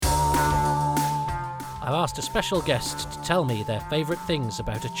I've asked a special guest to tell me their favourite things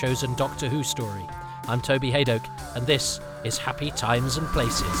about a chosen Doctor Who story. I'm Toby Haydock, and this is Happy Times and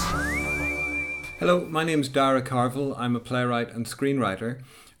Places. Hello, my name's Dara Carville. I'm a playwright and screenwriter.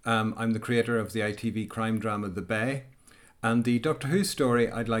 I'm the creator of the ITV crime drama The Bay. And the Doctor Who story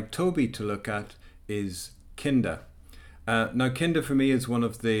I'd like Toby to look at is Kinda. Now, Kinda for me is one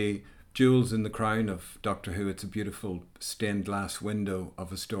of the jewels in the crown of Doctor Who. It's a beautiful stained glass window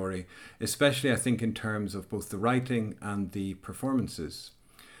of a story, especially I think in terms of both the writing and the performances.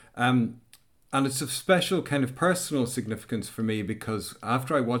 And it's of special kind of personal significance for me because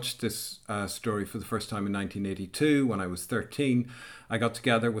after I watched this story for the first time in 1982, when I was 13, I got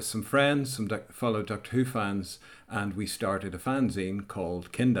together with some friends, some fellow Doctor Who fans, and we started a fanzine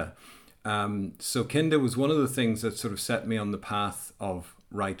called Kinda. So Kinda was one of the things that sort of set me on the path of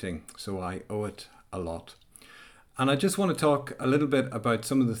writing, so I owe it a lot. And I just want to talk a little bit about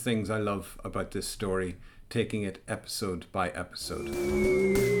some of the things I love about this story, taking it episode by episode.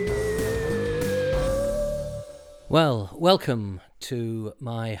 Well, welcome to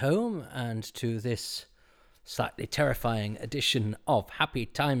my home and to this slightly terrifying edition of Happy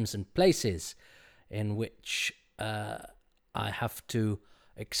Times and Places, in which I have to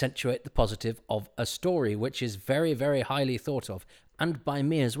accentuate the positive of a story which is very, very highly thought of, and by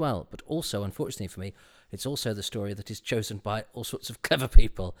me as well, but also, unfortunately for me, it's also the story that is chosen by all sorts of clever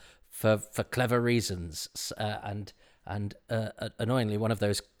people for clever reasons, and annoyingly, one of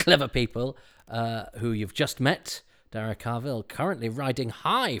those clever people who you've just met, Dara Carville, currently riding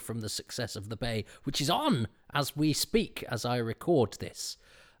high from the success of The Bay, which is on as we speak, as I record this.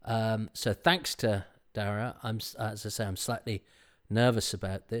 So thanks to Dara. As I say, I'm slightly nervous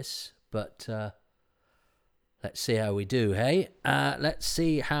about this, but let's see how we do, hey? Let's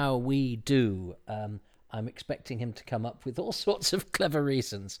see how we do. I'm expecting him to come up with all sorts of clever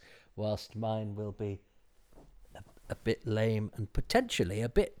reasons, whilst mine will be a bit lame and potentially a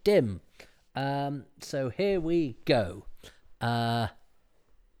bit dim. So here we go. I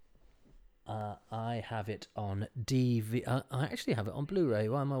have it on DVD. I actually have it on Blu-ray.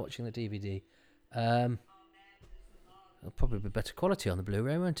 Why am I watching the DVD? It'll probably be better quality on the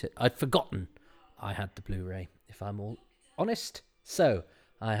Blu-ray, won't it? I'd forgotten I had the Blu-ray, if I'm all honest. So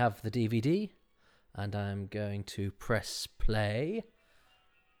I have the DVD, and I'm going to press play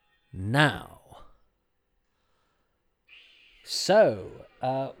now. So,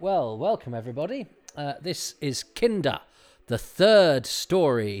 welcome everybody. This is Kinda, the third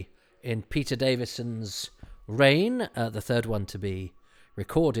story in Peter Davison's reign, the third one to be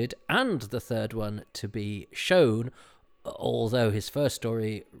recorded and the third one to be shown, although his first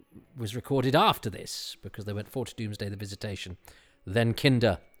story was recorded after this, because they went For to Doomsday, The Visitation, then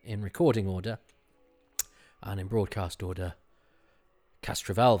Kinda in recording order, and in broadcast order,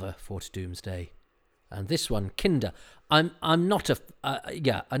 Castrovalva, For to Doomsday, and this one, Kinda. I'm not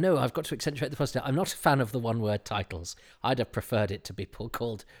I know I've got to accentuate the positive. I'm not a fan of the one-word titles. I'd have preferred it to be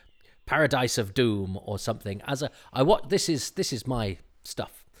called Paradise of Doom or something. This is my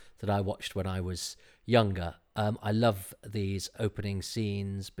stuff that I watched when I was younger. I love these opening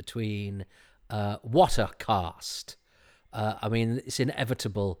scenes between what a cast. I mean, it's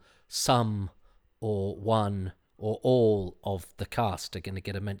inevitable some or one or all of the cast are going to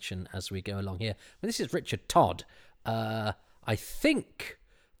get a mention as we go along here. But this is Richard Todd. I think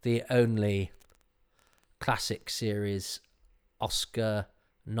the only classic series Oscar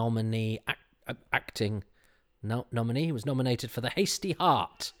nominee, acting nominee. He was nominated for The Hasty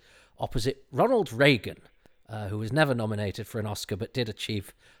Heart opposite Ronald Reagan, who was never nominated for an Oscar but did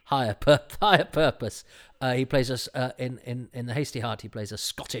achieve higher purpose. He plays in The Hasty Heart. He plays a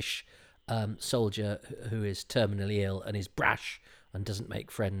Scottish soldier who is terminally ill and is brash and doesn't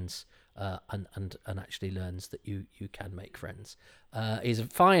make friends, and actually learns that you can make friends. He's a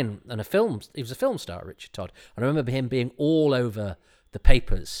fine and he was a film star, Richard Todd. I remember him being all over the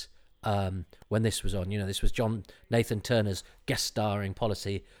papers when this was on. This was John Nathan Turner's guest starring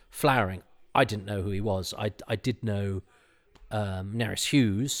policy flowering. I didn't know who he was. I did know Nerys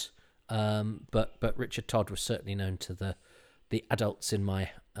Hughes, but Richard Todd was certainly known to the adults in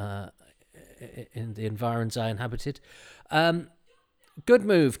my in the environs I inhabited. Good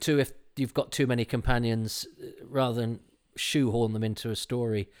move too if you've got too many companions, rather than shoehorn them into a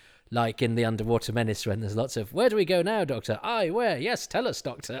story like in The Underwater Menace, when there's lots of, where do we go now, Doctor? Aye, where? Yes, tell us,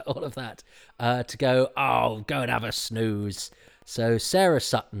 Doctor. All of that. To go and have a snooze. So Sarah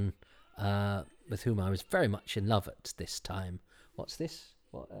Sutton, with whom I was very much in love at this time. What's this?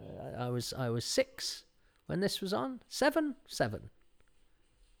 I was 6 when this was on. 7.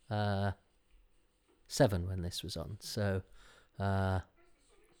 7 when this was on. So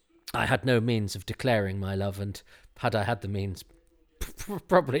I had no means of declaring my love, and had I had the means,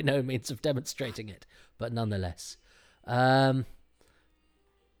 probably no means of demonstrating it, but nonetheless. Now,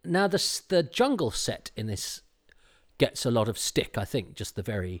 the jungle set in this gets a lot of stick, I think, just the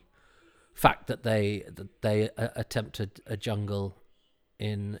very fact that they attempted a jungle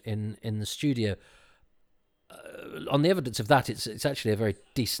in the studio. On the evidence of that, it's actually a very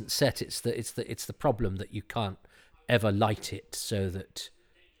decent set. It's the problem that you can't ever light it so that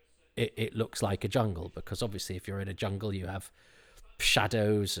it looks like a jungle, because obviously if you're in a jungle you have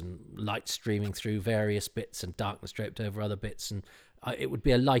shadows and light streaming through various bits and darkness draped over other bits, and it would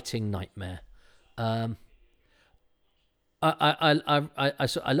be a lighting nightmare. I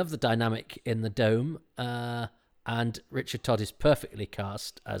love the dynamic in the dome, and Richard Todd is perfectly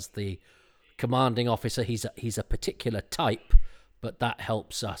cast as the commanding officer. He's a particular type, but that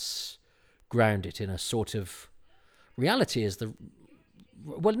helps us ground it in a sort of reality as the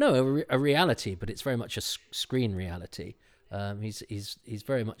a reality, but it's very much a screen reality. He's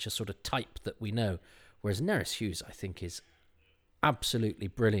very much a sort of type that we know, whereas Nerys Hughes, I think, is absolutely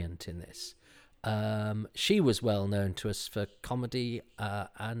brilliant in this. She was well known to us for comedy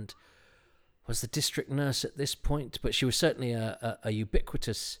and was the district nurse at this point, but she was certainly a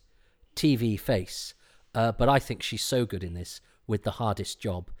ubiquitous TV face. But I think she's so good in this with The Hardest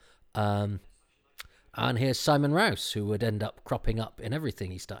Job. And here's Simon Rouse, who would end up cropping up in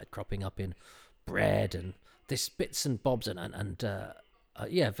everything. He started cropping up in Bread and this bits and bobs and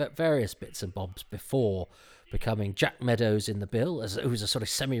various bits and bobs before becoming Jack Meadows in The Bill, who was a sort of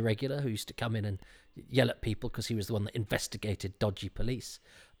semi-regular who used to come in and yell at people because he was the one that investigated dodgy police.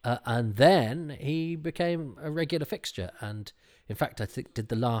 And then he became a regular fixture. And in fact, I think got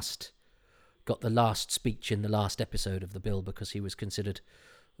the last speech in the last episode of The Bill because he was considered,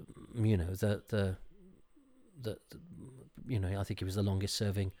 I think he was the longest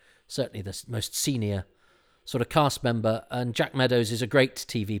serving, certainly the most senior sort of cast member. And Jack Meadows is a great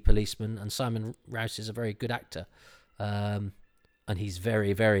TV policeman, and Simon Rouse is a very good actor, and he's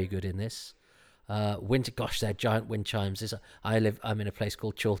very, very good in this. They're giant wind chimes. I'm in a place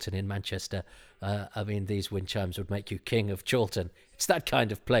called Chorlton in Manchester. These wind chimes would make you king of Chorlton. It's that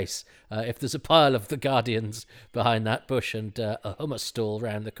kind of place. If there's a pile of the Guardians behind that bush and a hummus stall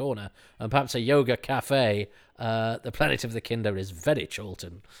round the corner and perhaps a yoga cafe, the planet of the Kinder is very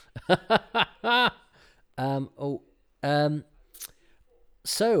Chorlton.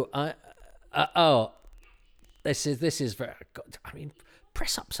 This is very.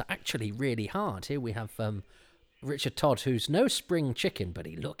 Press ups are actually really hard. Here we have Richard Todd, who's no spring chicken, but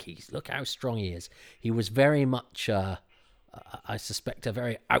look how strong he is. He was very much, I suspect, a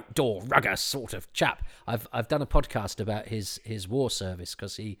very outdoor rugger sort of chap. I've done a podcast about his war service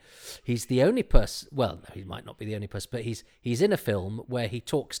because he's the only person. Well, no, he might not be the only person, but he's in a film where he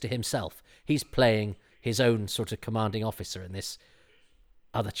talks to himself. He's playing his own sort of commanding officer, and this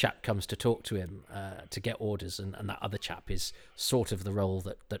other chap comes to talk to him to get orders, and that other chap is sort of the role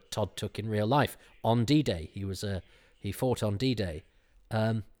that Todd took in real life on D-Day. He fought on D-Day.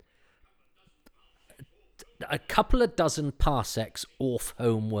 A couple of dozen parsecs off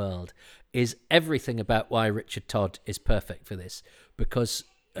home world is everything about why Richard Todd is perfect for this, because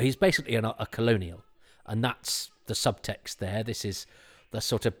he's basically a colonial, and that's the subtext there. This is the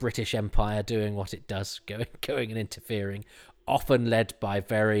sort of British Empire doing what it does, going and interfering, often led by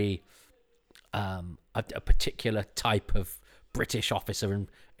very a particular type of British officer. And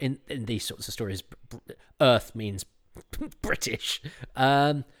in these sorts of stories, Earth means British.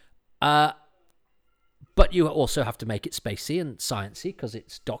 But you also have to make it spacey and sciencey because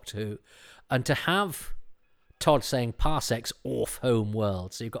it's Doctor Who. And to have Todd saying parsecs off home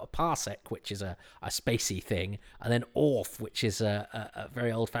world. So you've got a parsec, which is a spacey thing, and then off, which is a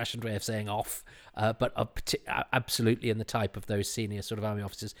very old-fashioned way of saying off, but absolutely in the type of those senior sort of army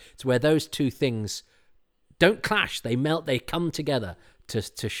officers. It's where those two things don't clash. They melt, they come together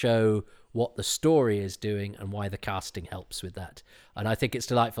to show what the story is doing and why the casting helps with that. And I think it's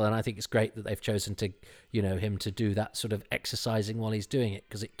delightful, and I think it's great that they've chosen to, him to do that sort of exercising while he's doing it,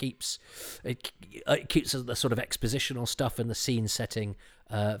 because it keeps the sort of expositional stuff and the scene setting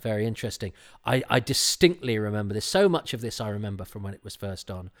very interesting. I distinctly remember this. So much of this I remember from when it was first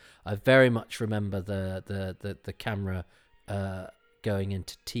on. I very much remember the camera going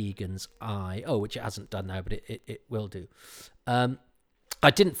into Tegan's eye. Oh, which it hasn't done now, but it will do. I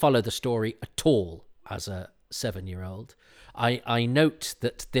didn't follow the story at all as a 7-year-old. I note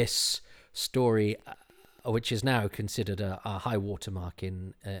that this story, which is now considered a high watermark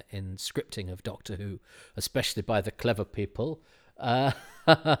in scripting of Doctor Who, especially by the clever people,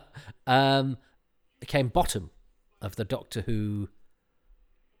 came bottom of the Doctor Who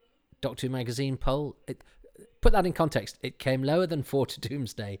Doctor Who magazine poll. Put that in context. It came lower than 4 to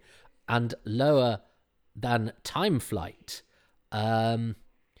Doomsday, and lower than Time Flight. And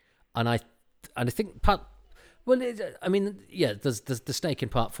I think part. Well, there's the snake in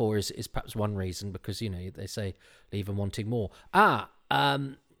part 4 is perhaps one reason, because they say leave them wanting more.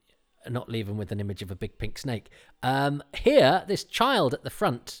 Not leave them with an image of a big pink snake. Here, this child at the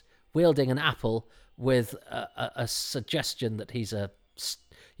front wielding an apple with a suggestion that he's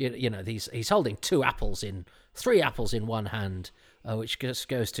he's holding 3 apples in one hand, which just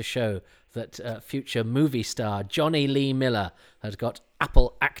goes to show that future movie star Johnny Lee Miller has got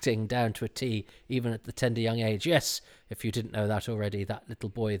apple acting down to a T, even at the tender young age. Yes, if you didn't know that already, that little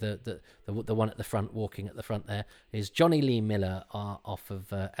boy, the one at the front, walking at the front there, is Johnny Lee Miller, off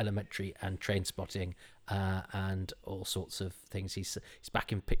of Elementary and Trainspotting, and all sorts of things. He's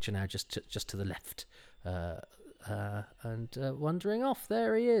back in picture now, just to the left, and wandering off.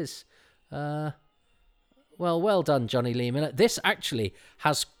 There he is. Well done, Johnny Lee Miller. This actually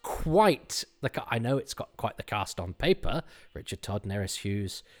has quite I know it's got quite the cast on paper. Richard Todd, Nerys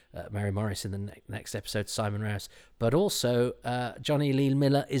Hughes, Mary Morris in the next episode, Simon Rouse. But also, Johnny Lee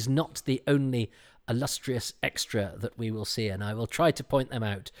Miller is not the only illustrious extra that we will see, and I will try to point them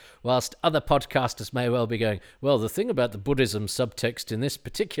out, whilst other podcasters may well be going, well, the thing about the Buddhism subtext in this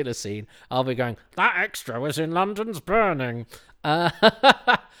particular scene, I'll be going, that extra was in London's Burning.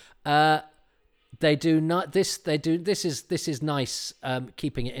 They do not. This is nice,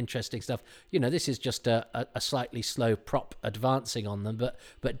 keeping it interesting stuff. This is just a slightly slow prop advancing on them, but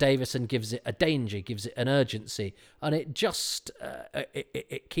Davison gives it a danger, gives it an urgency, and it just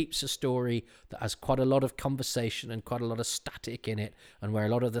it keeps a story that has quite a lot of conversation and quite a lot of static in it, and where a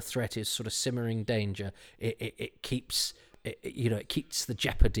lot of the threat is sort of simmering danger. It keeps it keeps the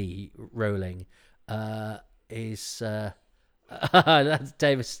jeopardy rolling. That's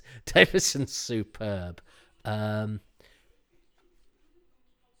Davison's superb.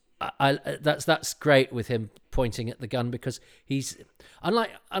 That's great with him pointing at the gun, because he's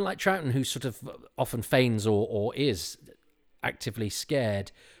unlike Troughton, who sort of often feigns or is actively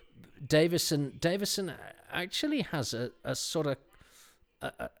scared. Davison actually has a sort of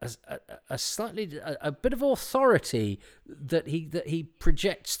a bit of authority that he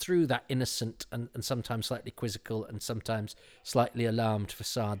projects through that innocent and sometimes slightly quizzical and sometimes slightly alarmed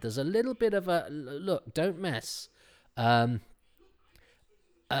facade. There's a little bit of a look, don't mess, where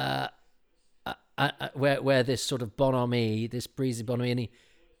this sort of bonhomie, this breezy bonhomie,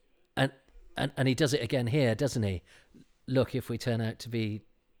 and he does it again here, doesn't he? Look, if we turn out to be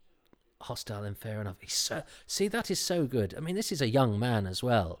hostile, then fair enough. See, that is so good. I mean, this is a young man as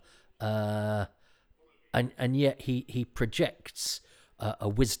well, and yet he projects a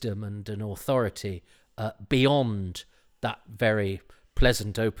wisdom and an authority beyond that very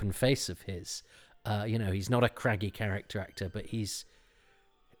pleasant open face of his. He's not a craggy character actor, but he's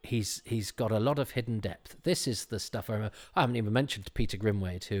got a lot of hidden depth. This is the stuff I remember. I haven't even mentioned Peter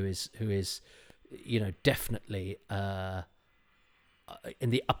Grimwade, who is definitely in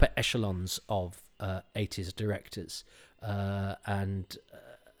the upper echelons of 80s directors, and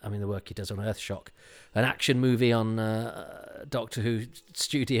I mean the work he does on Earthshock, an action movie on Doctor Who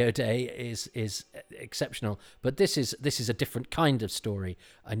Studio Day is exceptional. But this is a different kind of story,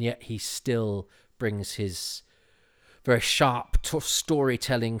 and yet he still brings his very sharp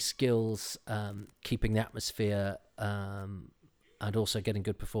storytelling skills, keeping the atmosphere, and also getting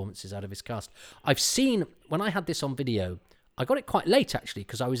good performances out of his cast. I've seen, when I had this on video, I got it quite late, actually,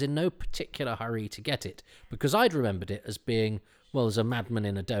 because I was in no particular hurry to get it, because I'd remembered it as being, well, there's a madman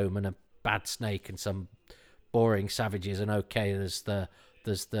in a dome and a bad snake and some boring savages, and okay, there's the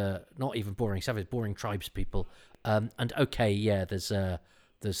not even boring savages, boring tribes people, and okay, yeah, there's the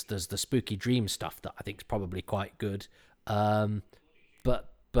spooky dream stuff that I think is probably quite good, but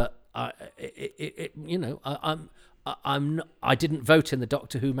I didn't vote in the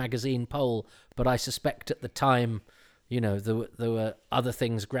Doctor Who magazine poll, but I suspect at the time, there were other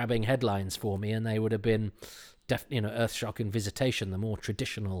things grabbing headlines for me, and they would have been, Earthshock and Visitation, the more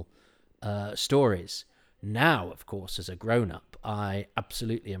traditional stories. Now, of course, as a grown-up, I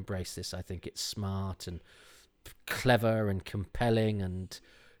absolutely embrace this. I think it's smart and clever and compelling, and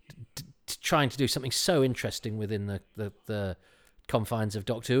trying to do something so interesting within the confines of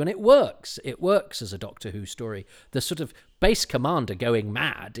Doctor Who, and it works. It works as a Doctor Who story. The sort of base commander going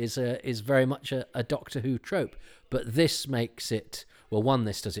mad is very much a Doctor Who trope, but this makes it, well, one,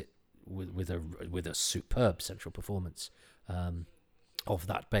 this does it with a superb central performance of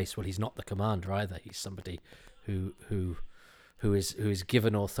that base. Well, he's not the commander either. He's somebody who is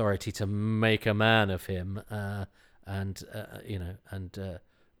given authority to make a man of him, and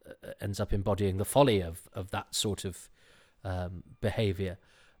ends up embodying the folly of that sort of behavior.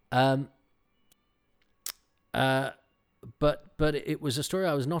 But it was a story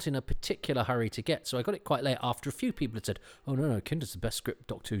I was not in a particular hurry to get, so I got it quite late after a few people had said, "Oh no, Kinder's the best script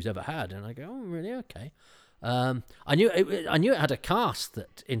Doctor Who's ever had," and I go, "Oh really? Okay." I knew it had a cast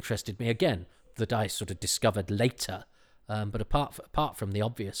that interested me. Again, that I sort of discovered later, but apart from the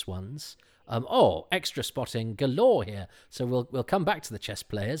obvious ones. Extra spotting galore here. So we'll come back to the chess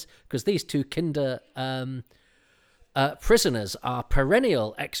players, because these two Kinder prisoners are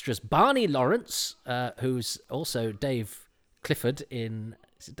perennial extras. Barney Lawrence, who's also Dave Clifford in...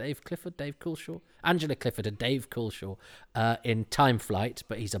 Is it Dave Clifford? Dave Coulshaw? Angela Clifford and Dave Coulshaw in Time Flight,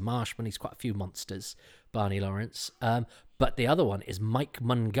 but he's a marshman. He's quite a few monsters, Barney Lawrence. But the other one is Mike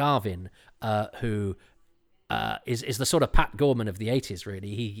Mungarvin, who... is the sort of Pat Gorman of the 80s,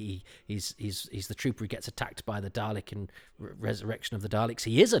 really. He's the trooper who gets attacked by the Dalek in Resurrection of the Daleks.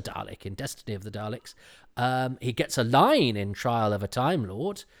 He is a Dalek in Destiny of the Daleks. He gets a line in Trial of a Time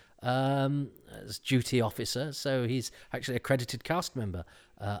Lord as duty officer, so he's actually a credited cast member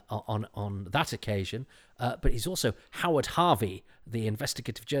on that occasion. But he's also Howard Harvey, the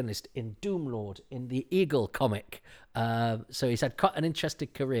investigative journalist in Doomlord in the Eagle comic. So he's had quite an interesting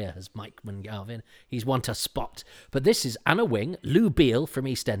career as Mike Mungarvin. He's one to spot. But this is Anna Wing, Lou Beale from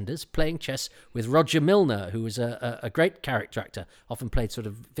EastEnders, playing chess with Roger Milner, who was a great character actor, often played sort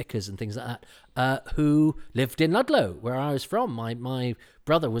of vicars and things like that, who lived in Ludlow, where I was from. My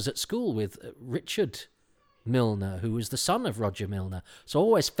brother was at school with Richard Milner, who was the son of Roger Milner. So I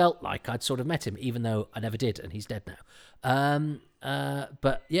always felt like I'd sort of met him, even though I never did, and he's dead now.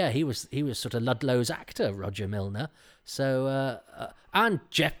 But yeah, he was sort of Ludlow's actor, Roger Milner. So and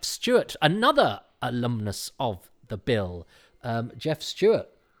Jeff Stewart, another alumnus of the bill. Jeff Stewart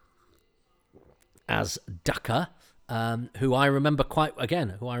as Ducker, who I remember quite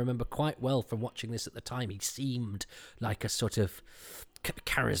well from watching this at the time. He seemed like a sort of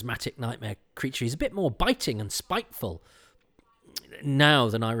charismatic nightmare creature. He's a bit more biting and spiteful now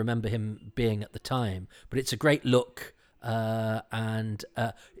than I remember him being at the time, but it's a great look, and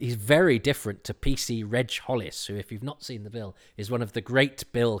he's very different to PC Reg Hollis, who, if you've not seen the bill, is one of the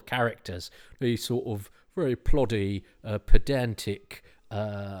great Bill characters. He's sort of very ploddy, pedantic,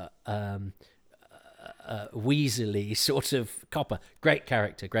 weaselly sort of copper. Great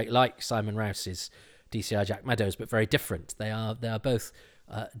character, great, like Simon Rouse's DCI Jack Meadows, but very different. They are both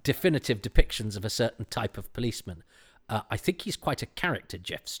definitive depictions of a certain type of policeman. I think he's quite a character,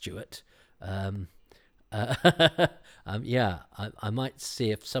 Jeff Stewart. I might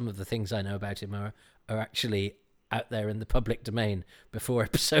see if some of the things I know about him are actually out there in the public domain before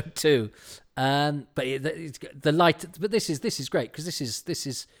episode 2. But the light. But this is great, because this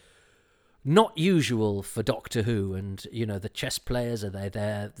is not usual for Doctor Who, and the chess players, are they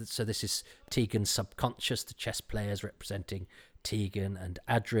there? So this is Tegan's subconscious, the chess players representing Tegan and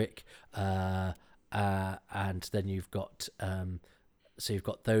Adric, and then you've got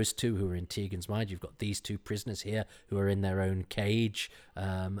those two who are in Tegan's mind. You've got these two prisoners here who are in their own cage.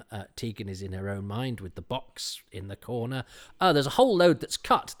 Tegan is in her own mind with the box in the corner. There's a whole load that's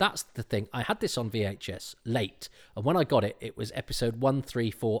cut. That's the thing. I had this on VHS late, and when I got it, it was episode 1, 3,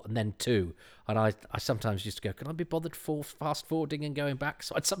 4, and then 2. And I sometimes used to go, can I be bothered fast forwarding and going back?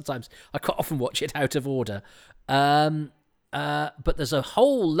 So I quite often watch it out of order. But there's a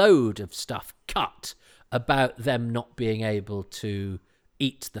whole load of stuff cut about them not being able to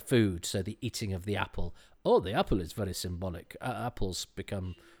eat the food, so the eating of the apple. Oh, the apple is very symbolic. Apples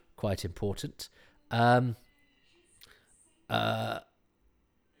become quite important. But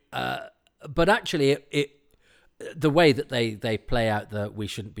actually, the way that they play out the "we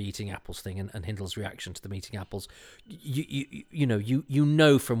shouldn't be eating apples" thing, and Hindle's reaction to them eating apples, you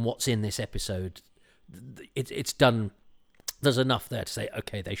know from what's in this episode, it's done. There's enough there to say,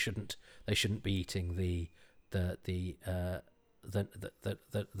 okay, they shouldn't be eating the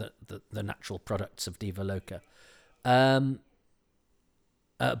natural products of Diva Loca. But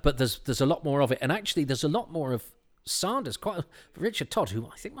there's a lot more of it, and actually there's a lot more of Sanders. Richard Todd, who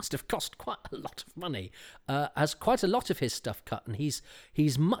I think must have cost quite a lot of money, has quite a lot of his stuff cut, and he's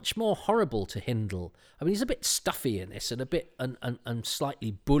much more horrible to Hindle. I mean, he's a bit stuffy in this, and a bit and slightly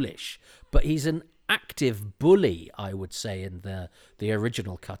bullish, but he's an active bully, I would say, in the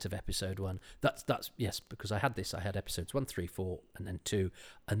original cut of episode 1. That's yes, because I had episodes 1, 3, 4, and then 2,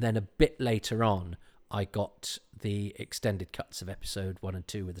 and then a bit later on I got the extended cuts of episode 1 and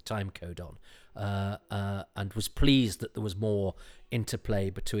 2 with the time code on, and was pleased that there was more interplay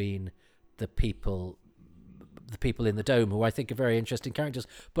between the people in the dome, who I think are very interesting characters.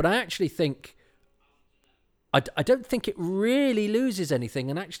 But I actually think I don't think it really loses anything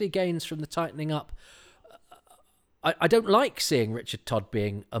and actually gains from the tightening up. I don't like seeing Richard Todd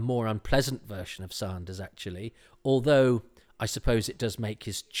being a more unpleasant version of Sanders, actually, although I suppose it does make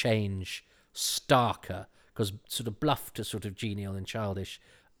his change starker, because sort of bluff to sort of genial and childish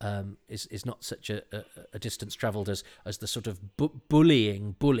is not such a distance travelled as the sort of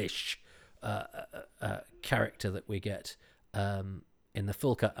bullish character that we get in the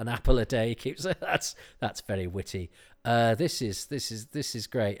full cut. An apple a day keeps that's very witty. This is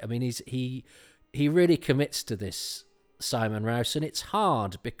great. I mean, he really commits to this, Simon Rouse, and it's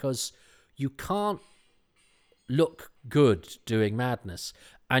hard because you can't look good doing madness,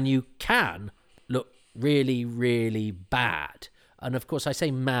 and you can look really, really bad. And of course, I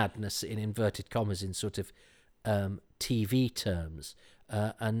say madness in inverted commas in sort of TV terms.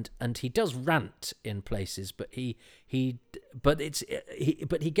 And he does rant in places, but he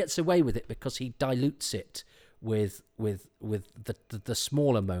gets away with it because he dilutes it with the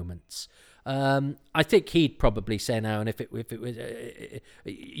smaller moments. I think he'd probably say now, and if it was and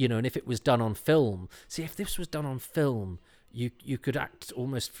if it was done on film, see, if this was done on film, you could act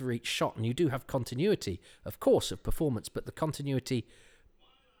almost for each shot, and you do have continuity, of course, of performance, but the continuity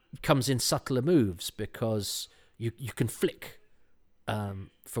comes in subtler moves because you can flick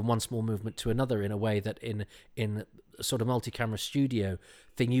from one small movement to another in a way that in a sort of multi-camera studio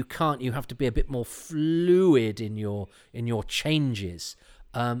thing you can't. You have to be a bit more fluid in your changes.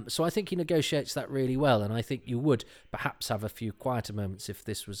 So I think he negotiates that really well, and I think you would perhaps have a few quieter moments if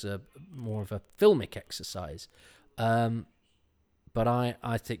this was a more of a filmic exercise. But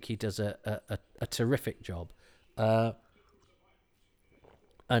I think he does a terrific job, and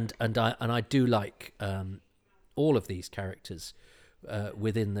I do like all of these characters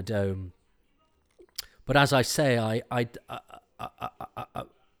within the dome. But as I say, I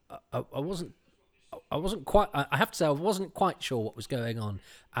wasn't quite. I have to say, I wasn't quite sure what was going on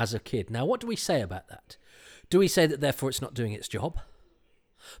as a kid. Now, what do we say about that? Do we say that therefore it's not doing its job?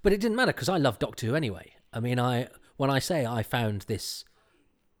 But it didn't matter because I love Doctor Who anyway. I mean, when I say I found this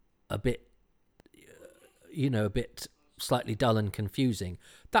a bit, a bit slightly dull and confusing,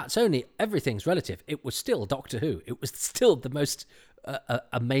 that's only, everything's relative. It was still Doctor Who. It was still the most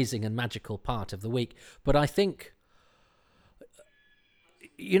amazing and magical part of the week. But I think,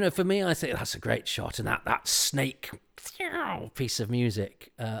 for me, I think that's a great shot, and that snake piece of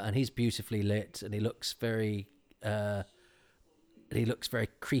music, and he's beautifully lit, and he looks very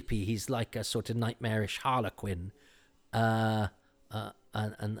creepy. He's like a sort of nightmarish harlequin, and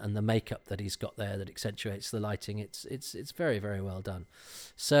the makeup that he's got there that accentuates the lighting. It's very, very well done.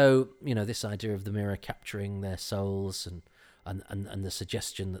 So this idea of the mirror capturing their souls and the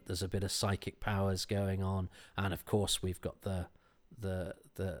suggestion that there's a bit of psychic powers going on, and of course we've got the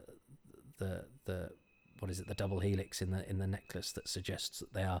what is it, the double helix in the necklace that suggests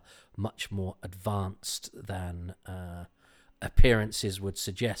that they are much more advanced than appearances would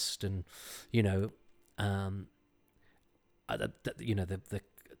suggest. And the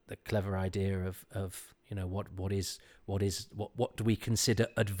clever idea of what do we consider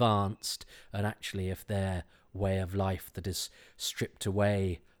advanced, and actually if their way of life that has stripped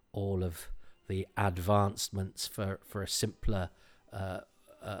away all of the advancements for a simpler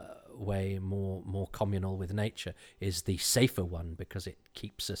way, more communal with nature, is the safer one, because it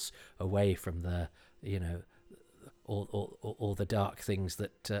keeps us away from the all the dark things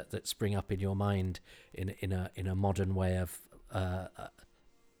that spring up in your mind in a modern way of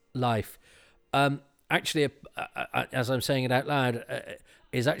life. Actually, as I'm saying it out loud,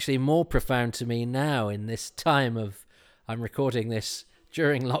 is actually more profound to me now in this time of, I'm recording this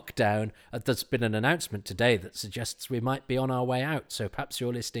during lockdown. There's been an announcement today that suggests we might be on our way out. So perhaps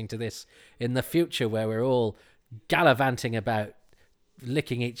you're listening to this in the future where we're all gallivanting about,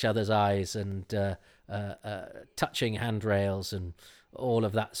 licking each other's eyes and touching handrails and all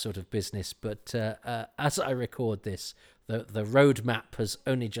of that sort of business. But as I record this, the roadmap has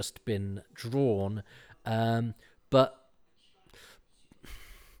only just been drawn, but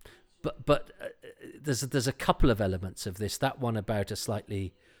there's a couple of elements of this. That one about the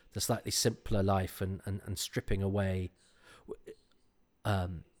slightly simpler life and stripping away,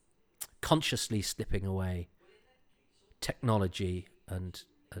 consciously slipping away technology and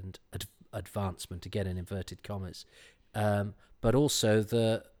advancement, again in inverted commas, but also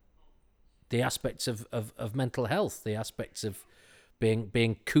the aspects of mental health, the aspects of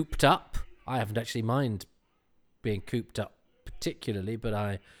being cooped up. I haven't actually mind being cooped up particularly, but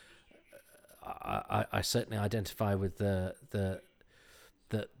I certainly identify with the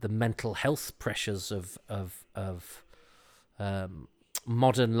mental health pressures of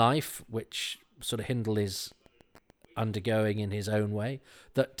modern life, which sort of Hindle is undergoing in his own way,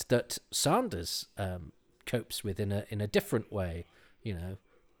 that Sanders copes with in a different way,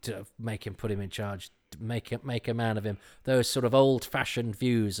 to put him in charge, make a man of him. Those sort of old-fashioned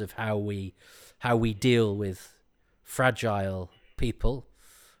views of how we deal with fragile people.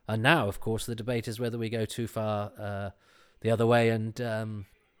 And now, of course, the debate is whether we go too far the other way and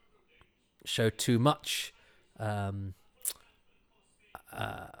show too much.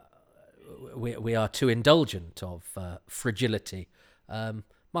 We are too indulgent of fragility.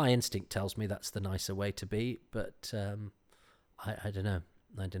 My instinct tells me that's the nicer way to be, but I don't know.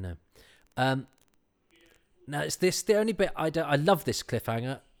 Now, it's the only bit I love this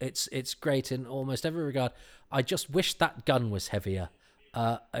cliffhanger. It's great in almost every regard. I just wish that gun was heavier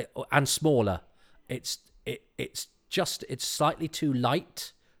and smaller. It's slightly too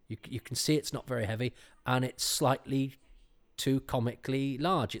light. You can see it's not very heavy, and it's slightly too comically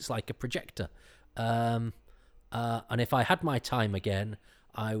large. It's like a projector. And if I had my time again,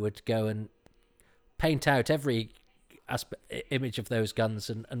 I would go and paint out every image of those guns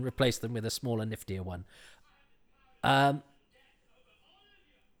and replace them with a smaller, niftier one.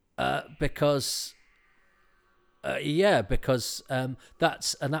 Because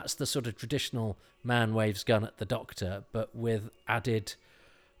that's the sort of traditional man waves gun at the Doctor, but with added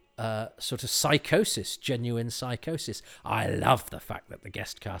sort of psychosis, genuine psychosis. I love the fact that the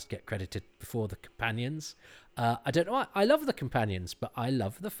guest cast get credited before the companions. I don't know why. I love the companions, but I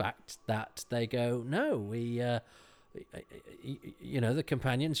love the fact that they go, no, we, the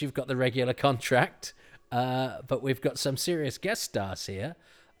companions, you've got the regular contract, but we've got some serious guest stars here.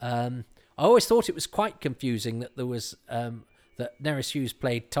 I always thought it was quite confusing that there was that Nerys Hughes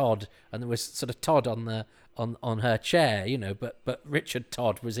played Todd, and there was sort of Todd on her chair, but Richard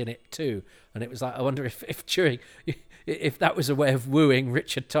Todd was in it too, and it was like, I wonder if that was a way of wooing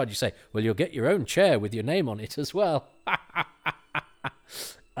Richard Todd. You say, well, you'll get your own chair with your name on it as well.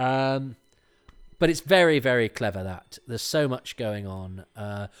 But it's very, very clever that there's so much going on.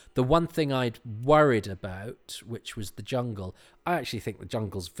 The one thing I'd worried about, which was the jungle, I actually think the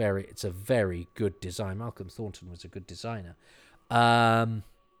jungle's it's a very good design. Malcolm Thornton was a good designer.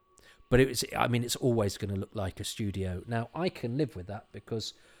 But it's always going to look like a studio. Now, I can live with that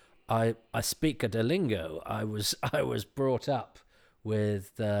because I speak a lingo. I was brought up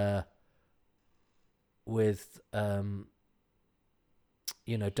with Doctor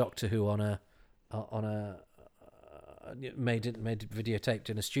Who on a made videotaped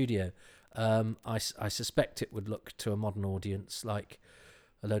in a studio. I suspect it would look to a modern audience like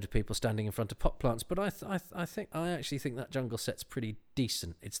a load of people standing in front of pot plants, but I actually think that jungle set's pretty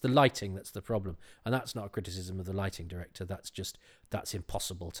decent. It's the lighting that's the problem, and that's not a criticism of the lighting director. That's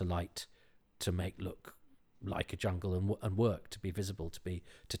impossible to light to make look like a jungle and work to be visible to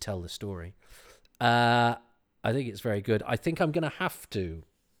tell the story. I think it's very good. I think I'm going to have to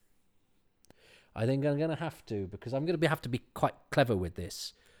because I'm going to have to be quite clever with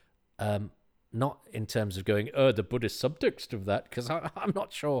this. Not in terms of going, the Buddhist subtext of that, because I'm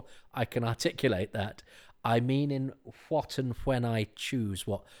not sure I can articulate that. I mean in what and when I choose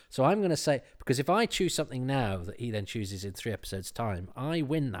what. So I'm going to say, because if I choose something now that he then chooses in 3 episodes' time, I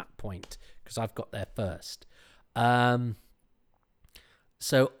win that point because I've got there first.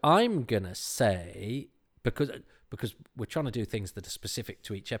 So I'm going to say, because we're trying to do things that are specific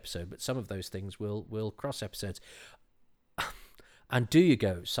to each episode, but some of those things will cross episodes. And do you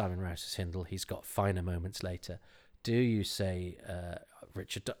go Simon Rouse as Hindle? He's got finer moments later. Do you say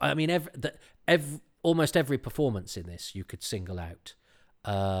Richard? I mean, almost every performance in this you could single out.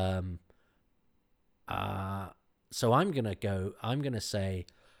 So I'm gonna say,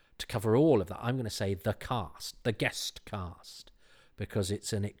 to cover all of that, I'm gonna say the guest cast, because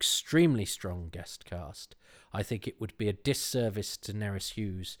it's an extremely strong guest cast. I think it would be a disservice to Nerys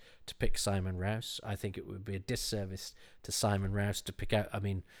Hughes to pick Simon Rouse. I think it would be a disservice to Simon Rouse to pick out... I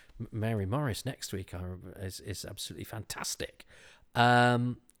mean, Mary Morris next week is absolutely fantastic.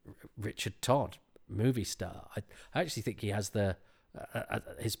 Richard Todd, movie star. I actually think he has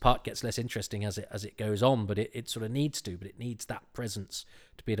his part gets less interesting as it goes on, but it sort of needs to. But it needs that presence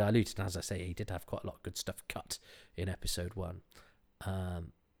to be diluted. And as I say, he did have quite a lot of good stuff cut in episode 1.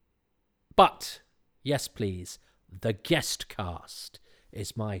 But... yes, please. The guest cast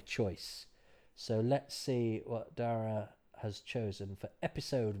is my choice. So let's see what Dara has chosen for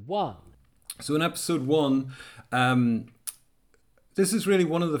episode 1. So in episode 1, this is really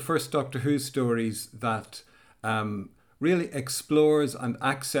one of the first Doctor Who stories that really explores and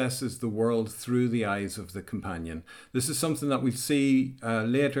accesses the world through the eyes of the companion. This is something that we see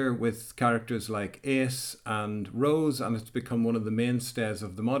later with characters like Ace and Rose, and it's become one of the mainstays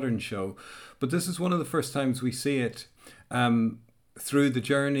of the modern show. But this is one of the first times we see it through the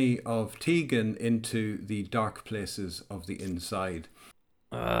journey of Tegan into the dark places of the inside.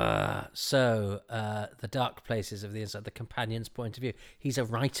 The dark places of the inside, the companion's point of view. He's a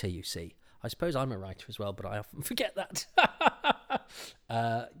writer, you see. I suppose I'm a writer as well, but I often forget that.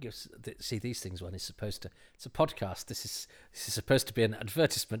 See, these things, one is supposed to... It's a podcast. This is supposed to be an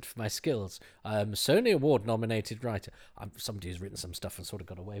advertisement for my skills. I'm a Sony Award-nominated writer. I'm somebody who's written some stuff and sort of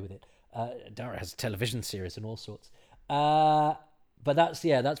got away with it. Dara has a television series and all sorts. But that's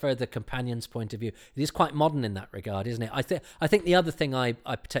very the companion's point of view. It is quite modern in that regard, isn't it? I think the other thing I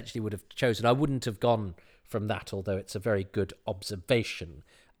potentially would have chosen, I wouldn't have gone from that, although it's a very good observation.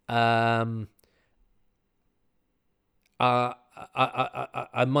 I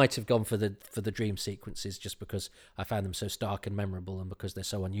might have gone for the dream sequences just because I found them so stark and memorable, and because they're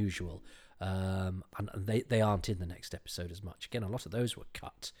so unusual. And they aren't in the next episode as much. Again, a lot of those were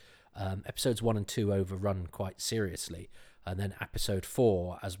cut. Episodes 1 and 2 overrun quite seriously, and then episode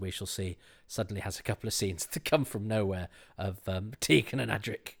 4, as we shall see, suddenly has a couple of scenes to come from nowhere of Tegan and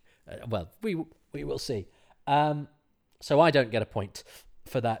Adric. We will see. So I don't get a point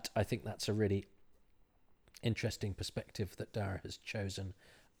for that. I think that's a really interesting perspective that Dara has chosen,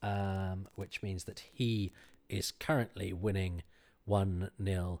 which means that he is currently winning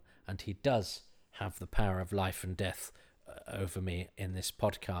 1-0, and he does have the power of life and death over me in this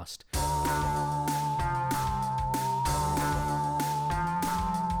podcast.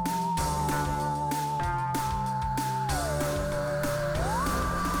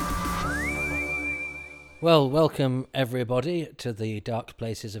 Well, welcome everybody to the dark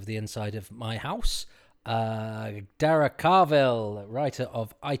places of the inside of my house. Dara Carville, writer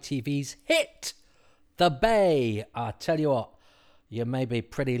of ITV's hit, The Bay. I tell you what, you may be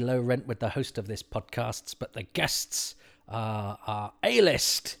pretty low rent with the host of this podcast, but the guests are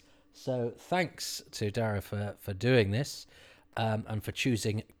A-list. So thanks to Dara for doing this, and for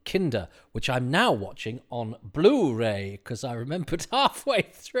choosing Kinder, which I'm now watching on Blu-ray, because I remembered halfway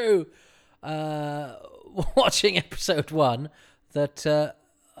through watching episode 1 that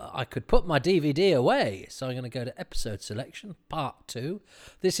I could put my DVD away. So I'm going to go to episode selection, part 2.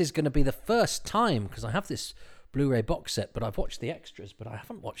 This is going to be the first time, because I have this Blu-ray box set, but I've watched the extras, but I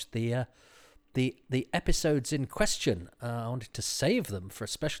haven't watched the episodes in question. I wanted to save them for a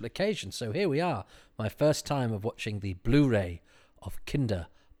special occasion. So here we are, my first time of watching the Blu-ray of Kinder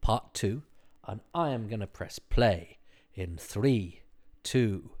part 2, and I am going to press play in 3,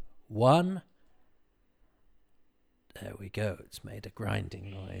 2, 1. There we go. It's made a grinding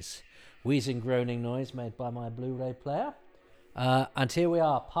noise. Wheezing, groaning noise made by my Blu-ray player. And here we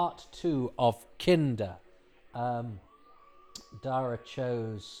are, part 2 of Kinder. Dara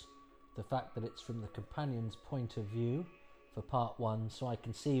chose the fact that it's from the companion's point of view for part 1, so I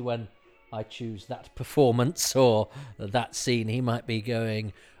can see when I choose that performance or that scene, he might be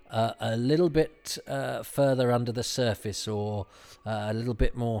going a little bit further under the surface, or a little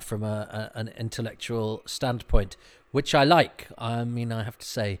bit more from an intellectual standpoint, which I like. I mean, I have to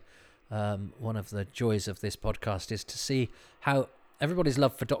say, one of the joys of this podcast is to see how everybody's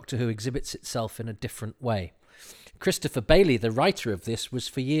love for Doctor Who exhibits itself in a different way. Christopher Bailey, the writer of this, was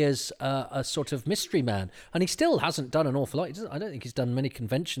for years a sort of mystery man, and he still hasn't done an awful lot. I don't think he's done many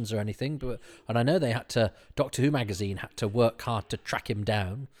conventions or anything, and I know Doctor Who magazine had to work hard to track him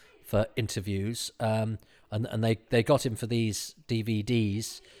down for interviews, and they got him for these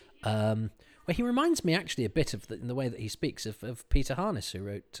DVDs, where he reminds me actually a bit of in the way that he speaks of Peter Harness, who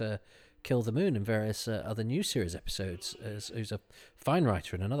wrote Kill the Moon and various other new series episodes, who's a fine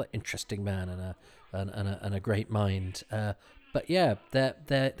writer and another interesting man and a great mind. But yeah,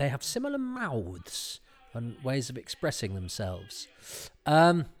 they have similar mouths and ways of expressing themselves.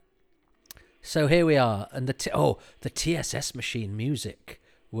 So here we are, and the TSS machine music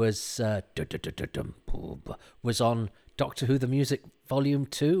was on Doctor Who the Music Volume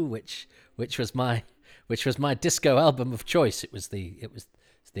 2, which was my disco album of choice. It's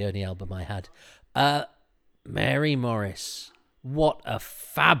the only album I had. Mary Morris, what a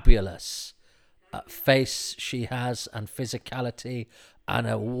fabulous face she has, and physicality, and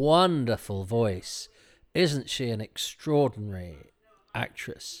a wonderful voice. Isn't she an extraordinary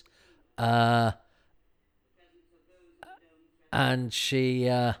actress? And she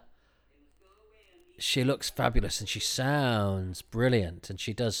looks fabulous, and she sounds brilliant, and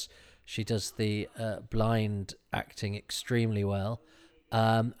she does the blind acting extremely well.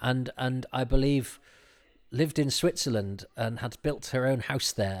 And I believe lived in Switzerland and had built her own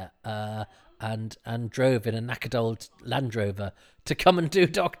house there, and drove in a knackered old Land Rover to come and do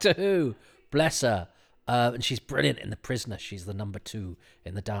Doctor Who. Bless her. And she's brilliant in The Prisoner. She's the number 2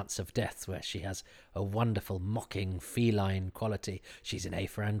 in The Dance of Death, where she has a wonderful mocking feline quality. She's in A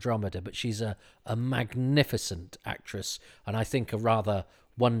for Andromeda, but she's a magnificent actress, and I think a rather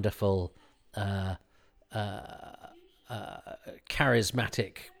wonderful,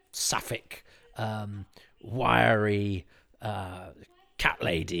 charismatic, sapphic, wiry cat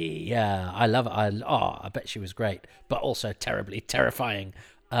lady. Yeah, I love it. I bet she was great, but also terribly terrifying.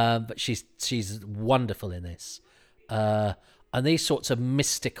 But she's wonderful in this. And these sorts of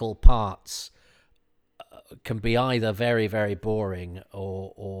mystical parts can be either very, very boring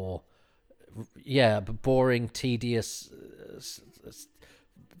or boring, tedious,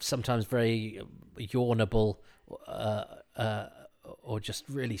 sometimes very yawnable, or just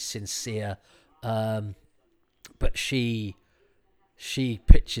really sincere. But she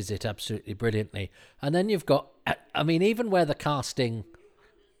pitches it absolutely brilliantly. And then you've got, I mean, even where the casting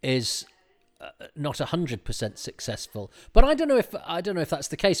is not 100% successful, but I don't know if that's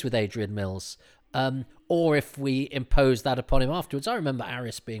the case with Adrian Mills, or if we impose that upon him afterwards. I remember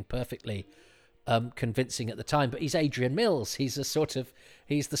Aris being perfectly convincing at the time, but he's Adrian Mills. He's the sort of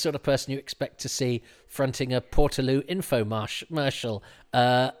person you expect to see fronting a Portaloo infomercial,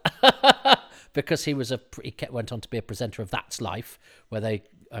 because he went on to be a presenter of That's Life, where I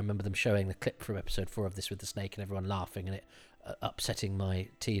remember them showing the clip from episode 4 of This with the Snake and everyone laughing and it upsetting my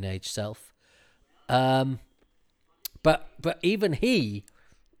teenage self. But even he,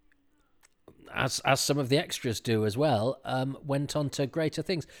 as some of the extras do as well, went on to greater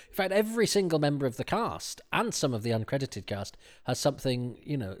things. In fact, every single member of the cast and some of the uncredited cast has something,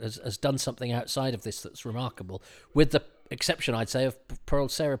 has done something outside of this that's remarkable, with the exception, I'd say, of poor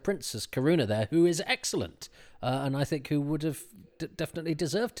old Sarah Prince as Karuna there, who is excellent, and I think who would have definitely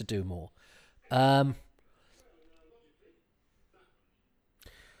deserved to do more.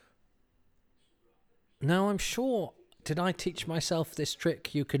 Now, I'm sure, did I teach myself this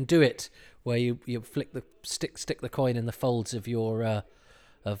trick? You can do it where you flick the stick the coin in the folds of your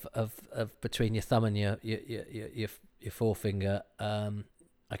of between your thumb and your forefinger.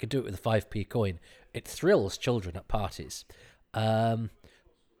 I could do it with a 5p coin. It thrills children at parties. But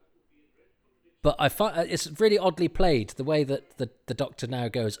I find it's really oddly played, the way that the Doctor now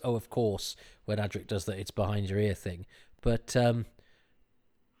goes, oh, of course, when Adric does that, it's behind your ear thing. But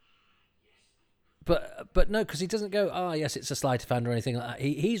no, because he doesn't go, yes, it's a sleight of hand or anything like that.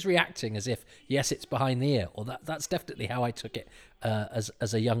 He's reacting as if, yes, it's behind the ear. Or that's definitely how I took it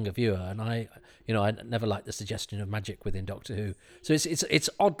as a younger viewer. And I never liked the suggestion of magic within Doctor Who. So it's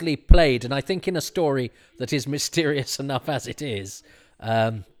oddly played, and I think in a story that is mysterious enough as it is.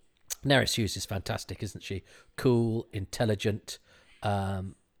 Nerys Hughes is fantastic, isn't she? Cool, intelligent.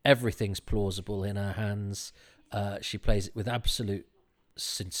 Everything's plausible in her hands. She plays it with absolute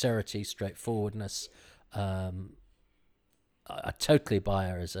sincerity, straightforwardness. I totally buy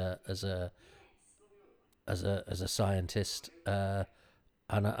her as a scientist, and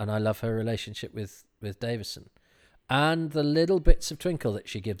I love her relationship with Davison, and the little bits of twinkle that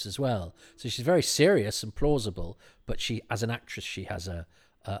she gives as well. So she's very serious and plausible, but she, as an actress, she has a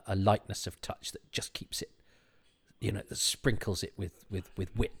lightness of touch that just keeps it, that sprinkles it with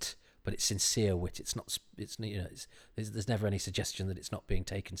wit. But it's sincere wit. There's never any suggestion that it's not being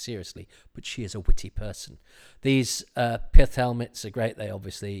taken seriously. But she is a witty person. These pith helmets are great. They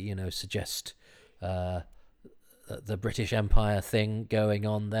obviously, suggest the British Empire thing going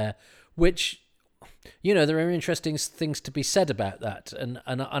on there, which, there are interesting things to be said about that, and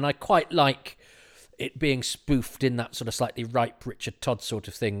I quite like it being spoofed in that sort of slightly ripe Richard Todd sort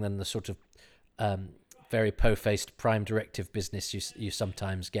of thing than the sort of very po-faced Prime Directive business you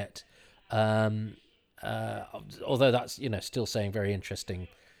sometimes get. Although that's still saying very interesting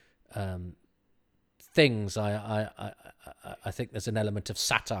things. I think there's an element of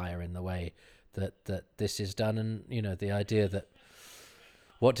satire in the way that this is done, and the idea that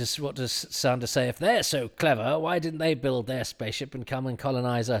what does Sandor say, if they're so clever, why didn't they build their spaceship and come and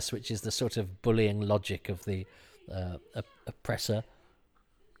colonize us? Which is the sort of bullying logic of the oppressor.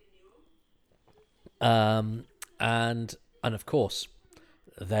 And of course,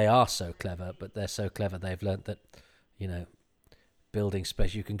 they are so clever, but they're so clever they've learnt that, building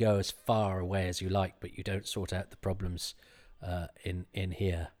space, you can go as far away as you like, but you don't sort out the problems in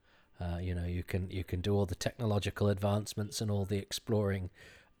here. You can do all the technological advancements and all the exploring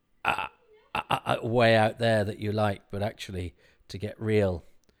way out there that you like, but actually to get real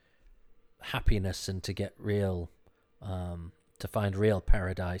happiness and to get real, to find real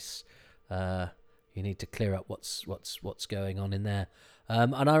paradise, You need to clear up what's going on in there.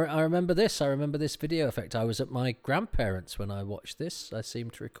 And I remember this. I remember this video effect. I was at my grandparents' when I watched this. I seem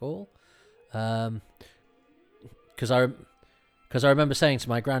to recall, because I remember saying to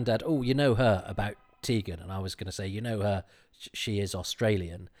my granddad, "Oh, you know her about Tegan," and I was going to say, "You know her, she is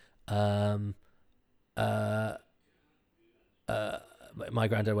Australian." My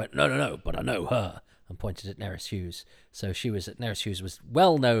granddad went, no, but I know her, and pointed at Nerys Hughes. So Nerys Hughes was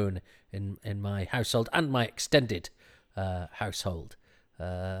well known in my household and my extended household.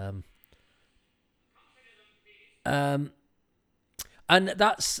 And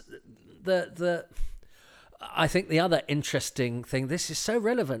that's the I think the other interesting thing. This is so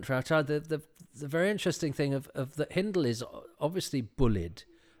relevant for our child. The very interesting thing of that Hindle is obviously bullied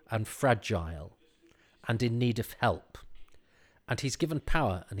and fragile and in need of help. And he's given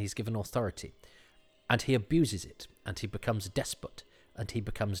power and he's given authority. And he abuses it. And he becomes a despot. And he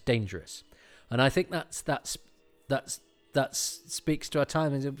becomes dangerous. And I think that speaks to our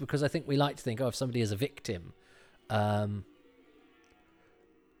time, because I think we like to think, if somebody is a victim,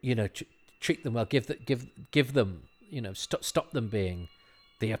 treat them well, give them, stop them being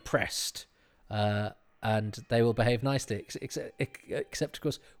the oppressed, and they will behave nicely. Except, of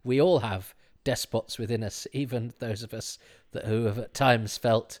course, we all have despots within us, even those of us who have at times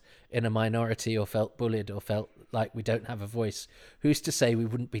felt in a minority or felt bullied or felt like we don't have a voice. Who's to say we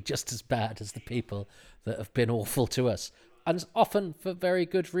wouldn't be just as bad as the people that have been awful to us? And often for very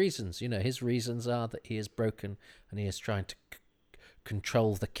good reasons. His reasons are that he is broken and he is trying to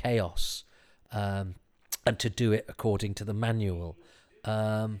control the chaos, and to do it according to the manual.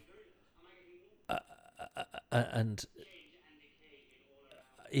 And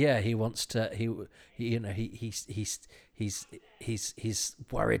he wants to. He's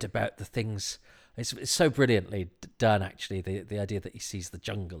worried about the things. It's so brilliantly done, actually. The idea that he sees the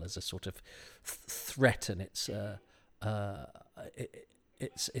jungle as a sort of threat, and it's a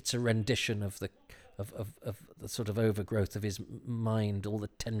rendition of the sort of overgrowth of his mind, all the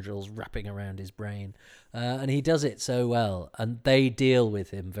tendrils wrapping around his brain, and he does it so well, and they deal with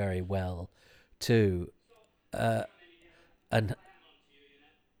him very well too, and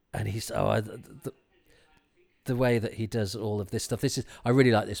he's the way that he does all of this stuff. I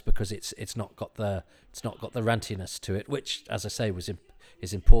really like this because it's not got the rantiness to it, which, as I say,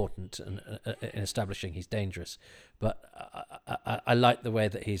 is important in establishing he's dangerous. But I like the way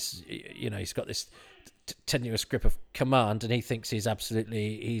that he's got this tenuous grip of command, and he thinks he's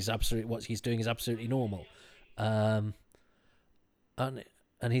absolutely what he's doing is absolutely normal,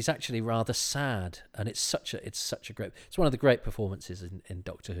 and he's actually rather sad, and it's such a great. It's one of the great performances in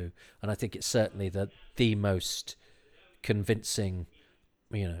Doctor Who, and I think it's certainly the most convincing,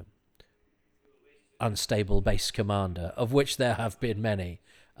 unstable base commander, of which there have been many.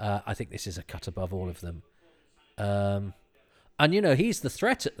 I think this is a cut above all of them. And he's the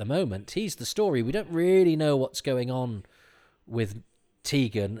threat at the moment. He's the story. We don't really know what's going on with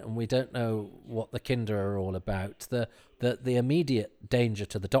Tegan, and we don't know what the Kinder are all about. The immediate danger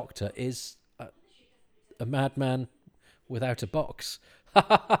to the Doctor is a madman without a box.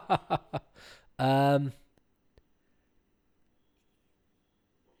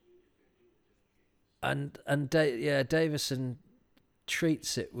 Davison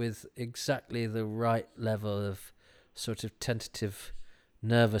treats it with exactly the right level of sort of tentative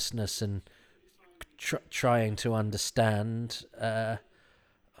nervousness and trying to understand.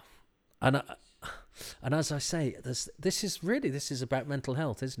 And as I say, this is about mental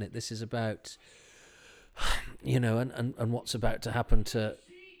health, isn't it? This is about, and what's about to happen to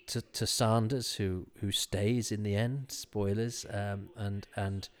Sanders, who stays in the end. Spoilers.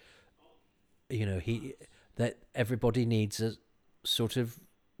 And that everybody needs a sort of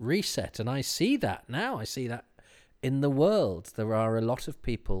reset, and I see that now. I see that in the world. There are a lot of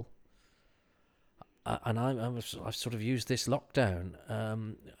people. And I've sort of used this lockdown.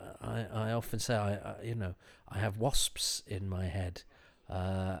 I often say I have wasps in my head,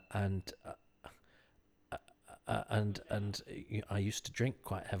 and I used to drink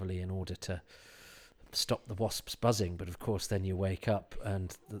quite heavily in order to stop the wasps buzzing. But of course, then you wake up,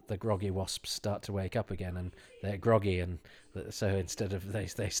 and the groggy wasps start to wake up again, and they're groggy, and so instead of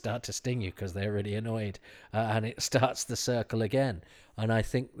they start to sting you because they're really annoyed, and it starts the circle again. And I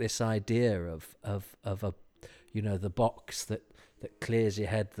think this idea of a the box that clears your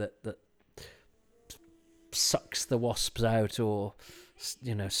head, that sucks the wasps out, or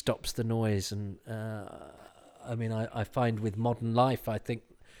stops the noise, and I find with modern life, I think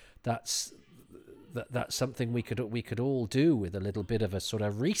that's something we could all do with a little bit of a sort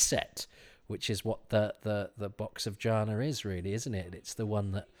of reset, which is what the box of Jhana is, really, isn't it? It's the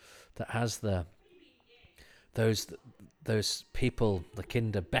one that has the those those people, the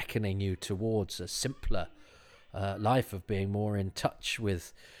Kinder, beckoning you towards a simpler life of being more in touch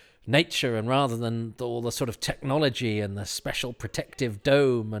with nature, and rather than all the sort of technology and the special protective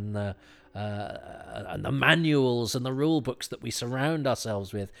dome and the manuals and the rule books that we surround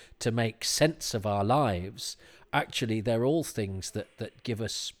ourselves with to make sense of our lives, actually they're all things that give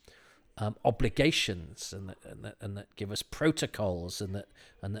us obligations, and that give us protocols, and that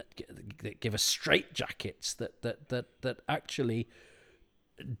give us straitjackets that actually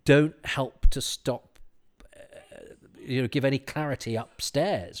don't help to stop, give any clarity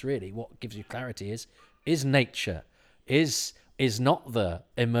upstairs. Really, what gives you clarity is nature, is not the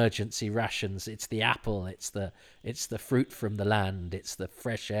emergency rations. It's the apple. It's the fruit from the land. It's the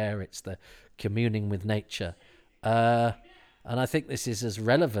fresh air. It's the communing with nature. And I think this is as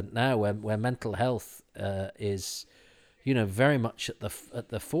relevant now, where mental health is, very much at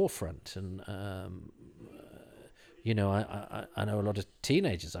the forefront. And I know a lot of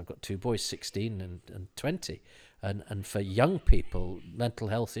teenagers. I've got two boys, 16 and 20, and for young people, mental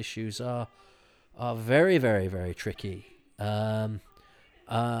health issues are very, very, very tricky. And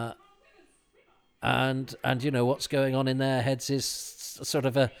what's going on in their heads is sort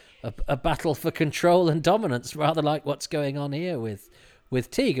of a battle for control and dominance, rather like what's going on here with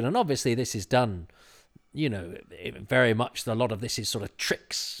Tegan. And obviously this is done, very much, a lot of this is sort of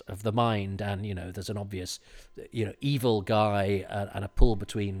tricks of the mind, and there's an obvious evil guy and a pull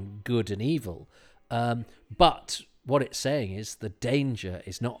between good and evil, but what it's saying is the danger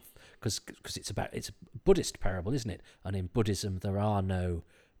is not, because it's a Buddhist parable, isn't it? And in Buddhism there are no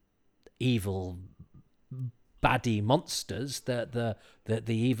evil baddie monsters. The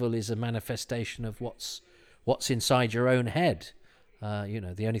evil is a manifestation of what's inside your own head.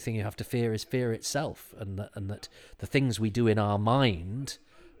 The only thing you have to fear is fear itself, and that the things we do in our mind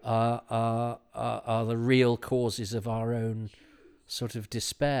are the real causes of our own sort of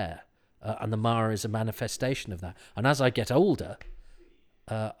despair, and the Mara is a manifestation of that. And as I get older,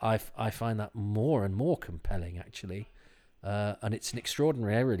 I find that more and more compelling, actually, and it's an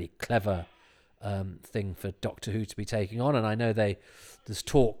extraordinarily clever thing for Doctor Who to be taking on. And I know there's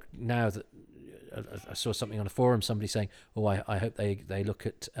talk now that I saw something on a forum, somebody saying, I hope they look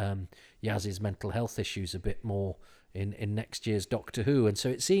at Yaz's mental health issues a bit more in next year's Doctor Who. And so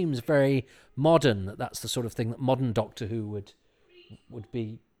it seems very modern, that's the sort of thing that modern Doctor Who would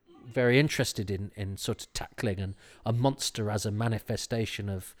be very interested in sort of tackling, and a monster as a manifestation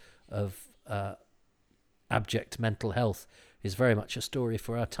of abject mental health is very much a story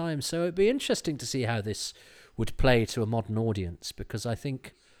for our time. So it'd be interesting to see how this would play to a modern audience, because I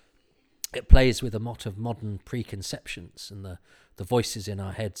think it plays with a lot of modern preconceptions and the voices in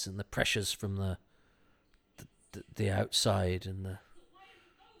our heads and the pressures from the outside and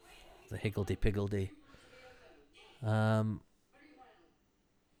the higgledy-piggledy.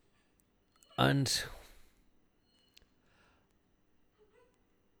 And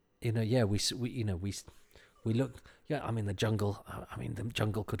we look. Yeah, I mean the jungle. The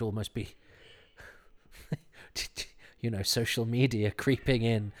jungle could almost be, social media creeping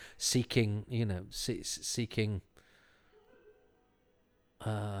in, seeking, seeking.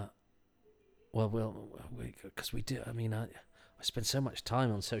 Because we do. I spend so much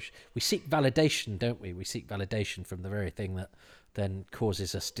time on social. We seek validation, don't we? We seek validation from the very thing that then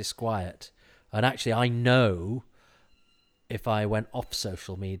causes us disquiet. And actually, I know if I went off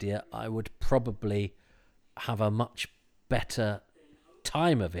social media, I would probably have a much better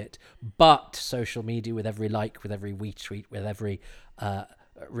time of it. But social media, with every like, with every retweet, with every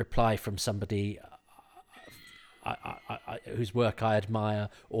reply from somebody whose work I admire,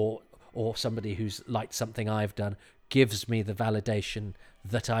 or somebody who's liked something I've done, gives me the validation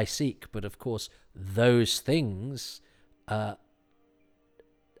that I seek. But of course, those things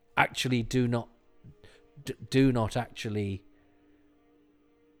actually do not actually,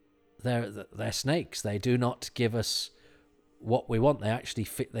 they're snakes. They do not give us what we want. They actually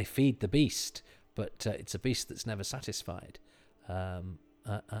they feed the beast, but it's a beast that's never satisfied. I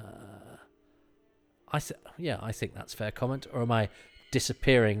think that's fair comment. Or am I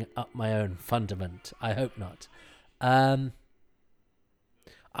disappearing up my own fundament? I hope not. I'm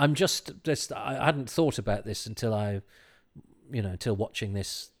just I hadn't thought about this until until watching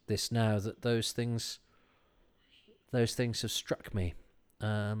this now, that those things have struck me.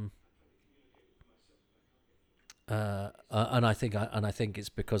 And I think it's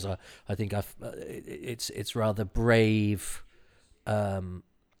because I think it's rather brave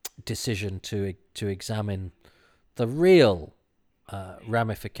decision to examine the real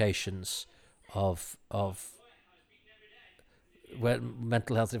ramifications of when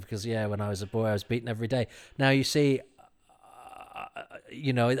mental health difficulties. Yeah, when I was a boy, I was beaten every day. Now you see,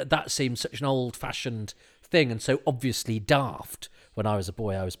 that seems such an old-fashioned thing and so obviously daft. When I was a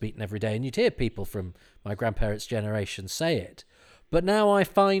boy, I was beaten every day, and you'd hear people from my grandparents' generation say it. But now I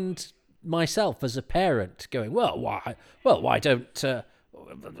find myself as a parent going, well, why? Well, why don't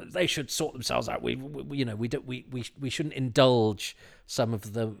they should sort themselves out? We shouldn't indulge some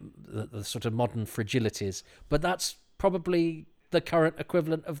of the sort of modern fragilities. But that's probably the current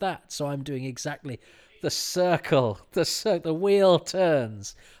equivalent of that. So I'm doing exactly the wheel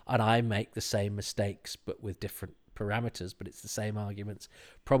turns, and I make the same mistakes, but with different parameters. But it's the same arguments,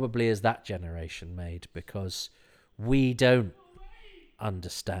 probably, as that generation made, because we don't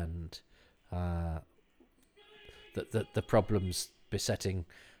understand the problems besetting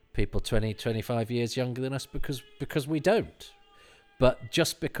people 20, 25 years younger than us, because we don't. But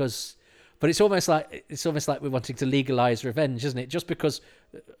it's almost like we're wanting to legalize revenge, isn't it? Just because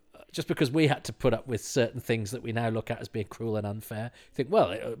we had to put up with certain things that we now look at as being cruel and unfair, think,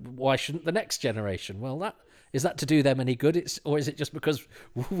 well, why shouldn't the next generation? Well, is that to do them any good? Or is it just because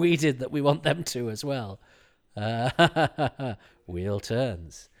we did that we want them to as well? Wheel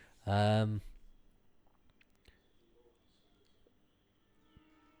turns.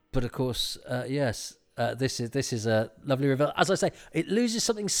 But of course, yes, this is a lovely reveal. As I say, it loses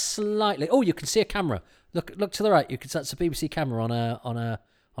something slightly. Oh, you can see a camera. Look to the right. You can. That's a BBC camera on a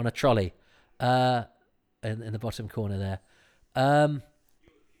trolley, in the bottom corner there.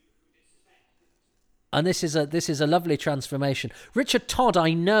 And this is a lovely transformation. Richard Todd,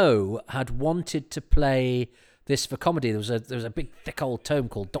 I know, had wanted to play this for comedy. There was a big thick old tome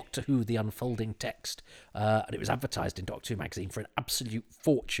called Doctor Who: The Unfolding Text, and it was advertised in Doctor Who magazine for an absolute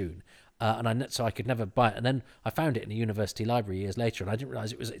fortune. So I could never buy it. And then I found it in a university library years later, and I didn't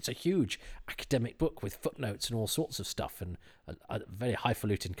realise it's a huge academic book with footnotes and all sorts of stuff, and very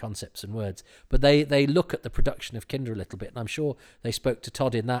highfalutin concepts and words. But they look at the production of Kinder a little bit, and I'm sure they spoke to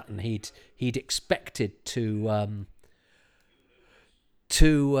Todd in that, and he'd expected to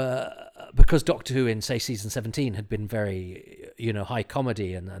because Doctor Who in, say, season 17 had been very, high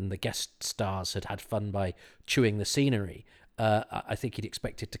comedy, and the guest stars had fun by chewing the scenery. I think he'd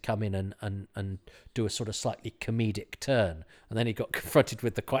expected to come in and do a sort of slightly comedic turn. And then he got confronted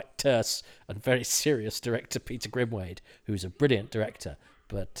with the quite terse and very serious director, Peter Grimwade, who's a brilliant director,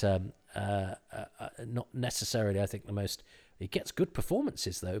 but not necessarily, I think, the most... He gets good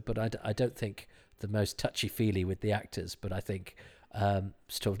performances, though, but I don't think the most touchy-feely with the actors. But I think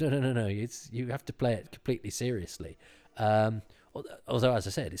still, no, you have to play it completely seriously. Although, as I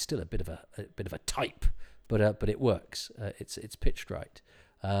said, it's still a bit of a type. But it works. It's pitched right.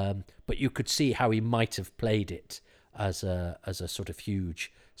 But you could see how he might have played it as a sort of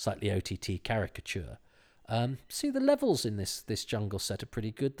huge, slightly OTT caricature. See, the levels in this jungle set are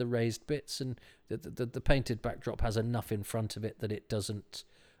pretty good. The raised bits and the painted backdrop has enough in front of it that it doesn't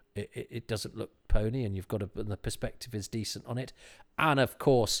look pony, and the perspective is decent on it. And of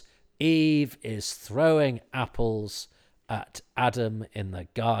course, Eve is throwing apples at Adam in the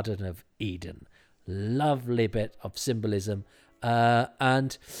Garden of Eden. Lovely bit of symbolism,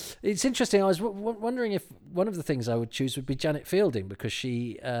 and it's interesting. I was wondering if one of the things I would choose would be Janet Fielding, because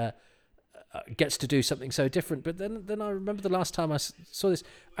she gets to do something so different. But then I remember the last time I saw this,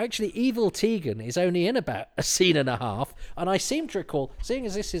 actually Evil Tegan is only in about a scene and a half, and I seem to recall, seeing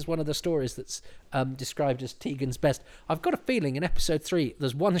as this is one of the stories that's described as Tegan's best, I've got a feeling in episode 3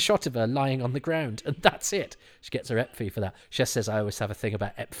 there's one shot of her lying on the ground, and that's it. She gets her ep fee for that. She says, I always have a thing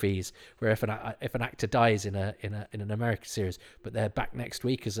about ep fees, where if an actor dies in an American series, but they're back next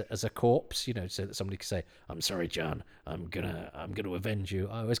week as a corpse, so that somebody can say, I'm sorry, John, I'm gonna avenge you.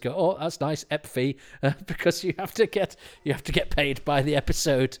 I always go, oh, that's nice, ep fee, because you have to get paid by the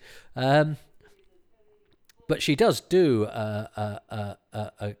episode. But she does do a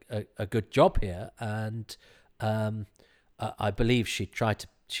good job here, and I believe she'd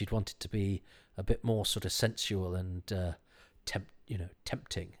wanted to be a bit more sort of sensual and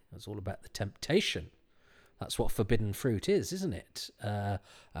tempting. It's all about the temptation. That's what forbidden fruit is, isn't it?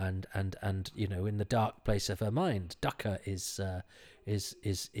 And in the dark place of her mind, Ducker is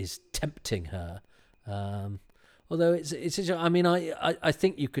tempting her. Although it's I mean, I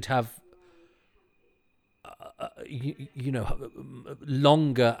think you could have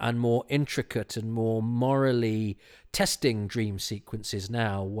longer and more intricate and more morally testing dream sequences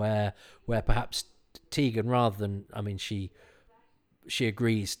now, where perhaps Tegan, rather than, I mean, she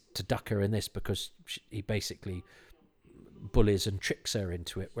agrees to Ducker in this because he basically bullies and tricks her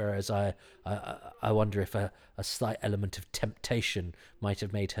into it, whereas I wonder if a slight element of temptation might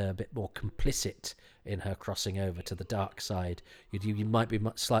have made her a bit more complicit in her crossing over to the dark side. You might be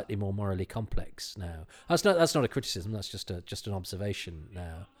slightly more morally complex now. That's not a criticism. That's just an observation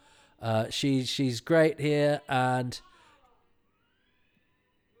now. She's great here, and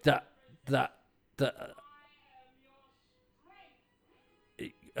that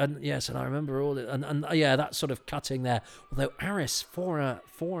and yes, and I remember all it, and yeah, that sort of cutting there. Although Aris for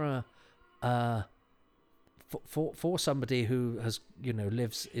somebody who has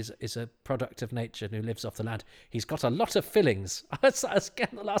lives is a product of nature and who lives off the land, he's got a lot of fillings. Again,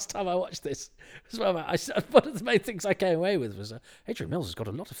 the last time I watched this, one of the main things I came away with was Adrian Mills has got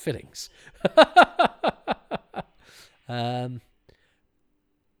a lot of fillings.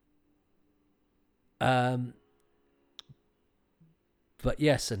 But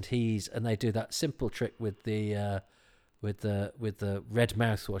yes, and they do that simple trick with the red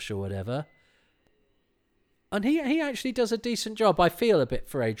mouthwash or whatever, and he actually does a decent job. I feel a bit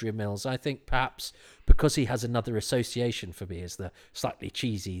for Adrian Mills. I think perhaps because he has another association for me as the slightly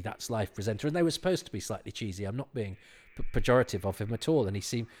cheesy That's Life presenter, and they were supposed to be slightly cheesy. I'm not being pejorative of him at all, and he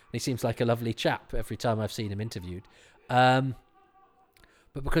seems like a lovely chap every time I've seen him interviewed.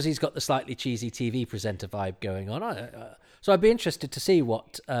 But because he's got the slightly cheesy TV presenter vibe going on, so I'd be interested to see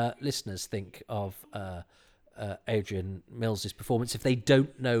what listeners think of Adrian Mills' performance if they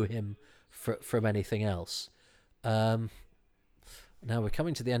don't know him from anything else. Now we're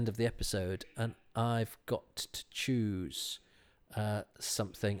coming to the end of the episode, and I've got to choose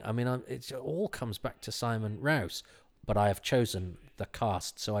something. I mean, it all comes back to Simon Rouse, but I have chosen the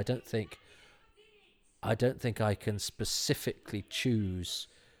cast, so I don't think I can specifically choose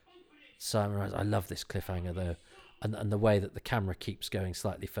Simon Rouse. I love this cliffhanger though, and the way that the camera keeps going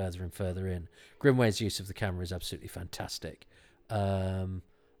slightly further and further in. Grimway's use of the camera is absolutely fantastic, and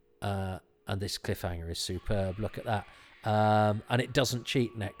this cliffhanger is superb. Look at that, and it doesn't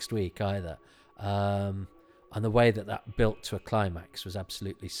cheat next week either. And the way that built to a climax was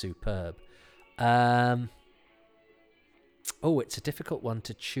absolutely superb. Oh, it's a difficult one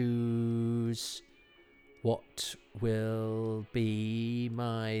to choose. What will be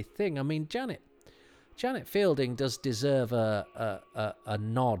my thing? I mean, Janet Fielding does deserve a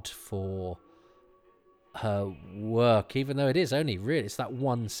nod for her work, even though it is only really, it's that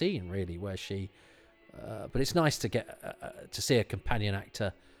one scene really where she, but it's nice to get to see a companion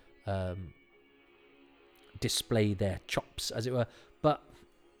actor display their chops, as it were. But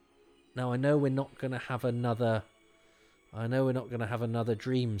now I know we're not going to have another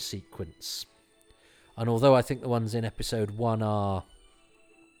dream sequence. And although I think the ones in episode 1 are...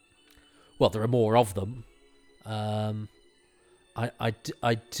 Well, there are more of them. I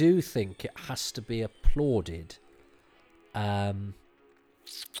do think it has to be applauded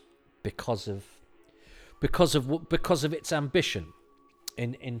because of its ambition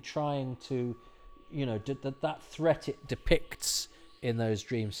in trying to, that threat it depicts in those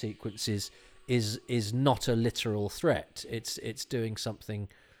dream sequences is not a literal threat. It's doing something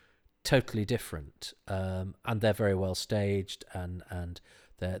totally different, and they're very well staged, and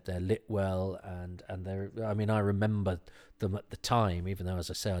they're lit well, and they're. I mean, I remember them at the time, even though, as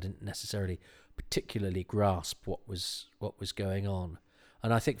I say, I didn't necessarily particularly grasp what was going on.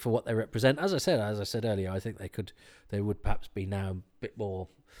 And I think for what they represent, as I said earlier, I think they would perhaps be now a bit more,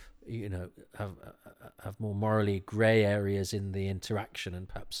 have more morally grey areas in the interaction, and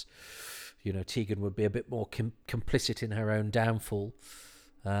perhaps, Tegan would be a bit more complicit in her own downfall.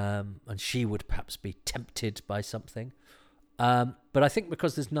 And she would perhaps be tempted by something. But I think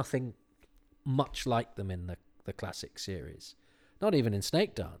because there's nothing much like them in the classic series, not even in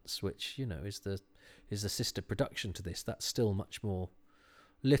Snake Dance, which is the sister production to this, that's still much more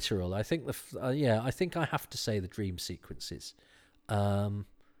literal. I think I think I have to say the dream sequences,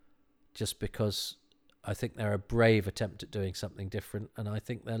 just because I think they're a brave attempt at doing something different, and I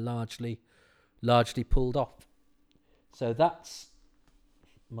think they're largely pulled off. So that's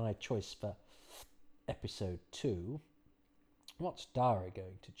my choice for episode 2. What's Dara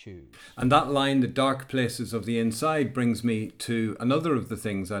going to choose? And that line, the dark places of the inside, brings me to another of the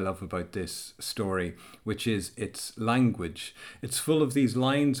things I love about this story, which is its language. It's full of these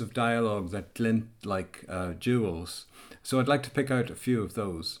lines of dialogue that glint like jewels. So I'd like to pick out a few of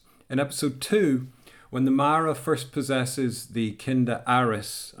those. In episode 2, when the Mara first possesses the Kinda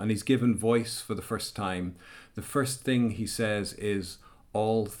Aris and he's given voice for the first time, the first thing he says is,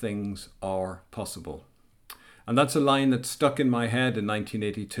 "All things are possible." And that's a line that stuck in my head in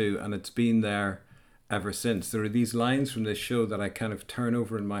 1982, and it's been there ever since. There are these lines from this show that I kind of turn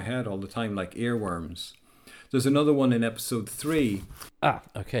over in my head all the time, like earworms. There's another one in episode 3.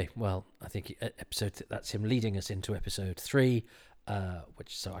 Okay. Well, I think that's him leading us into episode 3,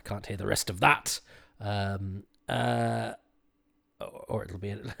 so I can't hear the rest of that. Or it'll be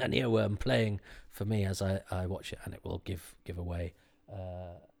an earworm playing for me as I watch it, and it will give away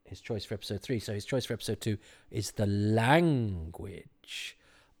his choice for episode 3. So his choice for episode 2 is the language.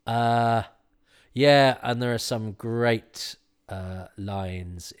 Yeah, and there are some great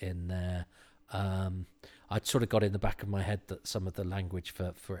lines in there. I'd sort of got in the back of my head that some of the language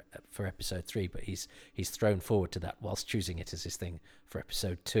for episode 3, but he's thrown forward to that whilst choosing it as his thing for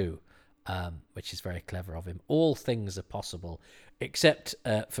episode 2, which is very clever of him. All things are possible, except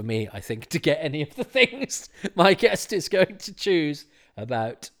for me, I think, to get any of the things my guest is going to choose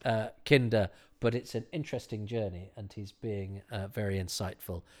about Kinder. But it's an interesting journey, and he's being very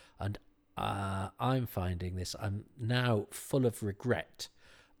insightful. And I'm finding this, I'm now full of regret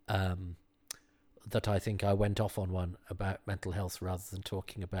that I think I went off on one about mental health rather than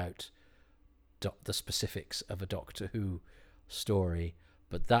talking about the specifics of a Doctor Who story.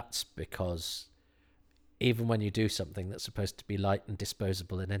 But that's because even when you do something that's supposed to be light and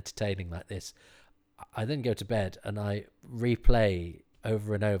disposable and entertaining like this, I then go to bed and I replay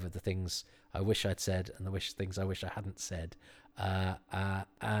over and over the things I wish I'd said and the things I wish I hadn't said.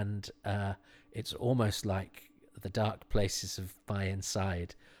 And it's almost like the dark places of my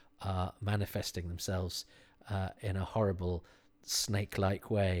inside are manifesting themselves in a horrible snake-like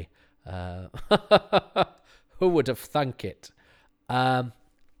way. Who would have thunk it?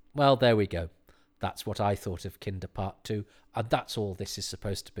 Well, there we go. That's what I thought of Kinder Part 2, and that's all this is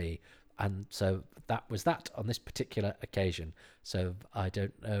supposed to be. And so that was that on this particular occasion. So I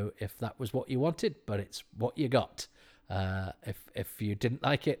don't know if that was what you wanted, but it's what you got. If you didn't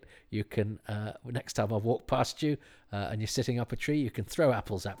like it, you can, next time I walk past you and you're sitting up a tree, you can throw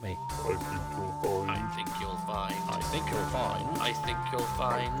apples at me. I think you'll find. I think you'll find. I think you'll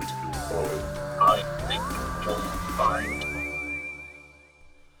find. I think you'll find.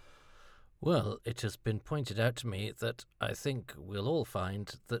 Well, it has been pointed out to me that I think we'll all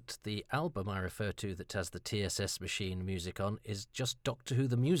find that the album I refer to that has the TSS Machine music on is just Doctor Who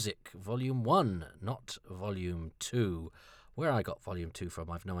The Music, Volume 1, not Volume 2. Where I got Volume 2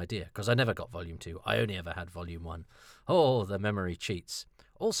 from, I've no idea, because I never got Volume 2. I only ever had Volume 1. Oh, the memory cheats.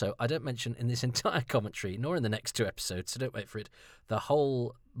 Also, I don't mention in this entire commentary, nor in the next 2 episodes, so don't wait for it, the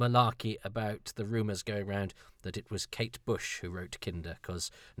whole malarkey about the rumours going around that it was Kate Bush who wrote Kinder,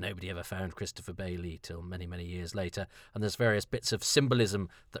 because nobody ever found Christopher Bailey till many, many years later, and there's various bits of symbolism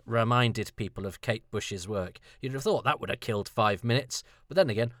that reminded people of Kate Bush's work. You'd have thought that would have killed 5 minutes, but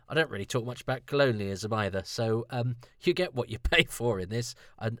then again, I don't really talk much about colonialism either, so you get what you pay for in this,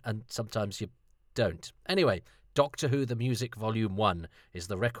 and sometimes you don't. Anyway, Doctor Who The Music Volume 1 is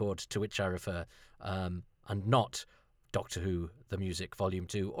the record to which I refer, and not Doctor Who The Music Volume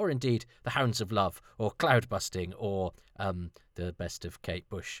 2, or indeed The Hounds of Love, or Cloudbusting, or The Best of Kate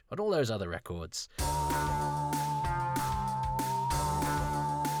Bush, and all those other records.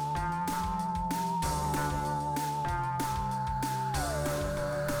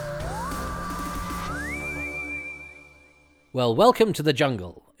 Well, welcome to the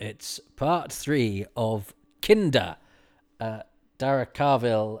jungle. It's part 3 of Kinder. Dara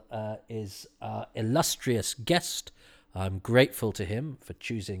Carville is our illustrious guest. I'm grateful to him for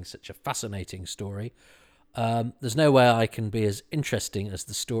choosing such a fascinating story. There's no way I can be as interesting as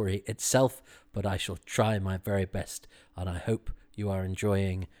the story itself, but I shall try my very best, and I hope you are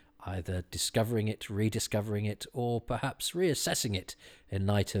enjoying either discovering it, rediscovering it, or perhaps reassessing it in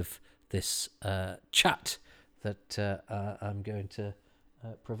light of this chat that I'm going to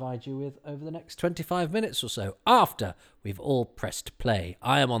provide you with over the next 25 minutes or so, after we've all pressed play.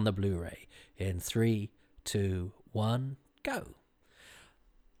 I am on the Blu-ray in 3, 2, 1, go.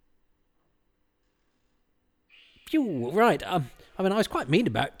 Phew, right. I mean, I was quite mean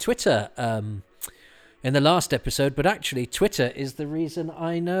about Twitter in the last episode, but actually Twitter is the reason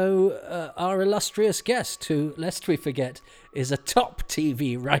I know our illustrious guest, who, lest we forget, is a top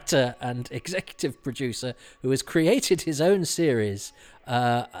TV writer and executive producer who has created his own series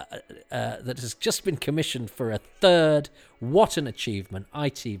that has just been commissioned for a 3rd. What an achievement.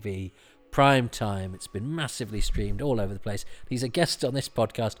 ITV, prime time. It's been massively streamed all over the place. He's a guest on this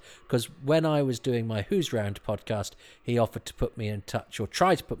podcast because when I was doing my Who's Round podcast, he offered to put me in touch, or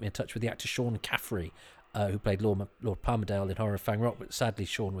tried to put me in touch, with the actor Sean Caffrey, who played Lord Palmerdale in Horror of Fang Rock, but sadly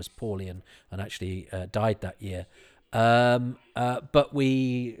Sean was poorly and actually died that year. But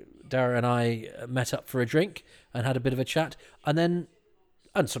Dara and I met up for a drink and had a bit of a chat, and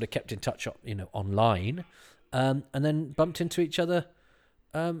sort of kept in touch, online, and then bumped into each other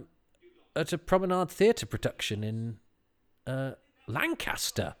at a Promenade Theatre production in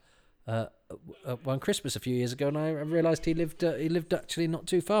Lancaster one Christmas a few years ago, and I realised he lived actually not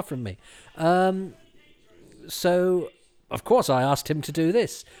too far from me. so of course I asked him to do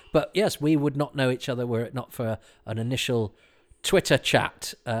this. But yes, we would not know each other were it not for an initial Twitter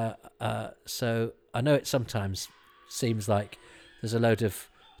chat. So I know it sometimes seems like there's a load of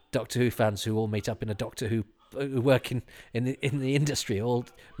Doctor Who fans who all meet up in a Doctor Who who work in the industry all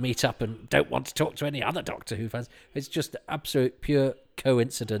meet up and don't want to talk to any other Doctor Who fans. It's just absolute pure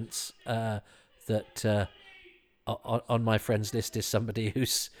coincidence that on my friends list is somebody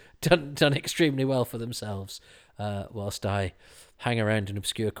who's done extremely well for themselves, whilst I hang around in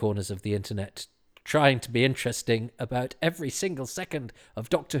obscure corners of the internet trying to be interesting about every single second of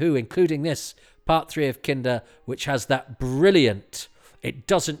Doctor Who, including this part 3 of Kinder, which has that brilliant, it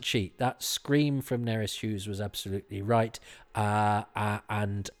doesn't cheat, that scream from Nerys Hughes was absolutely right,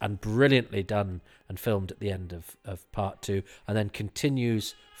 and brilliantly done and filmed at the end of part 2, and then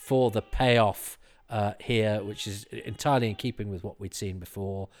continues for the payoff here, which is entirely in keeping with what we'd seen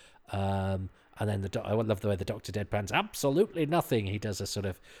before. And then I love the way the Doctor deadpans absolutely nothing. He does a sort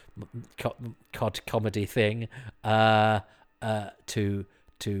of cod comedy thing to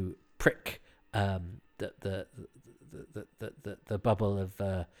prick the bubble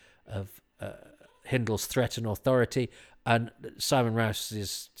of Hindle's threat and authority. And Simon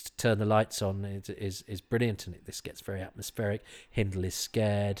Rouse's turn the lights on is brilliant, and this gets very atmospheric. Hindle is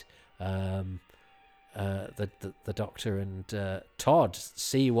scared. The Doctor and Todd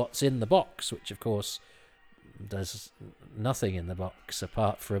see what's in the box, which of course there's nothing in the box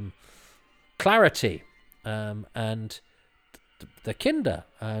apart from clarity, and the Kinder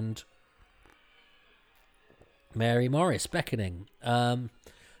and Mary Morris beckoning.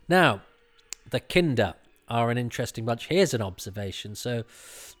 Now, the Kinder are an interesting bunch. Here's an observation. So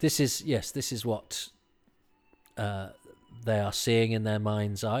this is what they are seeing in their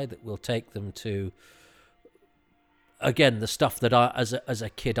mind's eye that will take them to, again, the stuff that I, as a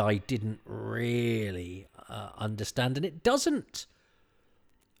kid, I didn't really understand, and it doesn't.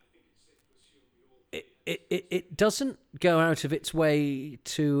 It doesn't go out of its way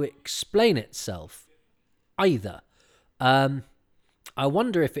to explain itself either. I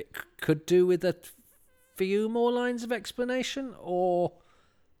wonder if it could do with a few more lines of explanation, or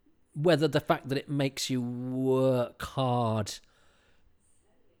whether the fact that it makes you work hard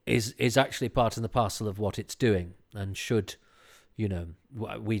is actually part and the parcel of what it's doing, and should,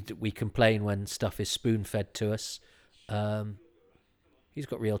 we complain when stuff is spoon-fed to us. He's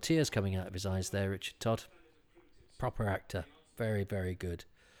got real tears coming out of his eyes there, Richard Todd. Proper actor. Very, very good.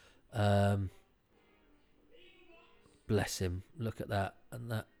 Bless him. Look at that. And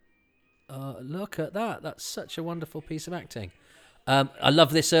that. Look at that. That's such a wonderful piece of acting. I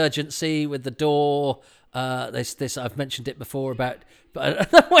love this urgency with the door. This I've mentioned it before about, but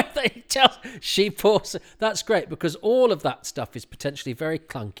the way they tell Sheeple, that's great, because all of that stuff is potentially very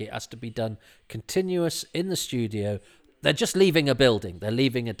clunky. It has to be done continuous in the studio. They're just leaving a building. They're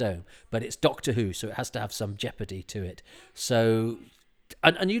leaving a dome, but it's Doctor Who, so it has to have some jeopardy to it. So,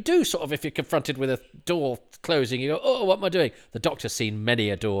 and you do sort of, if you're confronted with a door closing, you go, oh, what am I doing? The Doctor's seen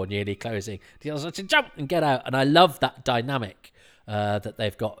many a door nearly closing. He has to jump and get out. And I love that dynamic that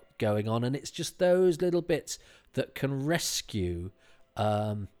they've got going on. And it's just those little bits that can rescue,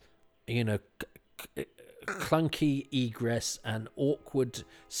 clunky egress and awkward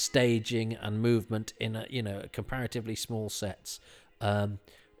staging and movement in a comparatively small sets.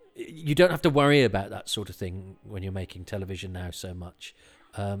 You don't have to worry about that sort of thing when you're making television now so much,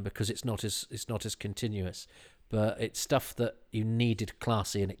 because it's not as continuous. But it's stuff that you needed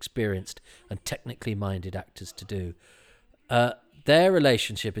classy and experienced and technically minded actors to do. Their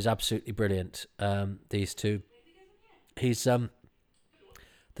relationship is absolutely brilliant. These two,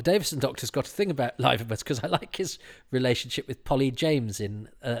 the Davison Doctor's got a thing about Liverbirds, because I like his relationship with Polly James in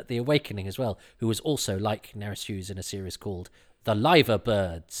The Awakening as well, who was also like Nerys Hughes in a series called The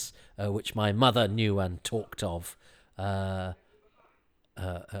Liverbirds, which my mother knew and talked of. A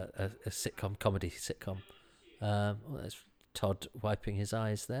comedy sitcom. There's Todd wiping his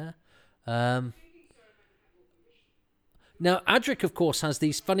eyes there. Now, Adric, of course, has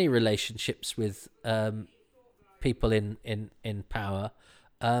these funny relationships with people in power,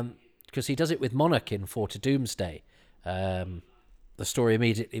 because he does it with Monarch in 4 to Doomsday, the story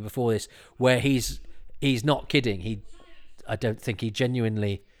immediately before this, where he's not kidding. I don't think he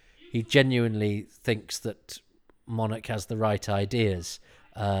genuinely thinks that Monarch has the right ideas,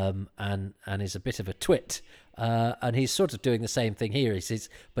 and is a bit of a twit. And he's sort of doing the same thing here. I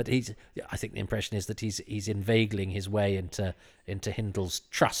think the impression is that he's inveigling his way into Hindle's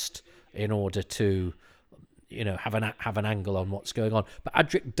trust in order to, have an angle on what's going on. But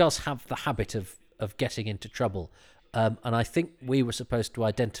Adric does have the habit of getting into trouble, and I think we were supposed to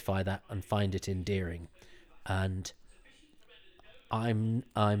identify that and find it endearing. and I'm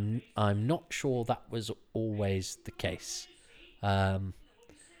not sure that was always the case.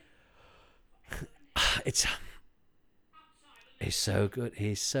 He's so good.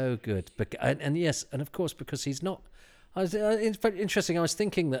 He's so good. And yes, and of course, because he's not. It's very interesting. I was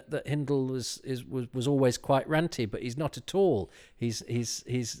thinking that Hindle was always quite ranty, but he's not at all. He's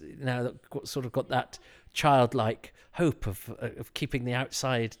now sort of got that childlike hope of keeping the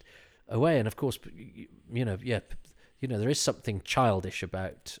outside away. And of course, there is something childish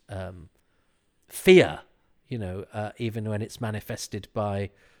about fear. Even when it's manifested by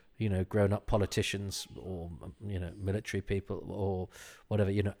grown-up politicians or military people or whatever,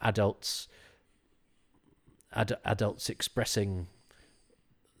 adults expressing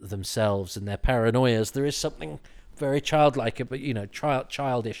themselves and their paranoias. There is something very childlike, but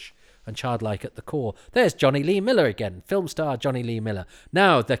childish and childlike at the core. There's Johnny Lee Miller again, film star Johnny Lee Miller.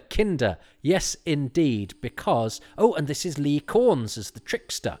 Now the Kinder, yes indeed, because and this is Lee Corns as the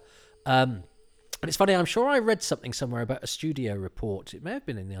trickster. And it's funny, I'm sure I read something somewhere about a studio report. It may have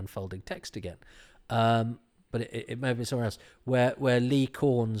been in the unfolding text again, but it may have been somewhere else, where Lee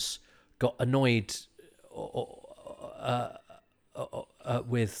Corns got annoyed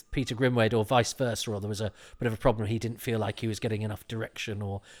with Peter Grimwade or vice versa, or there was a bit of a problem. He didn't feel like he was getting enough direction,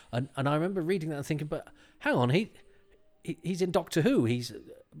 and I remember reading that and thinking, but hang on, he's in Doctor Who. He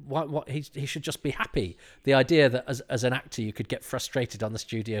should just be happy. The idea that as an actor you could get frustrated on the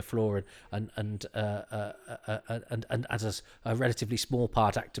studio floor and as a relatively small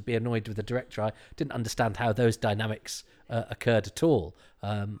part actor be annoyed with the director. I didn't understand how those dynamics occurred at all.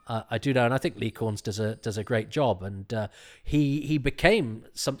 I do know, and I think Lee Corns does a great job, and he became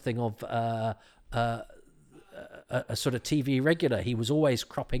something of a sort of TV regular. He was always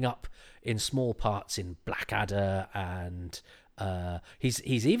cropping up in small parts in Blackadder, and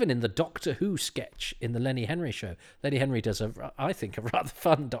he's even in the Doctor Who sketch in the Lenny Henry show. Lenny Henry does I think a rather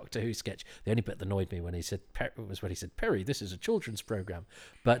fun Doctor Who sketch. The only bit that annoyed me when he said Perry, this is a children's program.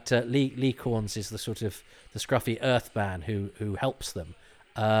 But Lee Corns is the sort of the scruffy Earthman who helps them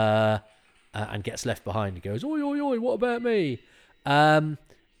and gets left behind. He goes, oi oi oi, what about me?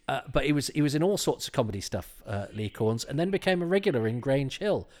 But he was in all sorts of comedy stuff, Lee Corns, and then became a regular in Grange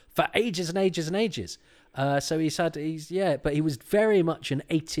Hill for ages and ages and ages. So but he was very much an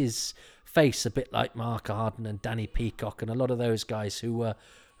 80s face, a bit like Mark Arden and Danny Peacock and a lot of those guys who were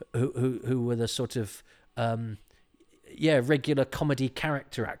the sort of regular comedy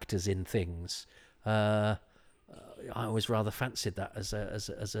character actors in things. I always rather fancied that as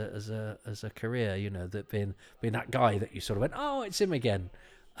a career, that being that guy that you sort of went, oh, it's him again.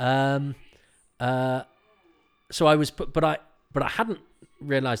 So I was, but I hadn't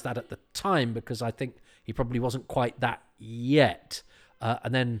realised that at the time, because I think he probably wasn't quite that yet.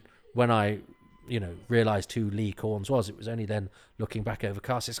 And then when I, realised who Lee Corns was, it was only then looking back over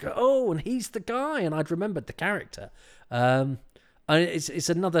casts, go, oh, and he's the guy, and I'd remembered the character. And it's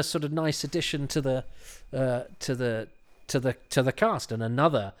another sort of nice addition to the cast, and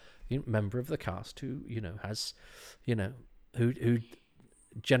another member of the cast who has who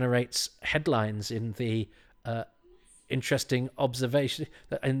generates headlines in the interesting observation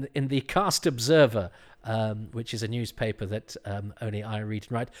in the Cast Observer, which is a newspaper that only I read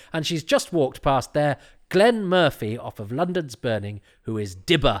and write. And she's just walked past there, Glenn Murphy off of London's Burning, who is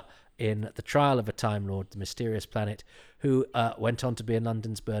Dibber in The Trial of a Time Lord, The Mysterious Planet, who went on to be in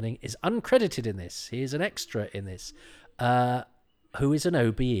London's Burning, is uncredited in this. He is an extra in this, who is an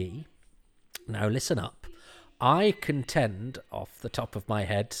OBE. Now listen up. I contend off the top of my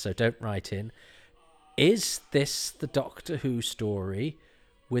head, so don't write in, is this the Doctor Who story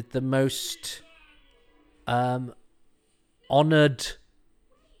with the most honoured,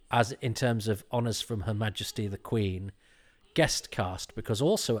 as in terms of honours from Her Majesty the Queen, guest cast? Because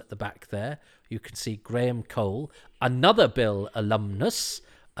also at the back there you can see Graham Cole, another Bill alumnus,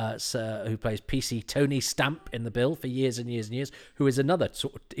 who plays PC Tony Stamp in the Bill for years and years and years, who is another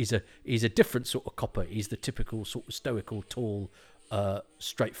sort of, he's a different sort of copper. He's the typical sort of stoical, tall,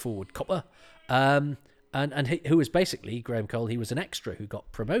 straightforward copper. And who was basically, Graham Cole, he was an extra who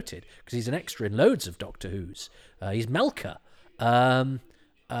got promoted, because he's an extra in loads of Doctor Who's. He's Melker. And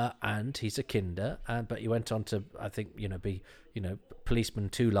he's a Kinder, but he went on to, I think, be, policeman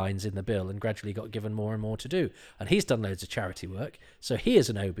 2 lines in the Bill, and gradually got given more and more to do. And he's done loads of charity work. So he is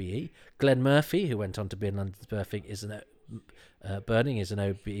an OBE. Glenn Murphy, who went on to be in London's Burning, is an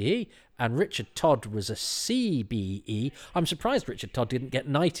OBE. And Richard Todd was a CBE. I'm surprised Richard Todd didn't get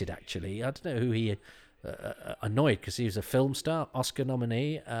knighted, actually. I don't know who he annoyed, because he was a film star, Oscar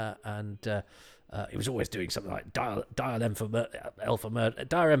nominee, and He was always doing something like Dial M for Murder at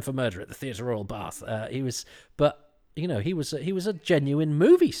the Theatre Royal Bath. He was a genuine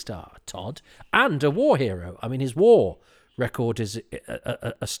movie star, Todd, and a war hero. I mean, his war record is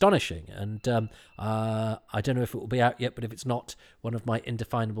astonishing, and I don't know if it will be out yet, but if it's not, one of my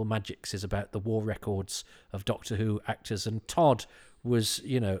indefinable magics is about the war records of Doctor Who actors, and Todd was,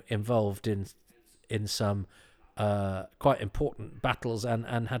 involved in some quite important battles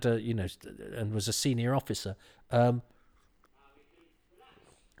and had and was a senior officer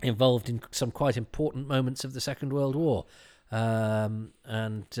involved in some quite important moments of the Second World War,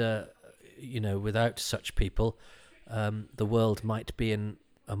 without such people, the world might be in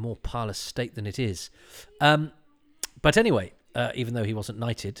a more parlous state than it is. But anyway, even though he wasn't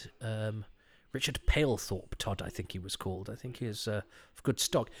knighted, Richard Palethorpe Todd, I think he was called. I think he is of good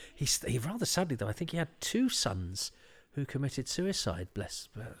stock. He rather sadly, though, I think he had 2 sons who committed suicide,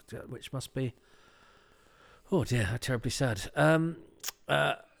 which must be, oh dear, how terribly sad.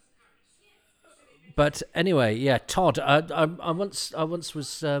 But anyway, yeah, Todd. I once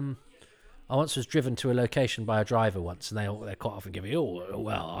was driven to a location by a driver once, and they quite often give me, oh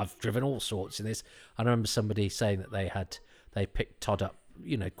well, I've driven all sorts in this. I remember somebody saying that they picked Todd up,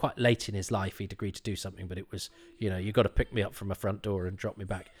 quite late in his life. He'd agreed to do something, but it was, you got to pick me up from a front door and drop me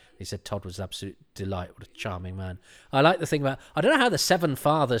back. He said Todd was an absolute delight. What a charming man. I like the thing about, I don't know how the 7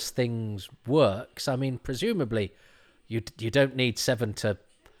 fathers things works. I mean, presumably you don't need 7 to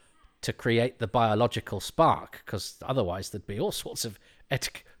create the biological spark, because otherwise there'd be all sorts of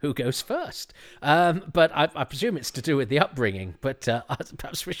who goes first. But I presume it's to do with the upbringing. But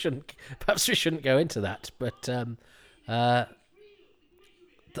perhaps we shouldn't go into that. But I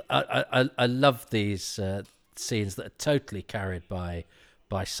love these scenes that are totally carried by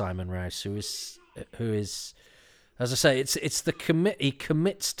Simon Rouse, who is, as I say, it's the he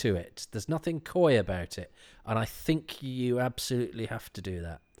commits to it. There's nothing coy about it, and I think you absolutely have to do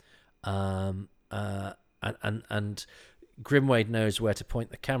that. And Grimwade knows where to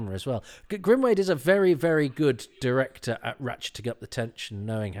point the camera as well. Grimwade is a very, very good director at ratcheting up the tension,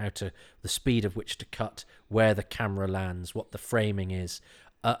 knowing the speed of which to cut, where the camera lands, what the framing is,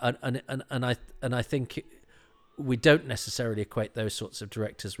 and I think we don't necessarily equate those sorts of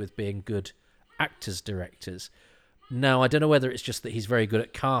directors with being good directors. Now, I don't know whether it's just that he's very good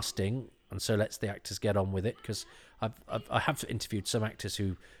at casting, and so lets the actors get on with it, because I have interviewed some actors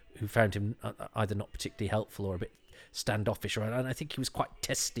who found him either not particularly helpful or a bit standoffish, and I think he was quite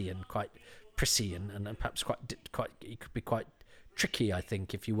testy and quite prissy, and perhaps quite he could be quite tricky, I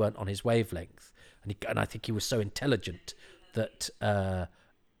think, if you weren't on his wavelength, and I think he was so intelligent that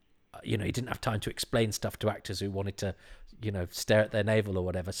he didn't have time to explain stuff to actors who wanted to stare at their navel or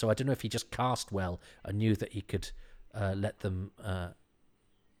whatever. So I don't know if he just cast well and knew that he could let them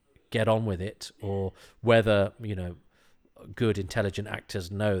get on with it, or whether good intelligent actors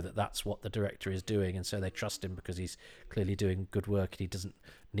know that that's what the director is doing, and so they trust him because he's clearly doing good work, and he doesn't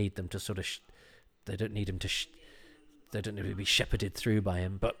need them to sort of they don't need to be shepherded through by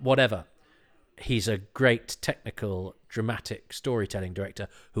him. But whatever, he's a great technical dramatic storytelling director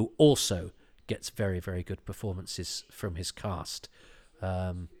who also gets very, very good performances from his cast.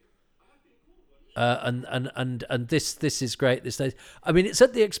 And this is great. I mean, it's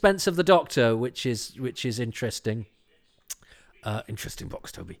at the expense of the Doctor, which is interesting. Interesting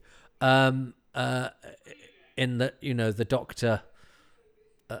box, Toby. In that, the Doctor,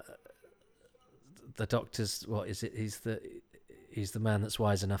 the Doctor's, what is it? He's the man that's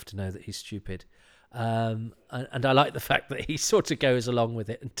wise enough to know that he's stupid. And I like the fact that he sort of goes along with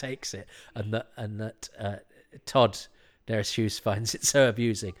it and takes it, and that Todd Daris Hughes finds it so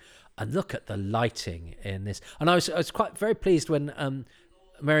amusing. And look at the lighting in this. And I was quite very pleased when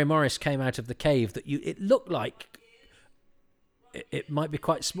Mary Morris came out of the cave that it looked like it might be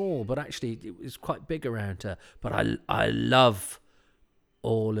quite small, but actually it was quite big around her. But I love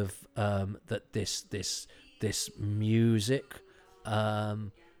all of that this music,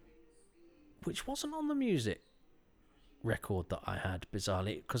 which wasn't on the music record that I had,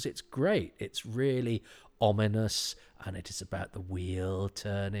 bizarrely, because it's great. It's really ominous, and it is about the wheel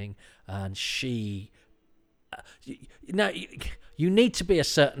turning, and she... Now, you need to be a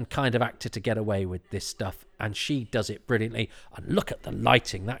certain kind of actor to get away with this stuff, and she does it brilliantly. And look at the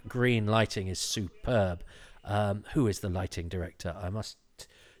lighting. That green lighting is superb. Who is the lighting director? I must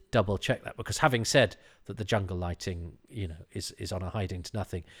double check that, because having said that the jungle lighting, is on a hiding to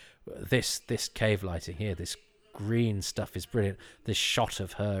nothing, this cave lighting here, this green stuff is brilliant. This shot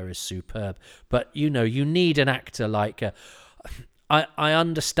of her is superb. But you need an actor like I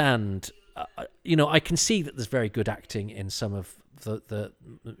understand I can see that there's very good acting in some of the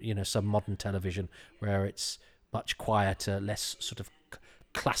some modern television where it's much quieter, less sort of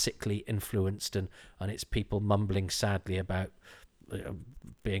classically influenced, and it's people mumbling sadly about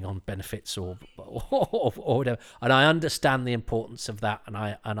being on benefits or whatever. And I understand the importance of that, and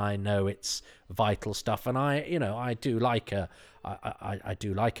I know it's vital stuff. And I do like a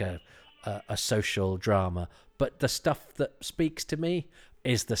social drama, but the stuff that speaks to me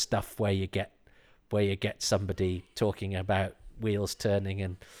is the stuff where you get somebody talking about wheels turning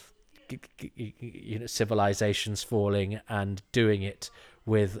and civilizations falling, and doing it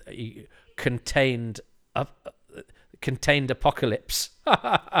with contained apocalypse.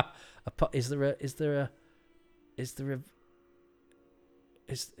 Is there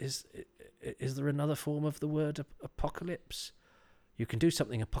another form of the word apocalypse? You can do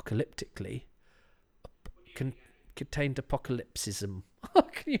something apocalyptically. Contained apocalypsism.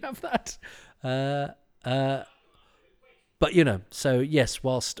 Can you have that? But so yes,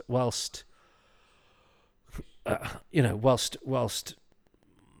 whilst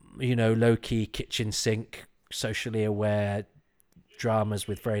low-key kitchen sink, socially aware dramas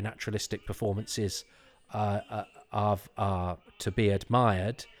with very naturalistic performances are to be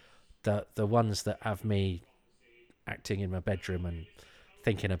admired, the ones that have me acting in my bedroom and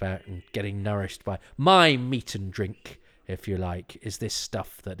thinking about and getting nourished by my meat and drink, if you like, is this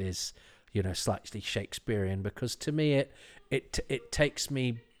stuff that is slightly Shakespearean, because to me it takes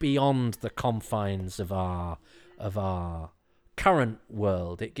me beyond the confines of our current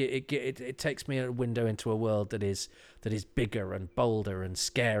world. It takes me a window into a world that is bigger and bolder and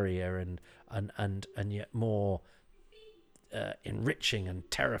scarier and yet more enriching and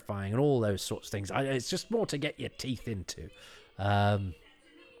terrifying and all those sorts of things. It's just more to get your teeth into.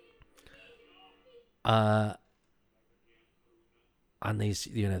 And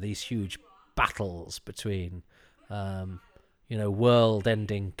these huge battles between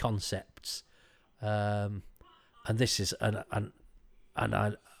world-ending concepts, and this is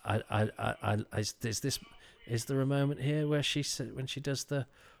is there a moment here where she said, when she does the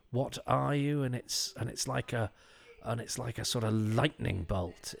 "What are you?" and it's like a sort of lightning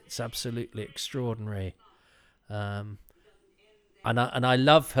bolt. It's absolutely extraordinary. And I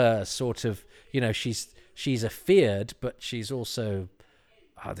love her sort of, she's afeared, but she's also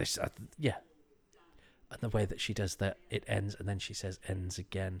and the way that she does that, it ends, and then she says ends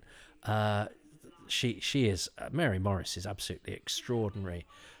again. She is Mary Morris is absolutely extraordinary.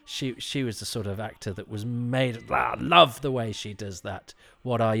 She was the sort of actor that was made. I love the way she does that.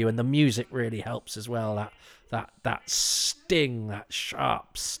 What are you? And the music really helps as well. That sting, that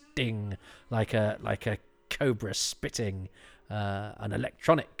sharp sting, like a cobra spitting. An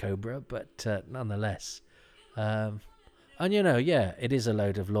electronic cobra, but nonetheless. And it is a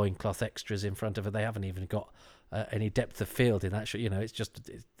load of loincloth extras in front of her. They haven't even got any depth of field in that show. It's just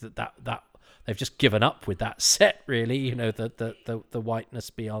that they've just given up with that set, really. The whiteness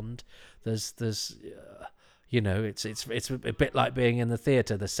beyond. There's it's a bit like being in the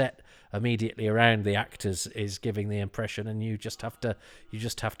theatre. The set immediately around the actors is giving the impression, and you just have to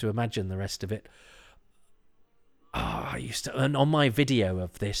imagine the rest of it. I used to, and on my video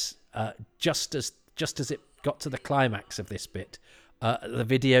of this, just as it got to the climax of this bit, the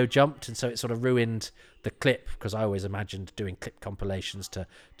video jumped, and so it sort of ruined the clip, because I always imagined doing clip compilations to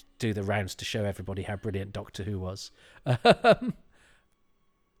do the rounds to show everybody how brilliant Doctor Who was.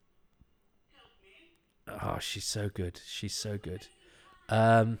 She's so good. She's so good.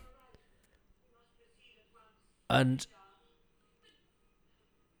 And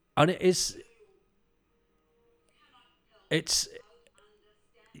it is. It's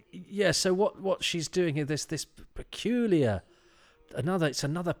so what she's doing here, this peculiar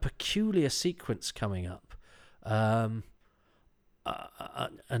another peculiar sequence coming up, and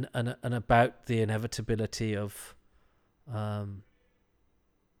about the inevitability of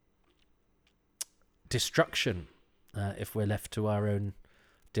destruction if we're left to our own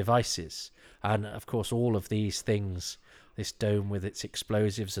devices. And of course all of these things, this dome with its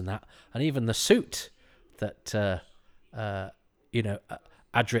explosives and that, and even the suit that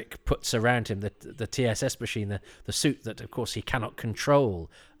Adric puts around him, the TSS machine, the suit that of course he cannot control,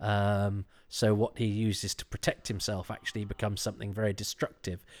 so what he uses to protect himself actually becomes something very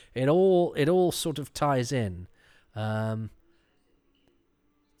destructive. It all sort of ties in.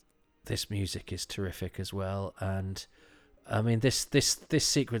 This music is terrific as well, and I mean this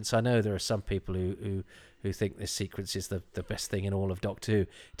sequence, I know there are some people who think this sequence is the best thing in all of Doctor Who.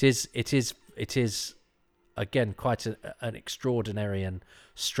 It is again quite an extraordinary and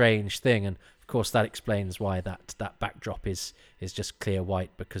strange thing, and of course that explains why that backdrop is just clear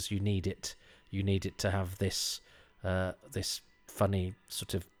white, because you need it to have this this funny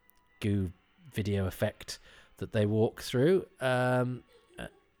sort of goo video effect that they walk through. And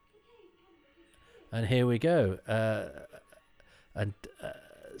here we go.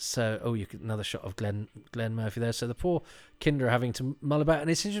 So, you get another shot of Glenn Murphy there. So the poor Kinder are having to mull about, and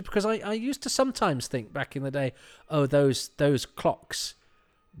it's interesting because I used to sometimes think back in the day, those clocks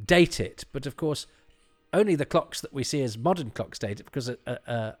date it, but of course only the clocks that we see as modern clocks date it, because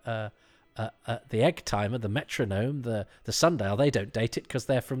the egg timer, the metronome, the sundial, they don't date it because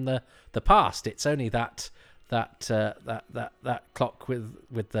they're from the past. It's only that clock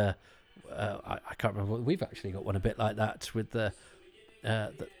with the I can't remember. We've actually got one a bit like that with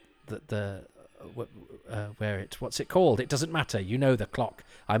where what's it called? It doesn't matter. You know the clock.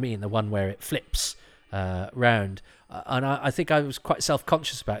 I mean the one where it flips round. And I think I was quite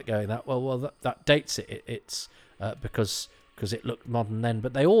self-conscious about going that. Well, that dates it. It's because it looked modern then.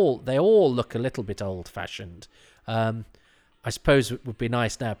 But they all look a little bit old-fashioned. I suppose it would be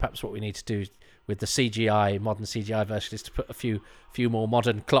nice now. Perhaps what we need to do with the modern CGI version is to put a few more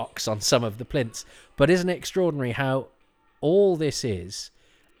modern clocks on some of the plinths. But isn't it extraordinary how all this is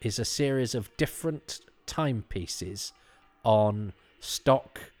a series of different timepieces on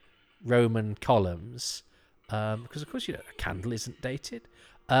stock Roman columns, because of course a candle isn't dated,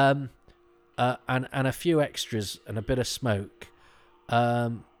 and a few extras and a bit of smoke,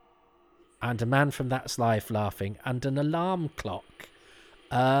 and a man from That's Life laughing, and an alarm clock,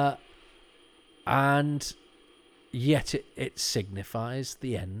 and yet it signifies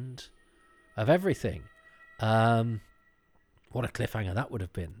the end of everything. What a cliffhanger that would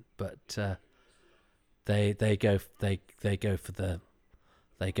have been! But they go for the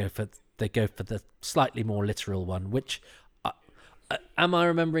slightly more literal one. Which am I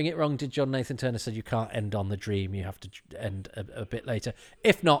remembering it wrong? Did John Nathan Turner said you can't end on the dream? You have to end a bit later.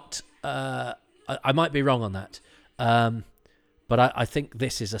 If not, I might be wrong on that. But I think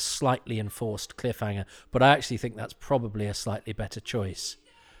this is a slightly enforced cliffhanger. But I actually think that's probably a slightly better choice.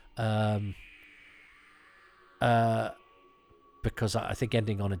 Because I think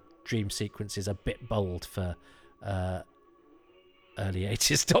ending on a dream sequence is a bit bold for early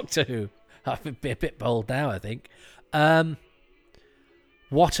 80s Doctor Who. I'd be a bit bold now, I think.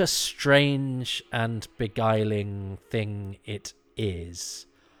 What a strange and beguiling thing it is.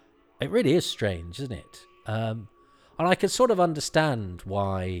 It really is strange, isn't it? And I can sort of understand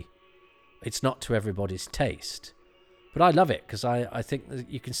why it's not to everybody's taste. But I love it because I think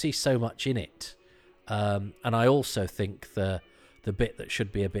that you can see so much in it. And I also think the bit that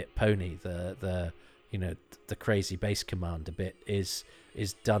should be a bit pony, the crazy base commander bit is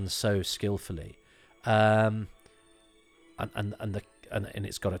done so skillfully, and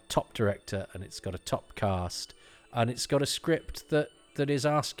it's got a top director, and it's got a top cast, and it's got a script that is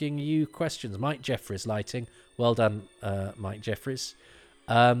asking you questions. Mike Jeffries lighting, well done, Mike Jeffries.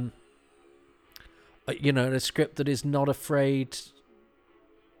 A script that is not afraid,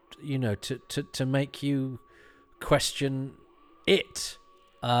 to make you question it.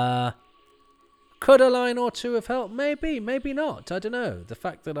 Could a line or two have helped? Maybe not. I don't know. The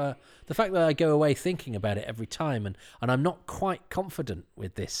fact that I go away thinking about it every time, and I'm not quite confident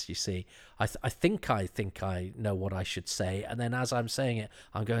with this. You see, I think I know what I should say, and then as I'm saying it,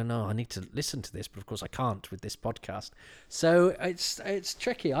 I'm going, no, I need to listen to this, but of course I can't with this podcast. So it's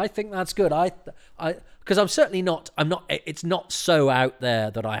tricky. I think that's good. I because I'm not. It's not so out there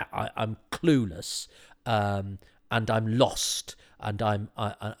that I'm clueless, and I'm lost. And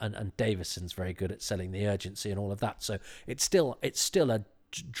and Davison's very good at selling the urgency and all of that. So it's still a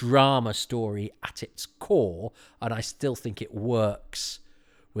drama story at its core, and I still think it works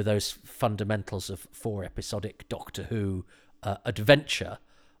with those fundamentals of 4 episodic Doctor Who adventure.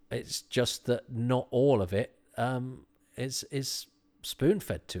 It's just that not all of it is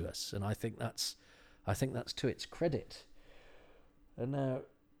spoon-fed to us, and I think that's to its credit. And now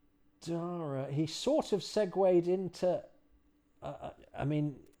Dara, he sort of segued into. I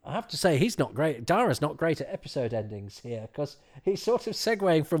mean, I have to say he's not great. Dara's not great at episode endings here, because he's sort of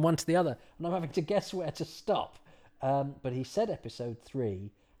segueing from one to the other, and I'm having to guess where to stop. But he said episode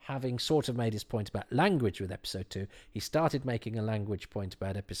 3, having sort of made his point about language with episode 2, he started making a language point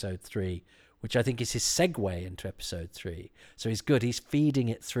about episode 3, which I think is his segue into episode 3. So he's good. He's feeding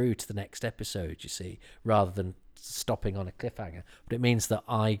it through to the next episode, you see, rather than stopping on a cliffhanger. But it means that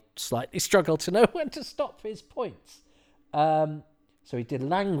I slightly struggle to know when to stop his points. So he did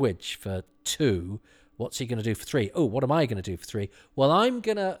language for 2. What's he going to do for 3? Oh, what am I going to do for 3? Well, I'm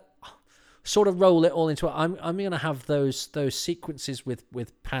going to... sort of roll it all into it. I'm going to have those sequences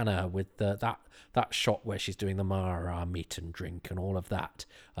with Panna, with that shot where she's doing the Mara meat and drink and all of that,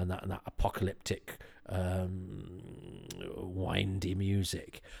 and that apocalyptic windy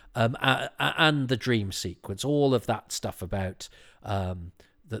music, and the dream sequence, all of that stuff about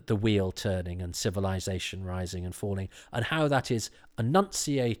the wheel turning and civilization rising and falling, and how that is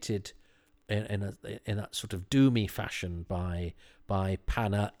enunciated in that sort of doomy fashion by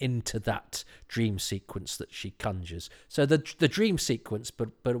Panna into that dream sequence that she conjures. So the dream sequence,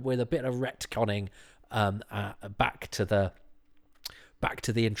 but with a bit of retconning back to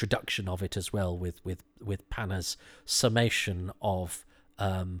the introduction of it as well, with Panna's summation of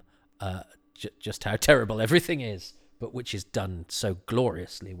just how terrible everything is, but which is done so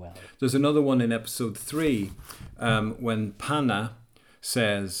gloriously well. There's another one in episode 3 when Panna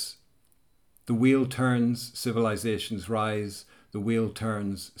says, "The wheel turns, civilizations rise. The wheel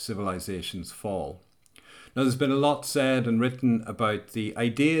turns, civilizations fall." Now, there's been a lot said and written about the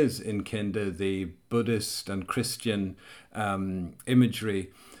ideas in Kinda, the Buddhist and Christian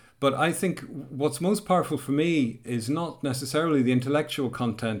imagery. But I think what's most powerful for me is not necessarily the intellectual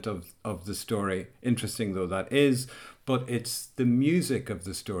content of the story, interesting though that is, but it's the music of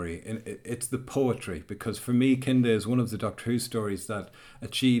the story. It's the poetry, because for me, Kinda is one of the Doctor Who stories that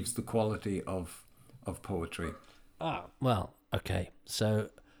achieves the quality of poetry. Ah, well, okay. So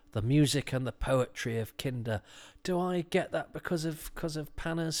the music and the poetry of Kinda. Do I get that because of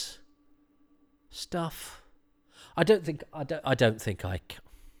Panna's stuff? I don't think I.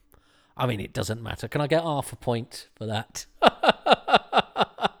 I mean, it doesn't matter. Can I get half a point for that?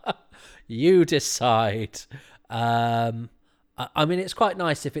 You decide. I mean, it's quite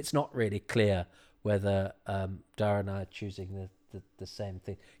nice if it's not really clear whether Dara and I are choosing the same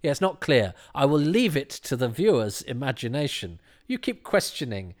thing. Yeah, it's not clear. I will leave it to the viewer's imagination. You keep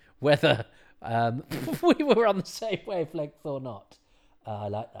questioning whether we were on the same wavelength or not. I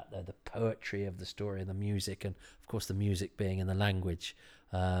like that, though, the poetry of the story and the music, and of course the music being in the language,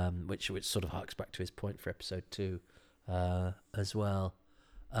 which sort of harks back to his point for episode 2 as well.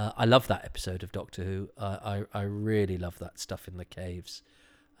 I love that episode of Doctor Who. I really love that stuff in the caves.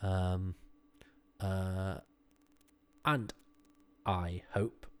 And I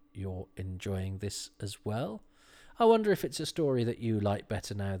hope you're enjoying this as well. I wonder if it's a story that you like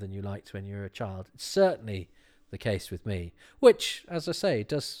better now than you liked when you were a child. It's certainly the case with me, which, as I say,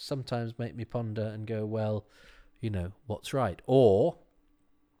 does sometimes make me ponder and go, well, what's right? Or,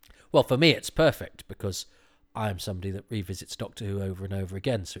 well, for me, it's perfect because I am somebody that revisits Doctor Who over and over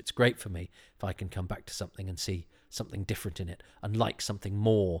again, so it's great for me if I can come back to something and see something different in it and like something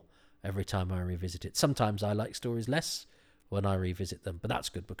more every time I revisit it. Sometimes I like stories less when I revisit them, but that's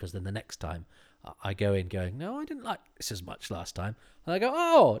good because then the next time I go in going, no, I didn't like this as much last time. And I go,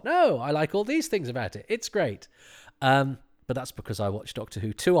 oh, no, I like all these things about it. It's great. But that's because I watch Doctor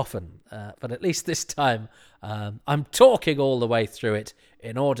Who too often. But at least this time, I'm talking all the way through it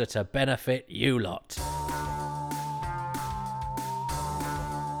in order to benefit you lot.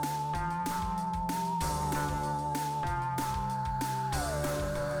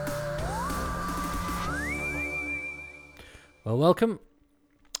 Well, welcome.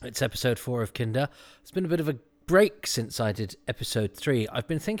 It's episode 4 of Kinda. It's been a bit of a break since I did episode 3. I've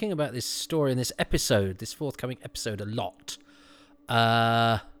been thinking about this story and this forthcoming episode a lot.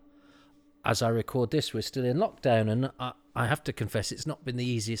 As I record this, we're still in lockdown, and I have to confess it's not been the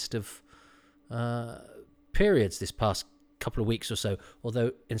easiest of periods this past couple of weeks or so.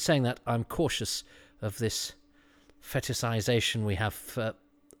 Although, in saying that, I'm cautious of this fetishization we have for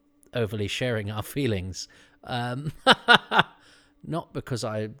overly sharing our feelings. Not because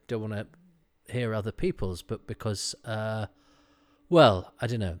I don't want to hear other people's, but because, well, I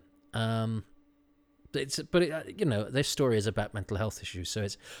don't know. This story is about mental health issues, so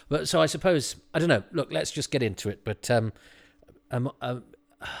I suppose, I don't know. Look, let's just get into it. But I'm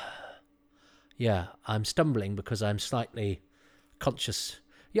stumbling because I'm slightly conscious.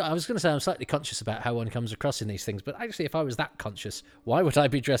 Yeah, I was going to say I'm slightly conscious about how one comes across in these things, but actually, if I was that conscious, why would I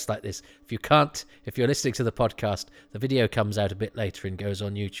be dressed like this? If you're listening to the podcast, the video comes out a bit later and goes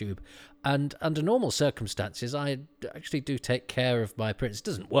on YouTube. And under normal circumstances, I actually do take care of my appearance. It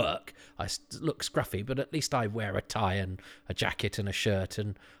doesn't work. I look scruffy, but at least I wear a tie and a jacket and a shirt.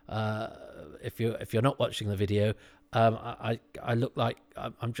 And if you're not watching the video, I look like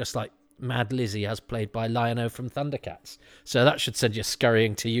I'm just like Mad Lizzie, as played by Lion-O from Thundercats. So that should send you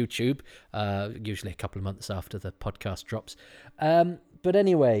scurrying to YouTube, usually a couple of months after the podcast drops. But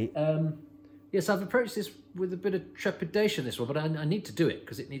anyway, yes, I've approached this with a bit of trepidation, this one, but I need to do it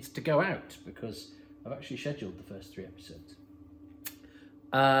because it needs to go out because I've actually scheduled the first 3 episodes.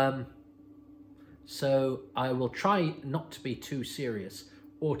 So I will try not to be too serious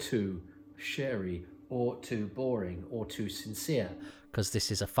or too sherry or too boring or too sincere, because this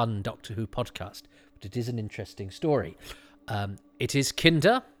is a fun Doctor Who podcast, but it is an interesting story. It is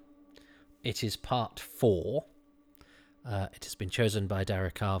Kinder. It is part 4. It has been chosen by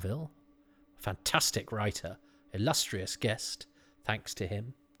Dara Carville, fantastic writer, illustrious guest, thanks to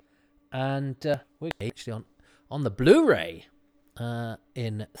him. And we're actually on the Blu-ray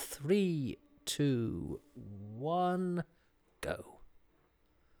in 3, 2, 1, go.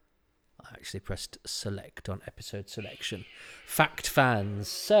 I actually pressed select on episode selection. Fact fans,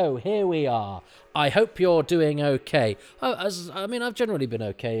 so here we are. I hope you're doing okay. I've generally been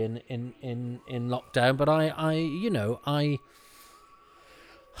okay in lockdown, but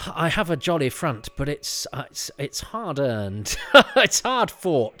I have a jolly front, but it's hard earned. It's hard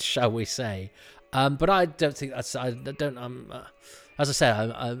fought, shall we say? But I don't think that's. I don't. As I say,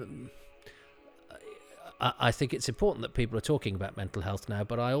 I think it's important that people are talking about mental health now,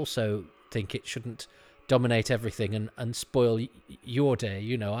 but I also think it shouldn't dominate everything and spoil your day.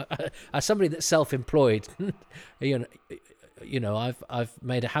 You know, as somebody that's self-employed, I've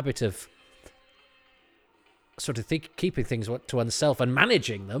made a habit of sort of keeping things to oneself and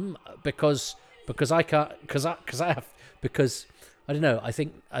managing them because I can't I don't know. I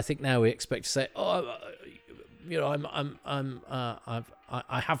think now we expect to say,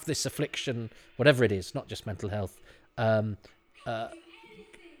 I have this affliction, whatever it is, not just mental health.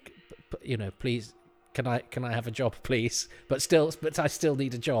 Please, can I have a job, please? But I still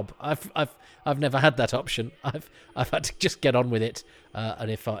need a job. I've never had that option. I've had to just get on with it. And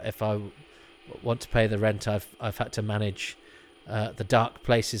if I want to pay the rent, I've had to manage the dark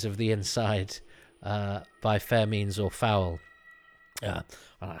places of the inside by fair means or foul. I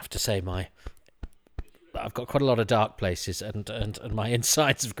have to say I've got quite a lot of dark places, and my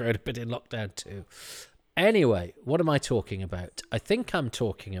insides have grown a bit in lockdown too. Anyway, what am I talking about? I think I'm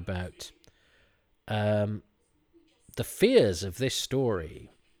talking about the fears of this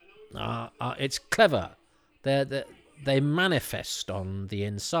story. It's clever. They manifest on the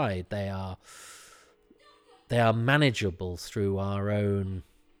inside. They are manageable through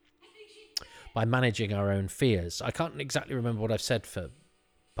by managing our own fears. I can't exactly remember what I've said for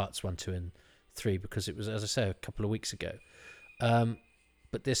parts 1, 2, and 3 because it was, as I say, a couple of weeks ago.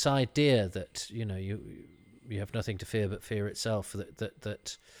 But this idea that you have nothing to fear but fear itself.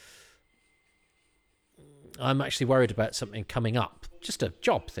 That I'm actually worried about something coming up, just a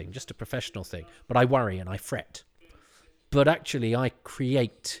job thing, just a professional thing. But I worry and I fret. But actually, I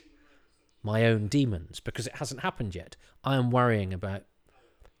create my own demons because it hasn't happened yet. I am worrying about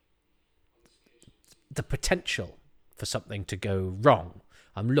the potential for something to go wrong.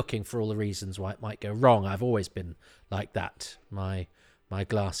 I'm looking for all the reasons why it might go wrong. I've always been like that. My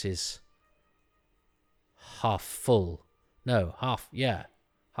glass is half full. No, half. Yeah,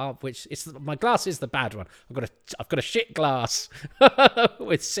 half. My glass is the bad one. I've got a shit glass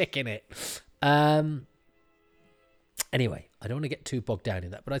with sick in it. Anyway, I don't want to get too bogged down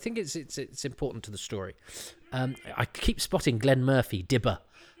in that, but I think it's important to the story. I keep spotting Glenn Murphy, Dibber.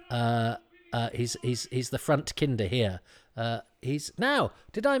 He's the front Kinder here. Now,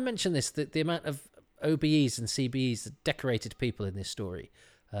 did I mention this? That the amount of OBEs and CBEs, the decorated people in this story,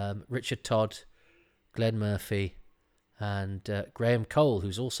 Richard Todd, Glenn Murphy, and Graham Cole,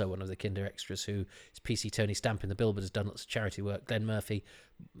 who's also one of the Kinder extras, who is PC Tony Stamp in the Bill, but has done lots of charity work. Glenn Murphy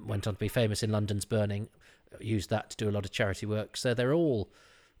went on to be famous in London's Burning, used that to do a lot of charity work. So they're all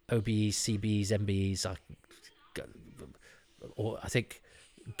OBEs, CBEs, MBEs. I think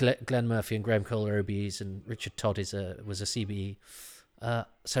Glenn Murphy and Graham Cole are OBEs, and Richard Todd was a CBE.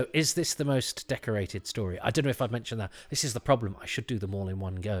 So is this the most decorated story? I don't know if I've mentioned that. This is the problem. I should do them all in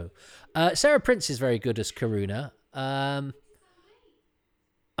one go. Sarah Prince is very good as Karuna. And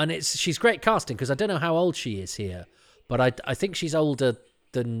she's great casting because I don't know how old she is here, but I think she's older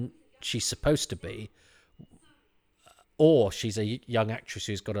than she's supposed to be. Or she's a young actress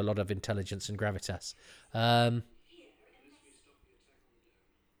who's got a lot of intelligence and gravitas.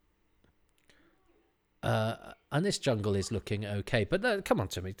 And this jungle is looking okay, but come on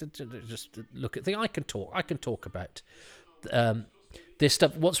to me, just look at the. I can talk about this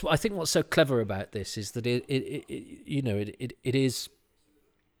stuff. What's so clever about this is that it is,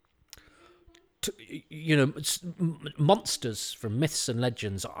 monsters from myths and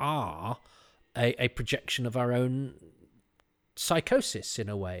legends are a projection of our own psychosis in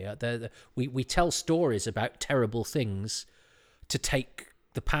a way. We tell stories about terrible things to take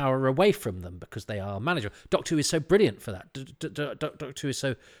the power away from them because they are manageable. Doctor Who is so brilliant for that. Doctor Who is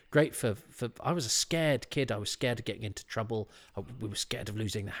so great for. I was a scared kid. I was scared of getting into trouble. We were scared of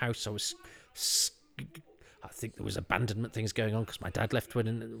losing the house. I was I think there was abandonment things going on because my dad left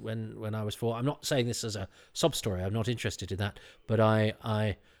when I was 4. I'm not saying this as a sob story. I'm not interested in that. But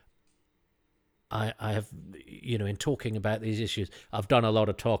I have, in talking about these issues, I've done a lot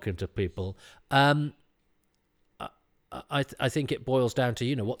of talking to people. I think it boils down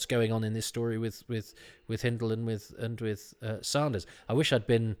to what's going on in this story with Hindle and with Sanders. I wish I'd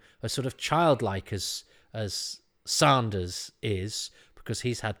been as sort of childlike as Sanders is, because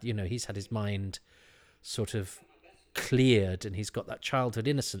he's had his mind sort of cleared, and he's got that childhood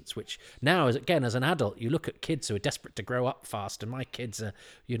innocence, which now, as an adult, you look at kids who are desperate to grow up fast, and my kids are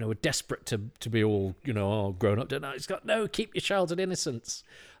desperate to be all all grown up. Don't know. It's got no, keep your childhood innocence.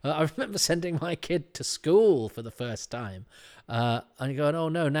 I remember sending my kid to school for the first time, and going, oh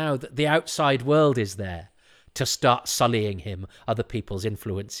no, now that the outside world is there to start sullying him, other people's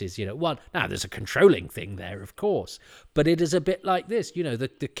influences, now there's a controlling thing there, of course, but it is a bit like this,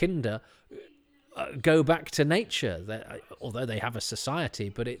 the kinder go back to nature, although they have a society,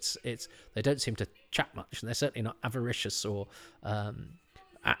 but it's they don't seem to chat much, and they're certainly not avaricious or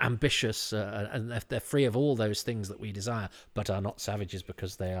ambitious, and they're free of all those things that we desire, but are not savages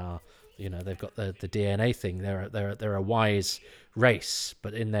because they are, they've got the DNA thing. They're a wise race,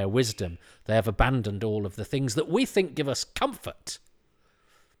 but in their wisdom, they have abandoned all of the things that we think give us comfort,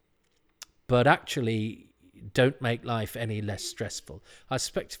 but actually don't make life any less stressful. I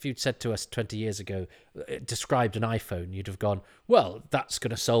suspect if you'd said to us 20 years ago, described an iPhone, you'd have gone, well, that's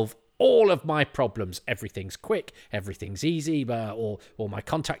going to solve all of my problems. Everything's quick, everything's easy, or my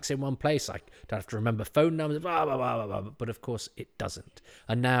contacts in one place. I don't have to remember phone numbers, blah, blah, blah, blah, blah. But of course it doesn't.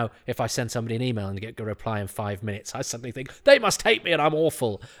 And now if I send somebody an email and get a reply in 5 minutes, I suddenly think, they must hate me and I'm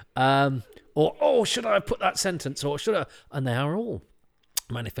awful. Or, oh, should I have put that sentence? Or should I? And they are all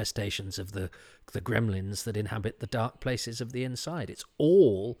manifestations of the gremlins that inhabit the dark places of the inside. It's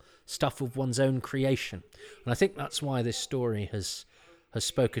all stuff of one's own creation. And I think that's why this story has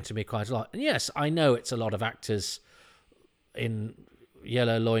spoken to me quite a lot. And yes, I know it's a lot of actors in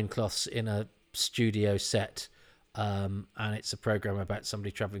yellow loincloths in a studio set, and it's a program about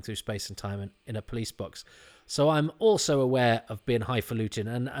somebody travelling through space and time in a police box. So I'm also aware of being highfalutin,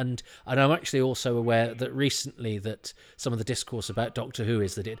 and I'm actually also aware that recently that some of the discourse about Doctor Who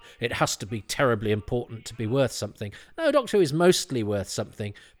is that it has to be terribly important to be worth something. No, Doctor Who is mostly worth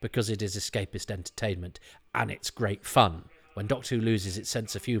something because it is escapist entertainment, and it's great fun. When Doctor Who loses its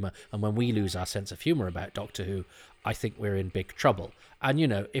sense of humour, and when we lose our sense of humour about Doctor Who, I think we're in big trouble.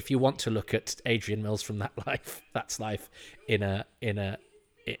 And if you want to look at Adrian Mills from that's life in a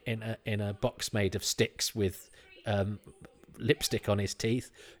box made of sticks with lipstick on his teeth,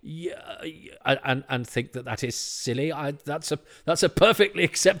 and think that is silly. That's a perfectly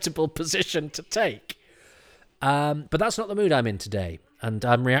acceptable position to take. But that's not the mood I'm in today, and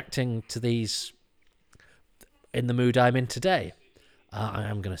I'm reacting to these in the mood I'm in today. I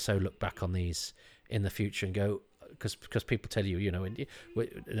am going to so look back on these in the future and go, because people tell you,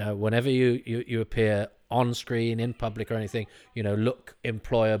 whenever you appear on screen, in public or anything, look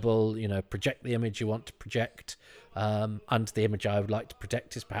employable, project the image you want to project. And the image I would like to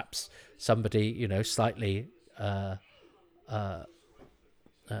project is perhaps somebody, slightly, well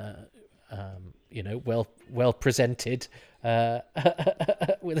presented,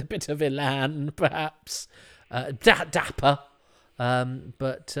 with a bit of elan, perhaps, dapper.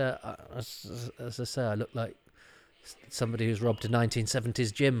 But as I say, I look like somebody who's robbed a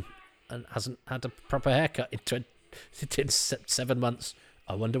 1970s gym and hasn't had a proper haircut in 7 months.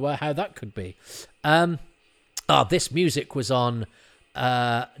 I wonder how that could be. This music was on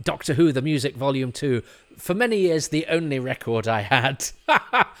Doctor Who, The Music Volume 2. For many years, the only record I had.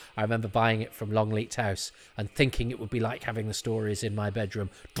 I remember buying it from Longleat House and thinking it would be like having the stories in my bedroom.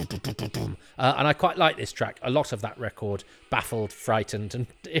 And I quite like this track. A lot of that record baffled, frightened, and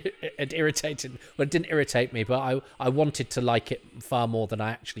it irritated. Well, it didn't irritate me, but I wanted to like it far more than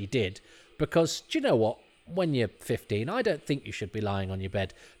I actually did. Because, do you know what? When you're 15, I don't think you should be lying on your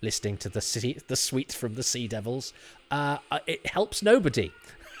bed listening to the Suite from the Sea Devils. It helps nobody.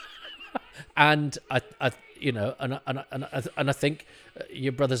 And I think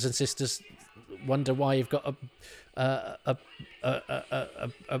your brothers and sisters wonder why you've got a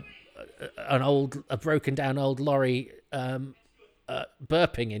broken down old lorry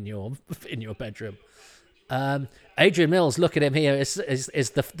burping in your bedroom. Adrian Mills, look at him here. His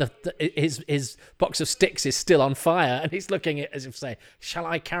box of sticks is still on fire, and he's looking at it as if say, "Shall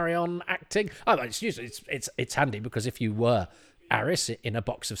I carry on acting?" It's handy because if you were Aris in a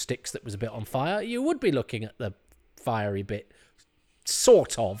box of sticks that was a bit on fire, you would be looking at the fiery bit,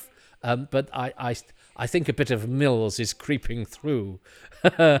 sort of. But I think a bit of Mills is creeping through.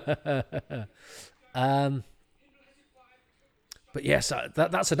 But yes,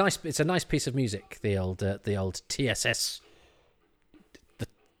 that's it's a nice piece of music. The old TSS.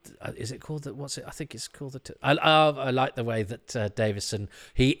 Is it called what's it? I think it's called I like the way that Davison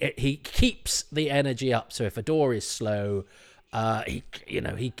he keeps the energy up. So if a door is slow, he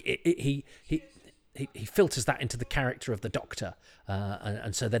filters that into the character of the Doctor,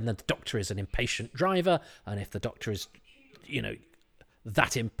 and so then the Doctor is an impatient driver, and if the Doctor is,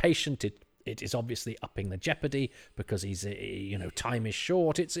 that impatient, it is obviously upping the jeopardy because he's, time is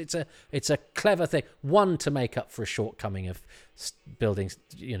short. It's a clever thing. One, to make up for a shortcoming of building,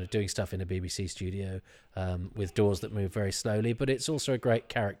 doing stuff in a BBC studio with doors that move very slowly. But it's also a great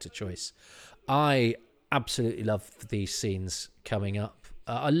character choice. I absolutely love these scenes coming up.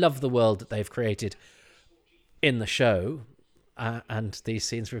 I love the world that they've created in the show, and these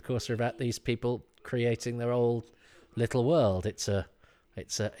scenes, of course, are about these people creating their own little world. It's a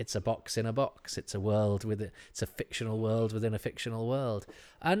box in a box. It's a world it's a fictional world within a fictional world.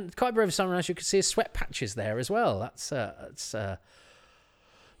 And quite brave sunrise, you can see his sweat patches there as well. That's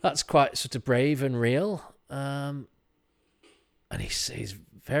quite sort of brave and real. And he's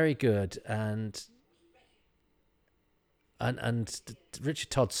very good, and Richard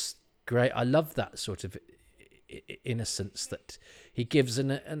Todd's great. I love that sort of innocence that he gives,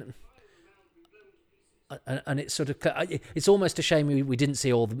 and it's sort of, it's almost a shame we didn't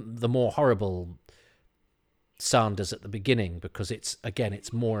see all the more horrible Sanders at the beginning, because it's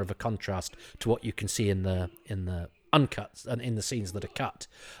more of a contrast to what you can see in the uncut and in the scenes that are cut.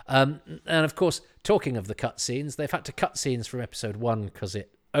 And of course, talking of the cut scenes, they've had to cut scenes from episode 1 because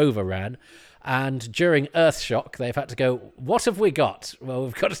it overran, and during Earthshock they've had to go, what have we got?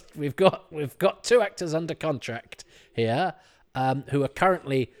 Well, we've got 2 actors under contract here who are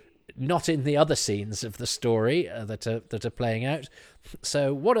currently not in the other scenes of the story that are playing out.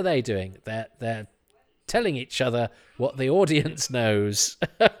 So what are they doing? They're telling each other what the audience knows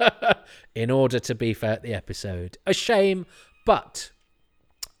in order to beef out the episode. A shame, but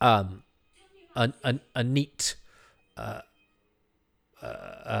a neat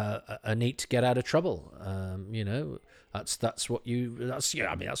get out of trouble. That's what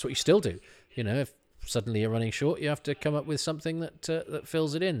you still do. If suddenly you're running short, you have to come up with something that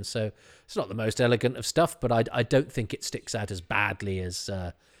fills it in. So it's not the most elegant of stuff, but I don't think it sticks out as badly as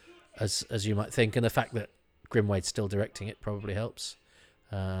you might think. And the fact that Grimwade's still directing it probably helps.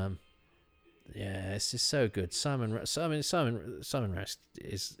 This is so good. Simon Rest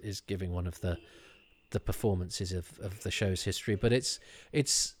is giving one of the performances of the show's history, but it's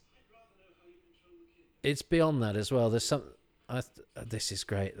beyond that as well. There's some. This is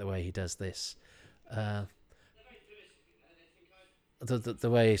great, the way he does this. The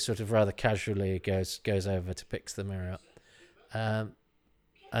way he sort of rather casually goes over to picks the mirror up,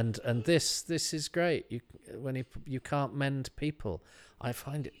 and this is great. You can't mend people. I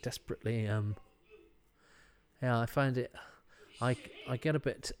find it desperately. I find it. I'm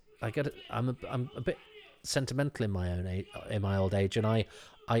a bit sentimental in my old age, and I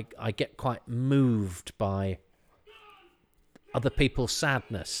get quite moved by other people's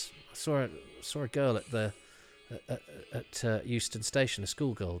sadness. I saw a girl at Euston Station, a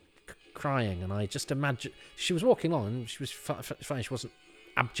schoolgirl, crying, and I just imagine she was walking on, and she was fine. She wasn't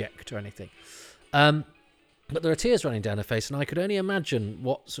abject or anything, but there are tears running down her face, and I could only imagine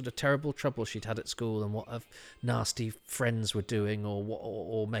what sort of terrible trouble she'd had at school, and what nasty friends were doing,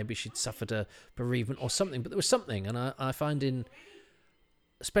 or maybe she'd suffered a bereavement or something. But there was something, and I find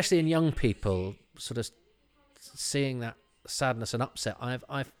especially in young people, sort of seeing that sadness and upset,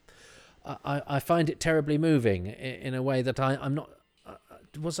 I find it terribly moving in a way that I'm not.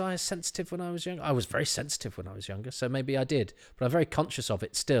 Was I sensitive when I was younger? I was very sensitive when I was younger, so maybe I did, but I'm very conscious of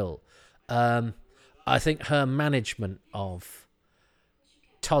it still. I think her management of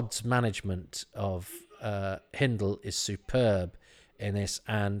Todd's management of Hindle is superb in this,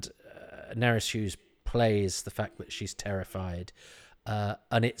 and Nerys Hughes plays the fact that she's terrified,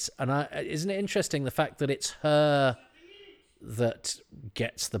 isn't it interesting the fact that it's her that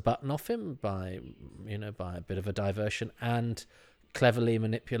gets the button off him by a bit of a diversion, and cleverly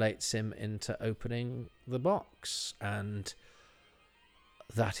manipulates him into opening the box, and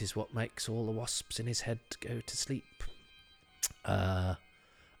that is what makes all the wasps in his head go to sleep. And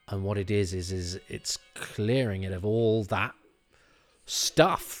what it is it's clearing it of all that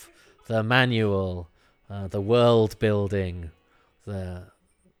stuff, the manual, the world building, you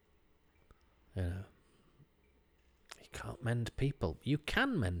can't mend people. You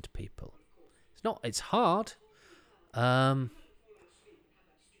can mend people. It's hard. And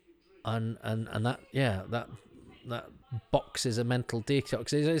that that box is a mental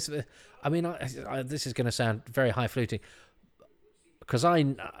detox. I mean, this is going to sound very highfalutin, because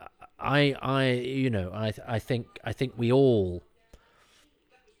I think we all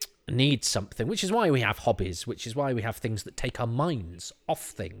need something, which is why we have hobbies, which is why we have things that take our minds off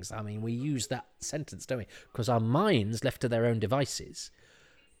things. I mean, we use that sentence, don't we? Because our minds, left to their own devices,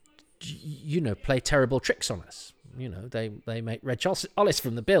 play terrible tricks on us. They make Reg Ollis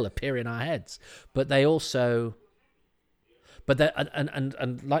from The Bill appear in our heads, but they also,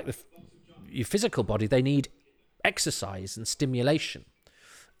 and like your physical body, they need exercise and stimulation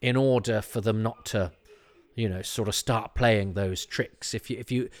in order for them not to, sort of start playing those tricks. If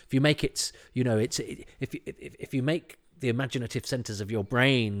you make it, if you make the imaginative centers of your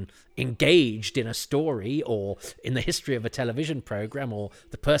brain engaged in a story or in the history of a television program or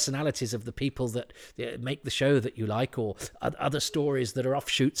the personalities of the people that make the show that you like, or other stories that are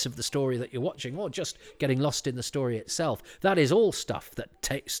offshoots of the story that you're watching, or just getting lost in the story itself, that is all stuff that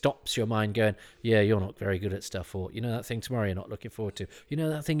stops your mind going, yeah, you're not very good at stuff, or that thing tomorrow you're not looking forward to,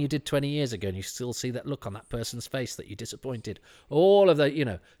 that thing you did 20 years ago and you still see that look on that person's face that you disappointed, all of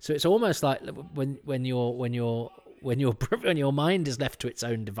that, so it's almost like when your mind is left to its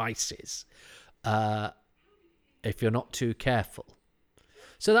own devices, if you're not too careful.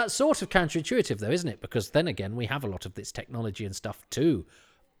 So that's sort of counterintuitive, though, isn't it? Because then again, we have a lot of this technology and stuff to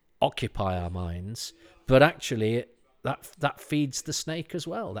occupy our minds, but actually that feeds the snake as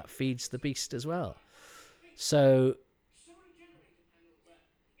well. That feeds the beast as well. So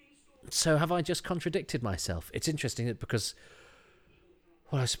have I just contradicted myself? It's interesting because,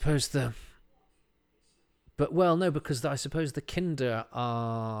 well, I suppose because I suppose the Kinder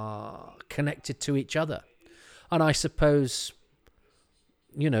are connected to each other. And I suppose,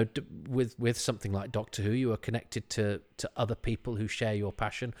 with something like Doctor Who, you are connected to other people who share your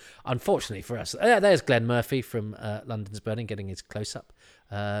passion. Unfortunately for us, there's Glenn Murphy from London's Burning getting his close-up.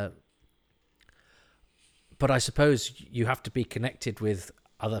 But I suppose you have to be connected with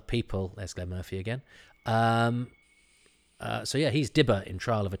other people. There's Glenn Murphy again. So yeah, he's Dibber in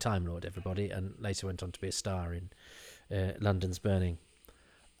Trial of a Time Lord, everybody, and later went on to be a star in London's Burning.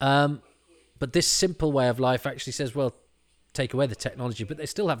 But this simple way of life actually says, well, take away the technology, but they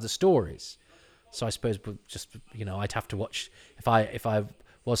still have the stories. So I suppose just, I'd have to watch, if I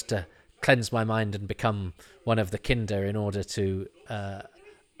was to cleanse my mind and become one of the Kinder in order to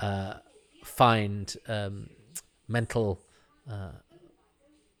find mental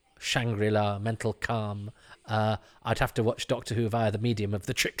Shangri-La, mental calm, I'd have to watch Doctor Who via the medium of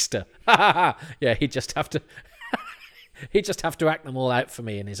the trickster. Yeah, he'd just have to act them all out for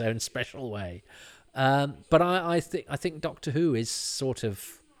me in his own special way. But I think Doctor Who is sort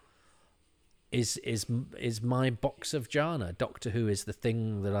of is my box of jhana. Doctor Who is the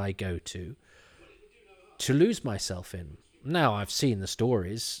thing that I go to lose myself in. Now I've seen the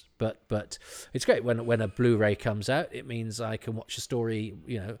stories, but it's great when a Blu-ray comes out. It means I can watch a story,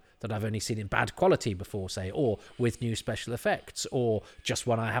 that I've only seen in bad quality before, say, or with new special effects, or just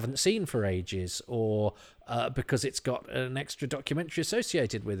one I haven't seen for ages, or because it's got an extra documentary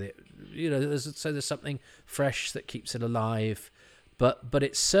associated with it. There's something fresh that keeps it alive. But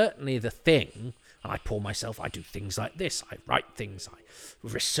it's certainly the thing. And I do things like this. I write things, I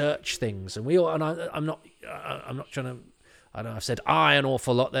research things, and I'm not trying to. I know I've said an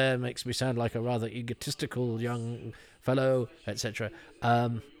awful lot there. Makes me sound like a rather egotistical young fellow, etc.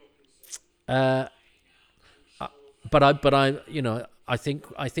 But I think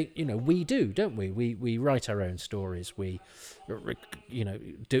we do, don't we? We write our own stories. We,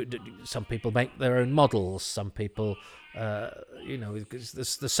 do some people make their own models. Some people,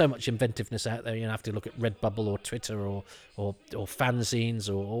 there's so much inventiveness out there. You have to look at Redbubble or Twitter or fanzines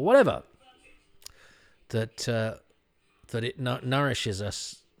or whatever. That it nourishes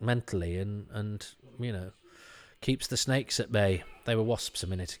us mentally and keeps the snakes at bay. They were wasps a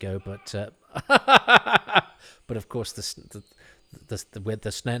minute ago, but of course the snake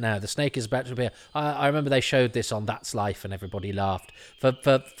is about to appear. I remember they showed this on That's Life and everybody laughed. For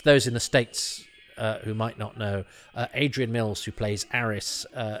those in the States who might not know, Adrian Mills, who plays Aris,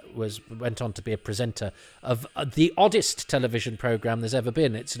 went on to be a presenter of the oddest television program there's ever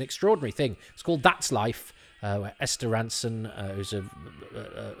been. It's an extraordinary thing. It's called That's Life. Where Esther Ranson, who's a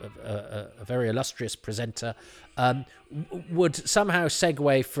very illustrious presenter, would somehow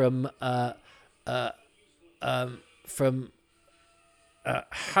segue from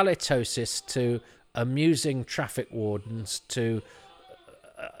halitosis to amusing traffic wardens to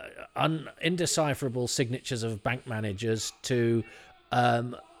indecipherable signatures of bank managers to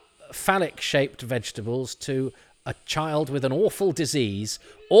phallic-shaped vegetables to a child with an awful disease,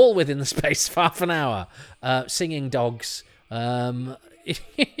 all within the space of half an hour, singing dogs. And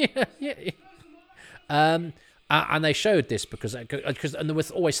they showed this because and there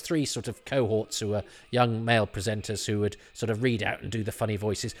was always three sort of cohorts who were young male presenters who would sort of read out and do the funny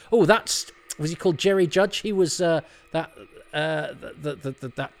voices. Oh, was he called Jerry Judge? He was that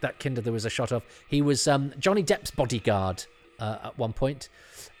Kinder there was a shot of. He was Johnny Depp's bodyguard at one point.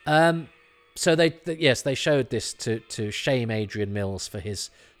 So they showed this to shame Adrian Mills for his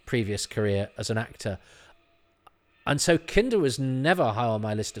previous career as an actor. And so Kinder was never high on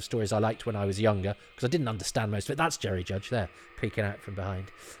my list of stories I liked when I was younger, because I didn't understand most of it. That's Jerry Judge there, peeking out from behind.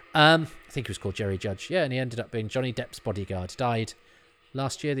 I think he was called Jerry Judge. Yeah, and he ended up being Johnny Depp's bodyguard. Died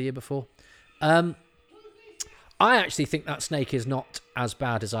last year, the year before. I actually think that snake is not as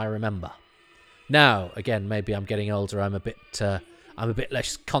bad as I remember. Now, again, maybe I'm getting older. I'm a bit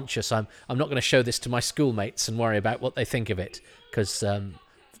less conscious. I'm not going to show this to my schoolmates and worry about what they think of it, because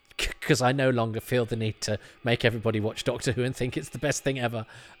I no longer feel the need to make everybody watch Doctor Who and think it's the best thing ever.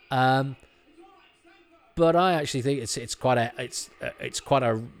 But I actually think it's quite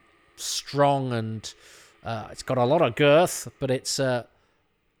a strong and it's got a lot of girth, but it's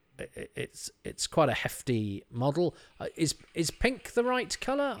quite a hefty model. Is pink the right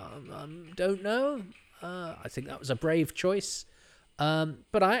colour? Don't know. I think that was a brave choice.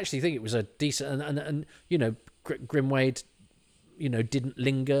 But I actually think it was a decent and Grimwade, didn't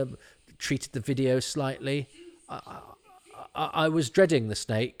linger, treated the video slightly. I was dreading the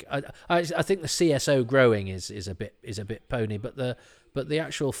snake. I think the CSO growing is a bit pony, but the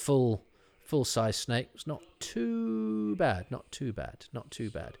actual full size snake was not too bad. Not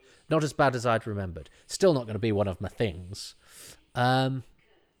as bad as I'd remembered. Still not going to be one of my things.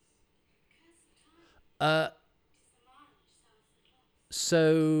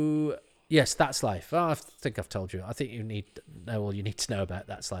 So yes, That's Life. I think I've told you. I think you need to know all you need to know about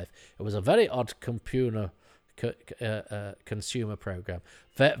That's Life. It was a very odd consumer program.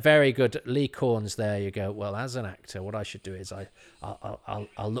 Very good. Lee Corns. There you go. Well, as an actor, what I should do is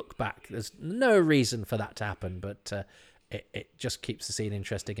I'll look back. There's no reason for that to happen, but it just keeps the scene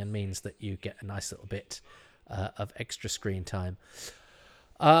interesting and means that you get a nice little bit of extra screen time.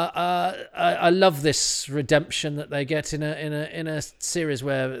 I love this redemption that they get in a series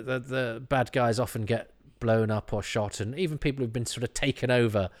where the bad guys often get blown up or shot, and even people who've been sort of taken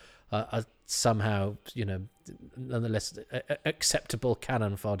over are somehow, nonetheless acceptable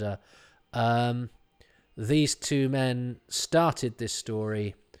cannon fodder. These two men started this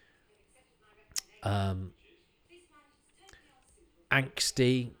story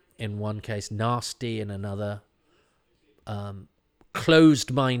angsty in one case, nasty in another.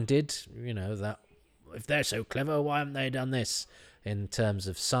 Closed-minded, that if they're so clever, why haven't they done this? In terms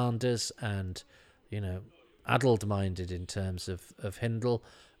of Sanders, and addled-minded in terms of Hindle,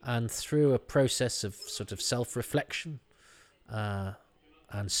 and through a process of sort of self-reflection and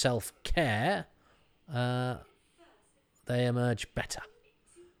self-care, they emerge better.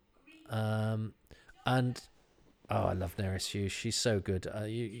 And I love Nerys Hughes. She's so good.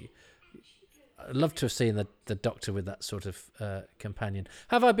 I'd love to have seen the Doctor with that sort of companion.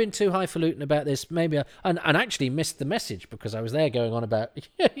 Have I been too highfalutin about this? Maybe and actually missed the message, because I was there going on about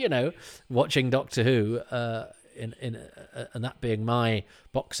watching Doctor Who and that being my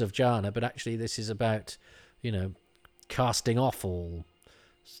box of jhana. But actually, this is about casting off all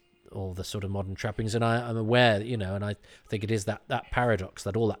the sort of modern trappings, and I'm aware, and I think it is that paradox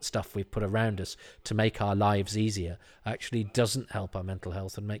that all that stuff we've put around us to make our lives easier actually doesn't help our mental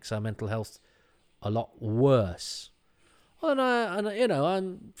health and makes our mental health a lot worse. And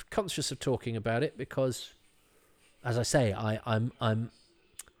I'm conscious of talking about it because, as I say, I'm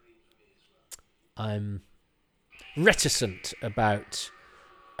reticent about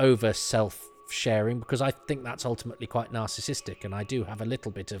over self-sharing, because I think that's ultimately quite narcissistic, and I do have a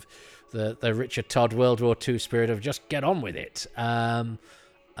little bit of the Richard Todd World War II spirit of just get on with it. And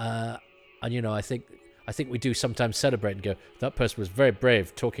I think we do sometimes celebrate and go, that person was very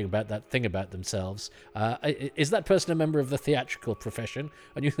brave talking about that thing about themselves. Is that person a member of the theatrical profession?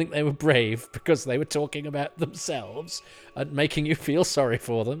 And you think they were brave because they were talking about themselves and making you feel sorry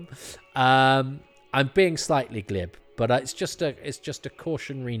for them? I'm being slightly glib, but it's just a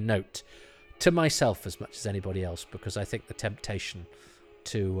cautionary note to myself as much as anybody else, because I think the temptation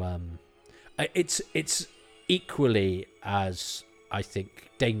to it's equally as, I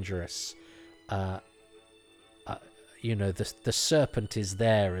think, dangerous. The serpent is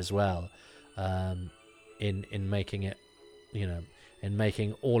there as well, in making it, in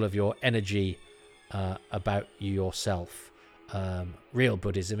making all of your energy about yourself. real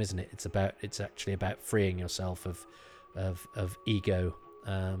Buddhism, isn't it? It's actually about freeing yourself of ego.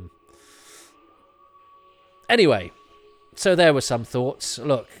 Anyway, so there were some thoughts.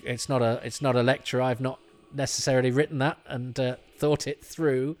 Look, it's not a lecture. I've not necessarily written that and thought it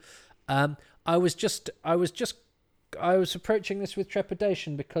through. I was approaching this with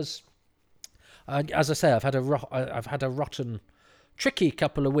trepidation because, as I say, I've had a rotten, tricky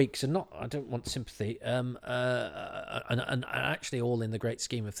couple of weeks, and I don't want sympathy. And actually, all in the great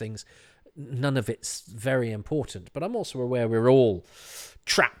scheme of things, none of it's very important. But I'm also aware we're all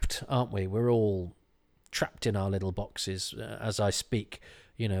trapped, aren't we? We're all trapped in our little boxes as I speak.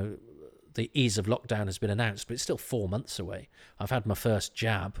 You know, the ease of lockdown has been announced, but it's still 4 months away. I've had my first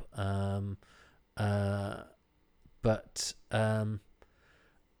jab, but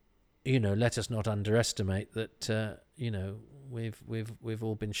you know, let us not underestimate that. You know, we've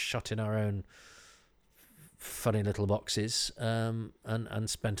all been shut in our own funny little boxes, and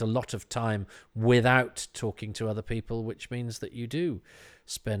spent a lot of time without talking to other people, which means that you do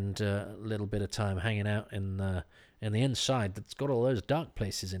spend a little bit of time hanging out in the inside that's got all those dark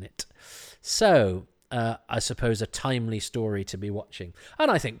places in it. So I suppose a timely story to be watching,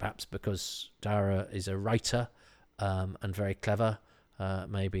 and I think perhaps because Dara is a writer and very clever,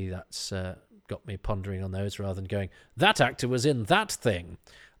 maybe that's got me pondering on those rather than going, that actor was in that thing.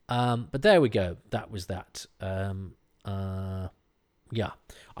 But there we go. That was that. Yeah.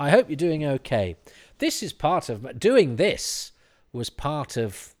 I hope you're doing okay. This is part of doing this was part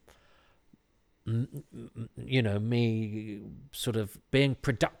of, you know, me sort of being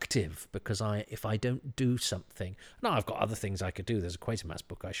productive, because if I don't do something, now I've got other things I could do. There's a Quatermass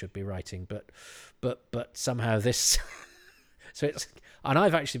book I should be writing, but somehow this, so it's, and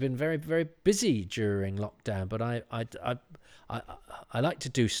I've actually been very, very busy during lockdown, but I like to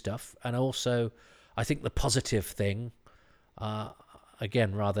do stuff. And also I think the positive thing,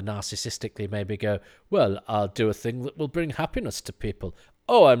 again, rather narcissistically, maybe go, well, I'll do a thing that will bring happiness to people.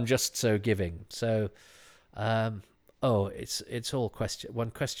 Oh, I'm just so giving. So, it's all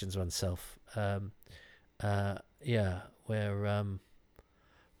one questions oneself. Yeah,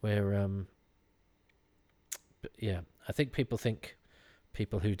 I think people think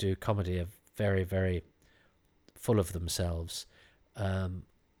people who do comedy are very, very full of themselves, and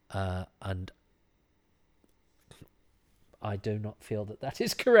I do not feel that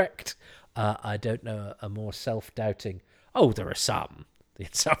is correct. I don't know a more self-doubting. Oh, there are some. I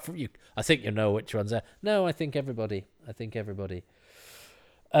think you know which ones are. No, I think everybody.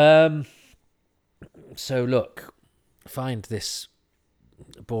 So look, find this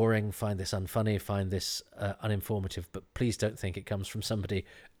boring, find this unfunny, find this uninformative, but please don't think it comes from somebody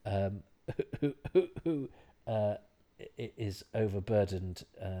who is overburdened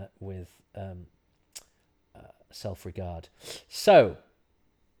with self-regard. So,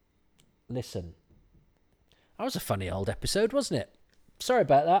 listen. That was a funny old episode, wasn't it? Sorry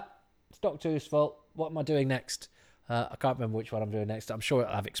about that. It's Doctor Who's fault. What am I doing next? I can't remember which one I'm doing next. I'm sure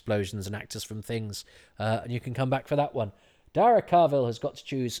it'll have explosions and actors from Things, and you can come back for that one. Dara Carville has got to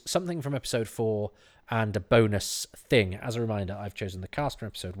choose something from episode 4 and a bonus thing. As a reminder, I've chosen the cast from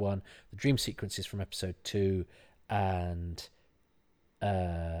episode 1, the dream sequences from episode 2, and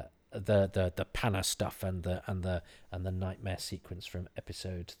the Panna stuff and the nightmare sequence from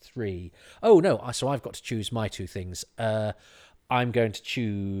episode 3. Oh no! So I've got to choose my two things. I'm going to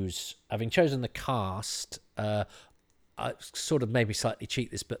choose, having chosen the cast. I sort of maybe slightly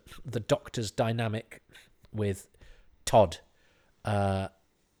cheat this, but the Doctor's dynamic with Todd,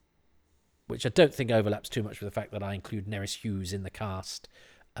 which I don't think overlaps too much with the fact that I include Nerys Hughes in the cast.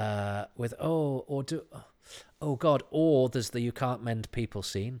 Or there's the You Can't Mend People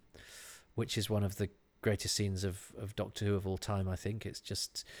scene, which is one of the greatest scenes of Doctor Who of all time, I think. It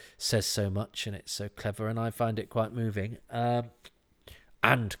just says so much and it's so clever, and I find it quite moving.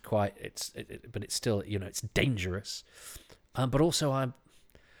 And quite, but it's still, it's dangerous. But also,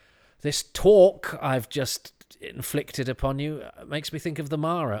 this talk I've just inflicted upon you makes me think of the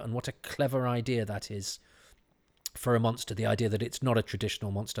Mara, and what a clever idea that is for a monster. The idea that it's not a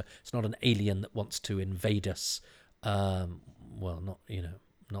traditional monster, it's not an alien that wants to invade us. Not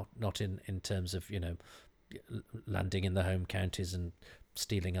in terms of landing in the home counties and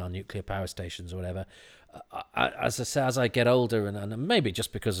stealing our nuclear power stations or whatever. As I get older, and maybe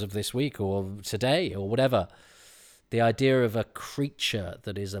just because of this week or today or whatever, the idea of a creature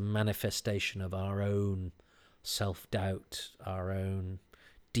that is a manifestation of our own self-doubt, our own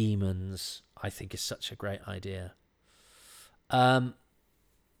demons, I think is such a great idea. But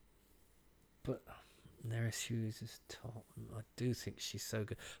Nerys Hughes is top. I do think she's so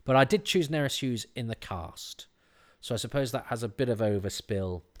good. But I did choose Nerys Hughes in the cast. So I suppose that has a bit of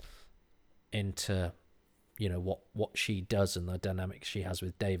overspill into, you know, what she does and the dynamics she has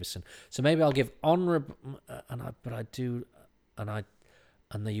with Davison. So maybe I'll give honourable, and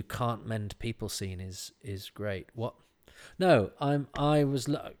the "you can't mend people" scene is great. What? No,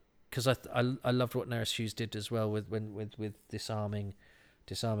 because I loved what Nerys Hughes did as well with disarming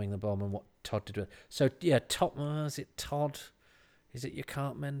the bomb and what Todd did with it. So yeah, is it Todd? Is it "you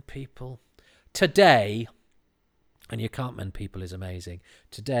can't mend people"? Today, and "you can't mend people" is amazing.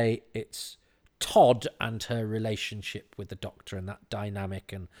 Today it's Todd and her relationship with the Doctor and that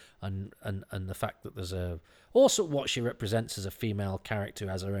dynamic and the fact that there's also what she represents as a female character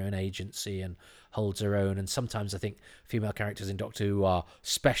who has her own agency and holds her own. And sometimes I think female characters in Doctor Who are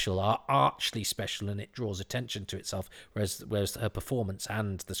archly special, and it draws attention to itself, whereas her performance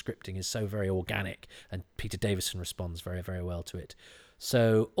and the scripting is so very organic, and Peter Davison responds very, very well to it.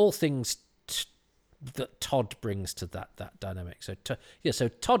 So all things that Todd brings to that dynamic. So so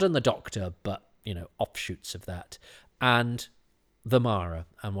Todd and the Doctor, but you know, offshoots of that, and the Mara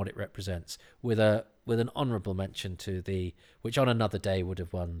and what it represents, with an honourable mention to which on another day would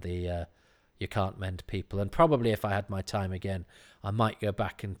have won the "you can't mend people." And probably if I had my time again, I might go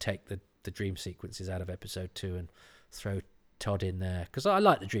back and take the dream sequences out of episode 2 and throw Todd in there, because I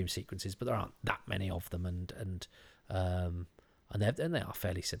like the dream sequences, but there aren't that many of them, and they are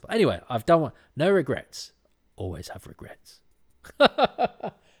fairly simple. Anyway, I've done one. No regrets. Always have regrets.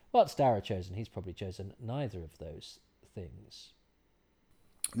 What's Dara chosen? He's probably chosen neither of those things.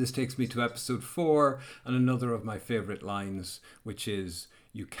 This takes me to episode 4 and another of my favourite lines, which is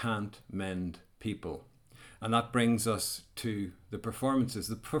 "you can't mend people." And that brings us to the performances.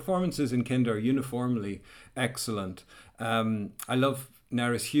 The performances in Kinda are uniformly excellent. I love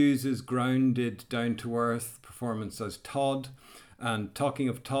Nerys Hughes' grounded, down-to-earth performance as Todd. And talking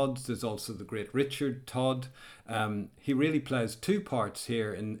of Todds, there's also the great Richard Todd. He really plays two parts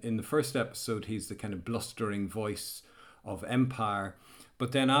here. In the first episode, he's the kind of blustering voice of Empire.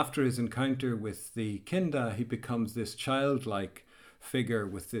 But then after his encounter with the Kinda, he becomes this childlike figure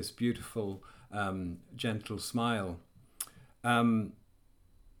with this beautiful, gentle smile. And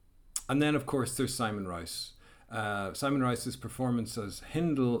then, of course, there's Simon Rouse. Simon Rouse's performance as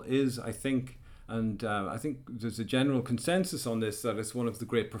Hindle is, I think there's a general consensus on this, that it's one of the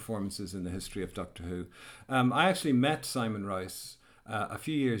great performances in the history of Doctor Who. I actually met Simon Rouse a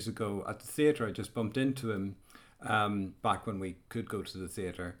few years ago at the theatre. I just bumped into him back when we could go to the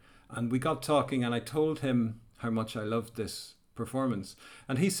theatre. And we got talking, and I told him how much I loved this performance.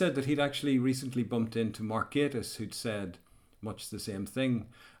 And he said that he'd actually recently bumped into Mark Gatiss, who'd said much the same thing,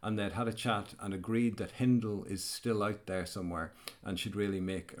 and they'd had a chat and agreed that Hindle is still out there somewhere and should really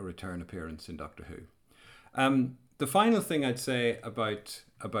make a return appearance in Doctor Who. The final thing I'd say about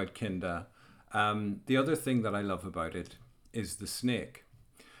Kinda, the other thing that I love about it is the snake.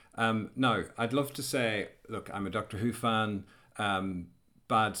 Now, I'd love to say, look, I'm a Doctor Who fan,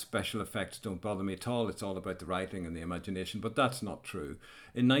 bad special effects don't bother me at all, it's all about the writing and the imagination, but that's not true.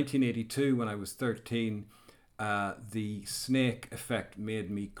 In 1982, when I was 13, the snake effect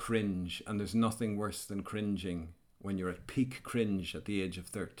made me cringe, and there's nothing worse than cringing when you're at peak cringe at the age of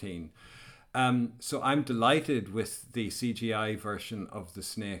 13. So I'm delighted with the CGI version of the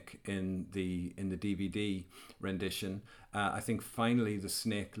snake in the DVD rendition. I think finally the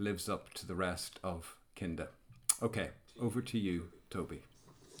snake lives up to the rest of Kinda. Okay, over to you, Toby.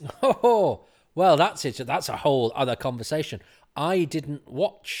 Oh, well, that's it. That's a whole other conversation. I didn't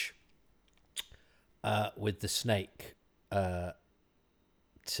watch with the snake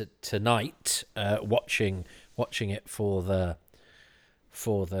tonight, watching it for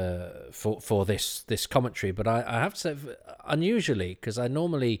this commentary, but I have to say, unusually, because I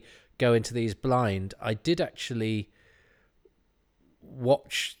normally go into these blind, I did actually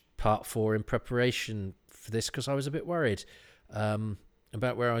watch part 4 in preparation for this, because I was a bit worried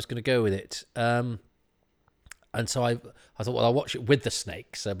about where I was going to go with it. And so I thought, well, I'll watch it with the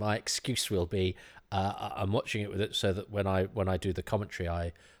snake. So my excuse will be I'm watching it with it, so that when I do the commentary,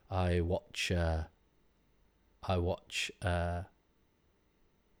 I watch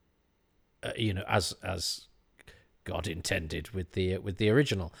as God intended with the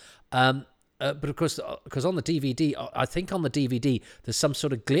original. But of course, because on the DVD, I think on the DVD there's some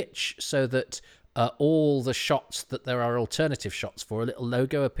sort of glitch, so that all the shots that there are alternative shots for, a little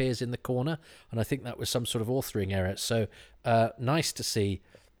logo appears in the corner, and I think that was some sort of authoring error. So nice to see,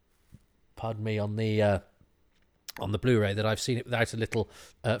 pardon me, on the on the Blu-ray that I've seen it without a little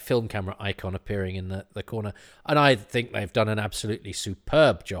film camera icon appearing in the corner. And I think they've done an absolutely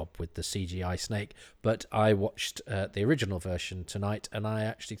superb job with the CGI snake. But I watched the original version tonight, and I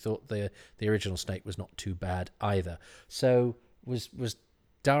actually thought the original snake was not too bad either. So was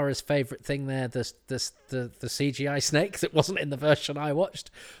Dara's favourite thing there the CGI snake that wasn't in the version I watched?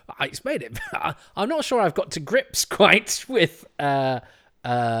 It's made it. I'm not sure I've got to grips quite with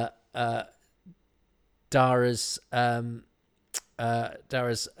Dara's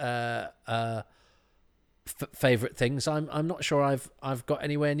favourite things. I'm not sure I've got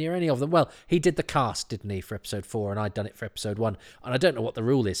anywhere near any of them. Well, he did the cast, didn't he, for episode 4, and I'd done it for episode 1, and I don't know what the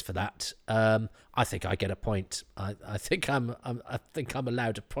rule is for that. I think I get a point. I think I'm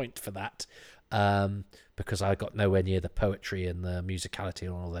allowed a point for that, because I got nowhere near the poetry and the musicality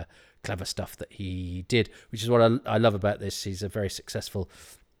and all the clever stuff that he did, which is what I love about this. He's a very successful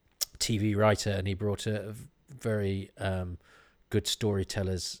TV writer, and he brought a very good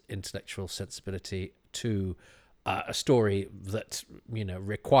storyteller's intellectual sensibility to a story that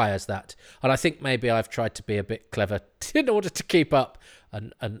requires that. And I think maybe I've tried to be a bit clever in order to keep up,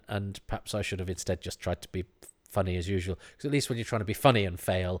 and perhaps I should have instead just tried to be funny as usual, because at least when you're trying to be funny and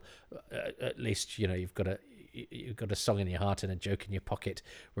fail, at least you've got a song in your heart and a joke in your pocket,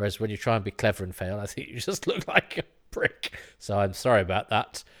 whereas when you try and be clever and fail, I think you just look like a prick. So I'm sorry about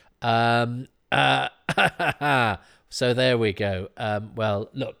that. So there we go. Well,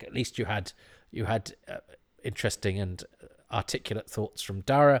 look, at least you had interesting and articulate thoughts from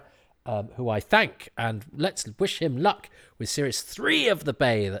Dara, who I thank, and let's wish him luck with Series 3 of The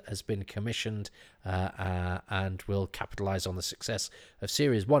Bay that has been commissioned, and will capitalise on the success of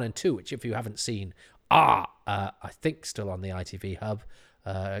Series 1 and 2, which, if you haven't seen, are, I think, still on the ITV hub.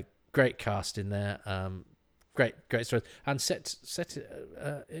 Great cast in there. Great story, and set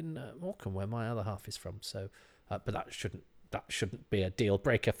in Morecambe, where my other half is from. So, but that shouldn't be a deal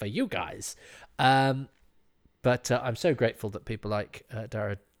breaker for you guys. But I'm so grateful that people like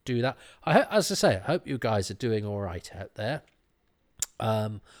Dara do that. As I say, I hope you guys are doing all right out there.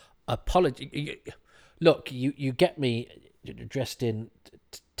 Apology. Look, you get me dressed in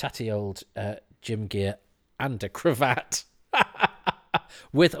tatty old gym gear and a cravat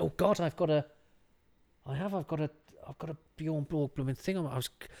with. Oh God, I've got a Bjorn Borg blooming thing on.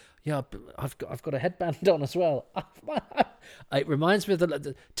 I've got a headband on as well. It reminds me of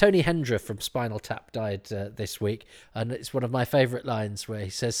the Tony Hendra from Spinal Tap died this week, and it's one of my favourite lines where he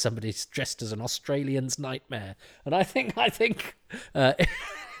says somebody's dressed as an Australian's nightmare, and I think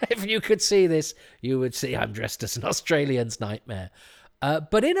if you could see this, you would see I'm dressed as an Australian's nightmare.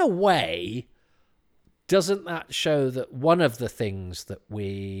 But in a way, doesn't that show that one of the things that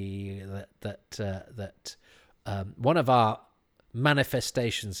one of our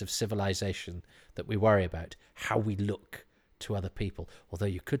manifestations of civilization that we worry about, how we look to other people? Although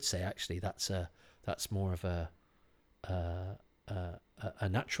you could say actually that's more of a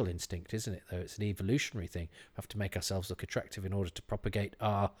natural instinct, isn't it? Though it's an evolutionary thing. We have to make ourselves look attractive in order to propagate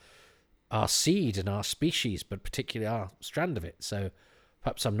our seed and our species, but particularly our strand of it. So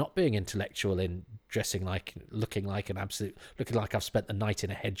perhaps I'm not being intellectual in looking like I've spent the night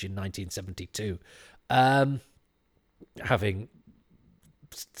in a hedge in 1972, having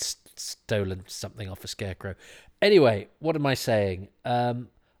stolen something off a scarecrow. Anyway, what am I saying? I'm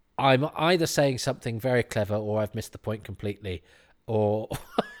either saying something very clever, or I've missed the point completely, or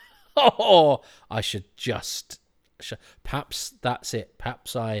I should just. Perhaps that's it.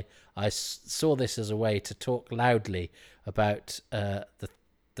 Perhaps I saw this as a way to talk loudly about the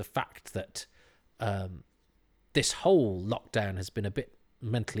fact that this whole lockdown has been a bit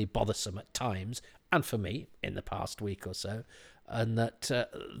mentally bothersome at times, and for me in the past week or so, and that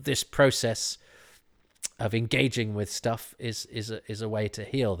this process of engaging with stuff is a way to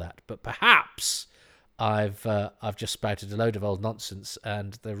heal that. But perhaps I've just spouted a load of old nonsense,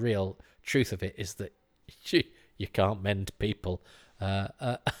 and the real truth of it is that you can't mend people.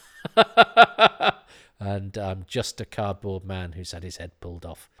 And I'm just a cardboard man who's had his head pulled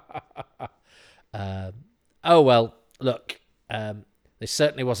off. Oh, well, look, this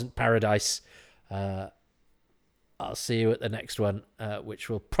certainly wasn't paradise. I'll see you at the next one, which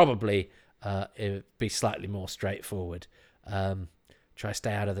will probably be slightly more straightforward. Try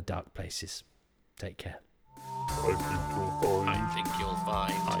stay out of the dark places. Take care. I think you'll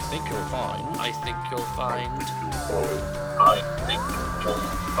find. I think you'll find. I think you'll find. I think you'll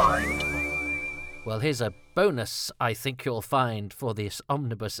find. Well, here's a bonus I think you'll find for this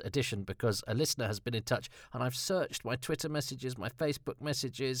omnibus edition, because a listener has been in touch, and I've searched my Twitter messages, my Facebook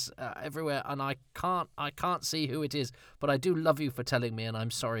messages, everywhere, and I can't see who it is. But I do love you for telling me, and I'm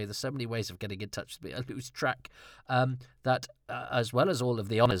sorry. There's so many ways of getting in touch with me. I lose track. That as well as all of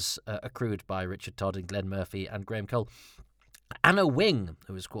the honours accrued by Richard Todd and Glenn Murphy and Graham Cole, Anna Wing,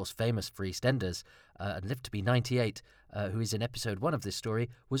 who is, of course, famous for EastEnders and lived to be 98, who is in episode 1 of this story,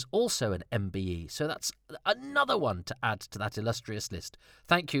 was also an MBE. So that's another one to add to that illustrious list.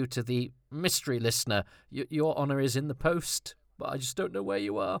 Thank you to the mystery listener. Your honour is in the post, but I just don't know where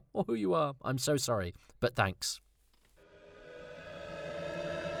you are or who you are. I'm so sorry, but thanks.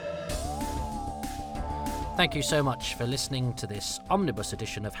 Thank you so much for listening to this omnibus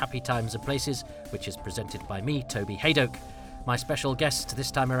edition of Happy Times and Places, which is presented by me, Toby Haydock. My special guest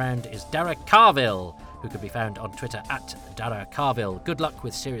this time around is Dara Carville, who can be found on Twitter at Dara Carville. Good luck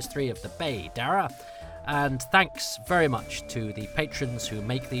with Series 3 of The Bay, Dara. And thanks very much to the patrons who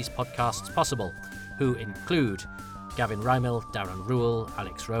make these podcasts possible, who include Gavin Rymel, Darren Rule,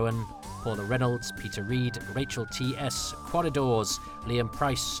 Alex Rowan, Paula Reynolds, Peter Reid, Rachel T.S., Quadridors, Liam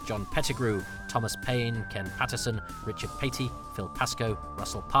Price, John Pettigrew, Thomas Payne, Ken Patterson, Richard Patey, Phil Pascoe,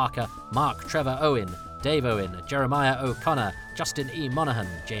 Russell Parker, Mark Trevor Owen, Dave Owen, Jeremiah O'Connor, Justin E. Monaghan,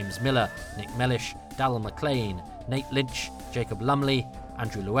 James Miller, Nick Mellish, Dallin McLean, Nate Lynch, Jacob Lumley,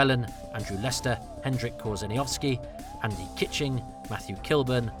 Andrew Llewellyn, Andrew Lester, Hendrik Korzeniowski, Andy Kitching, Matthew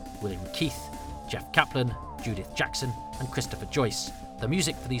Kilburn, William Keith, Jeff Kaplan, Judith Jackson, and Christopher Joyce. The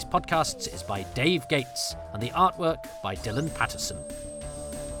music for these podcasts is by Dave Gates, and the artwork by Dylan Patterson.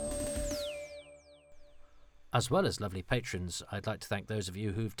 As well as lovely patrons, I'd like to thank those of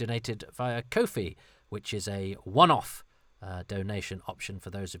you who've donated via Ko-fi, which is a one-off donation option for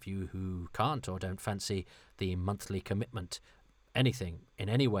those of you who can't or don't fancy the monthly commitment. Anything in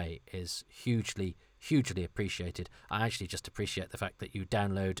any way is hugely appreciated. I actually just appreciate the fact that you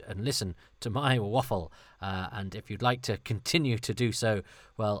download and listen to my waffle. And if you'd like to continue to do so,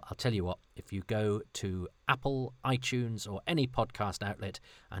 well, I'll tell you what, if you go to Apple, iTunes, or any podcast outlet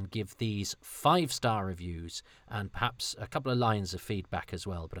and give these 5-star reviews and perhaps a couple of lines of feedback as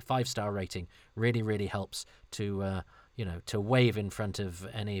well, but a 5-star rating really helps to, to wave in front of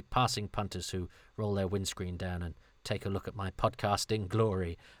any passing punters who roll their windscreen down and take a look at my podcasting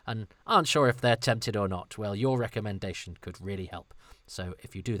glory and aren't sure if they're tempted or not. Well, your recommendation could really help. So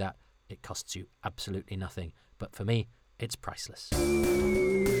if you do that, it costs you absolutely nothing. But for me, it's priceless.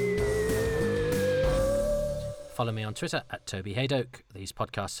 Follow me on Twitter at Toby Haydock. These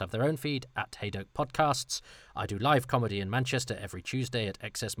podcasts have their own feed at Haydock Podcasts. I do live comedy in Manchester every Tuesday at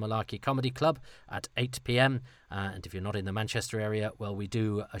Excess Malarkey Comedy Club at 8 p.m. And if you're not in the Manchester area, well, we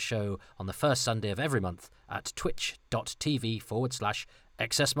do a show on the first Sunday of every month at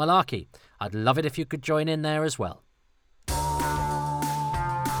twitch.tv/Excess Malarkey. I'd love it if you could join in there as well.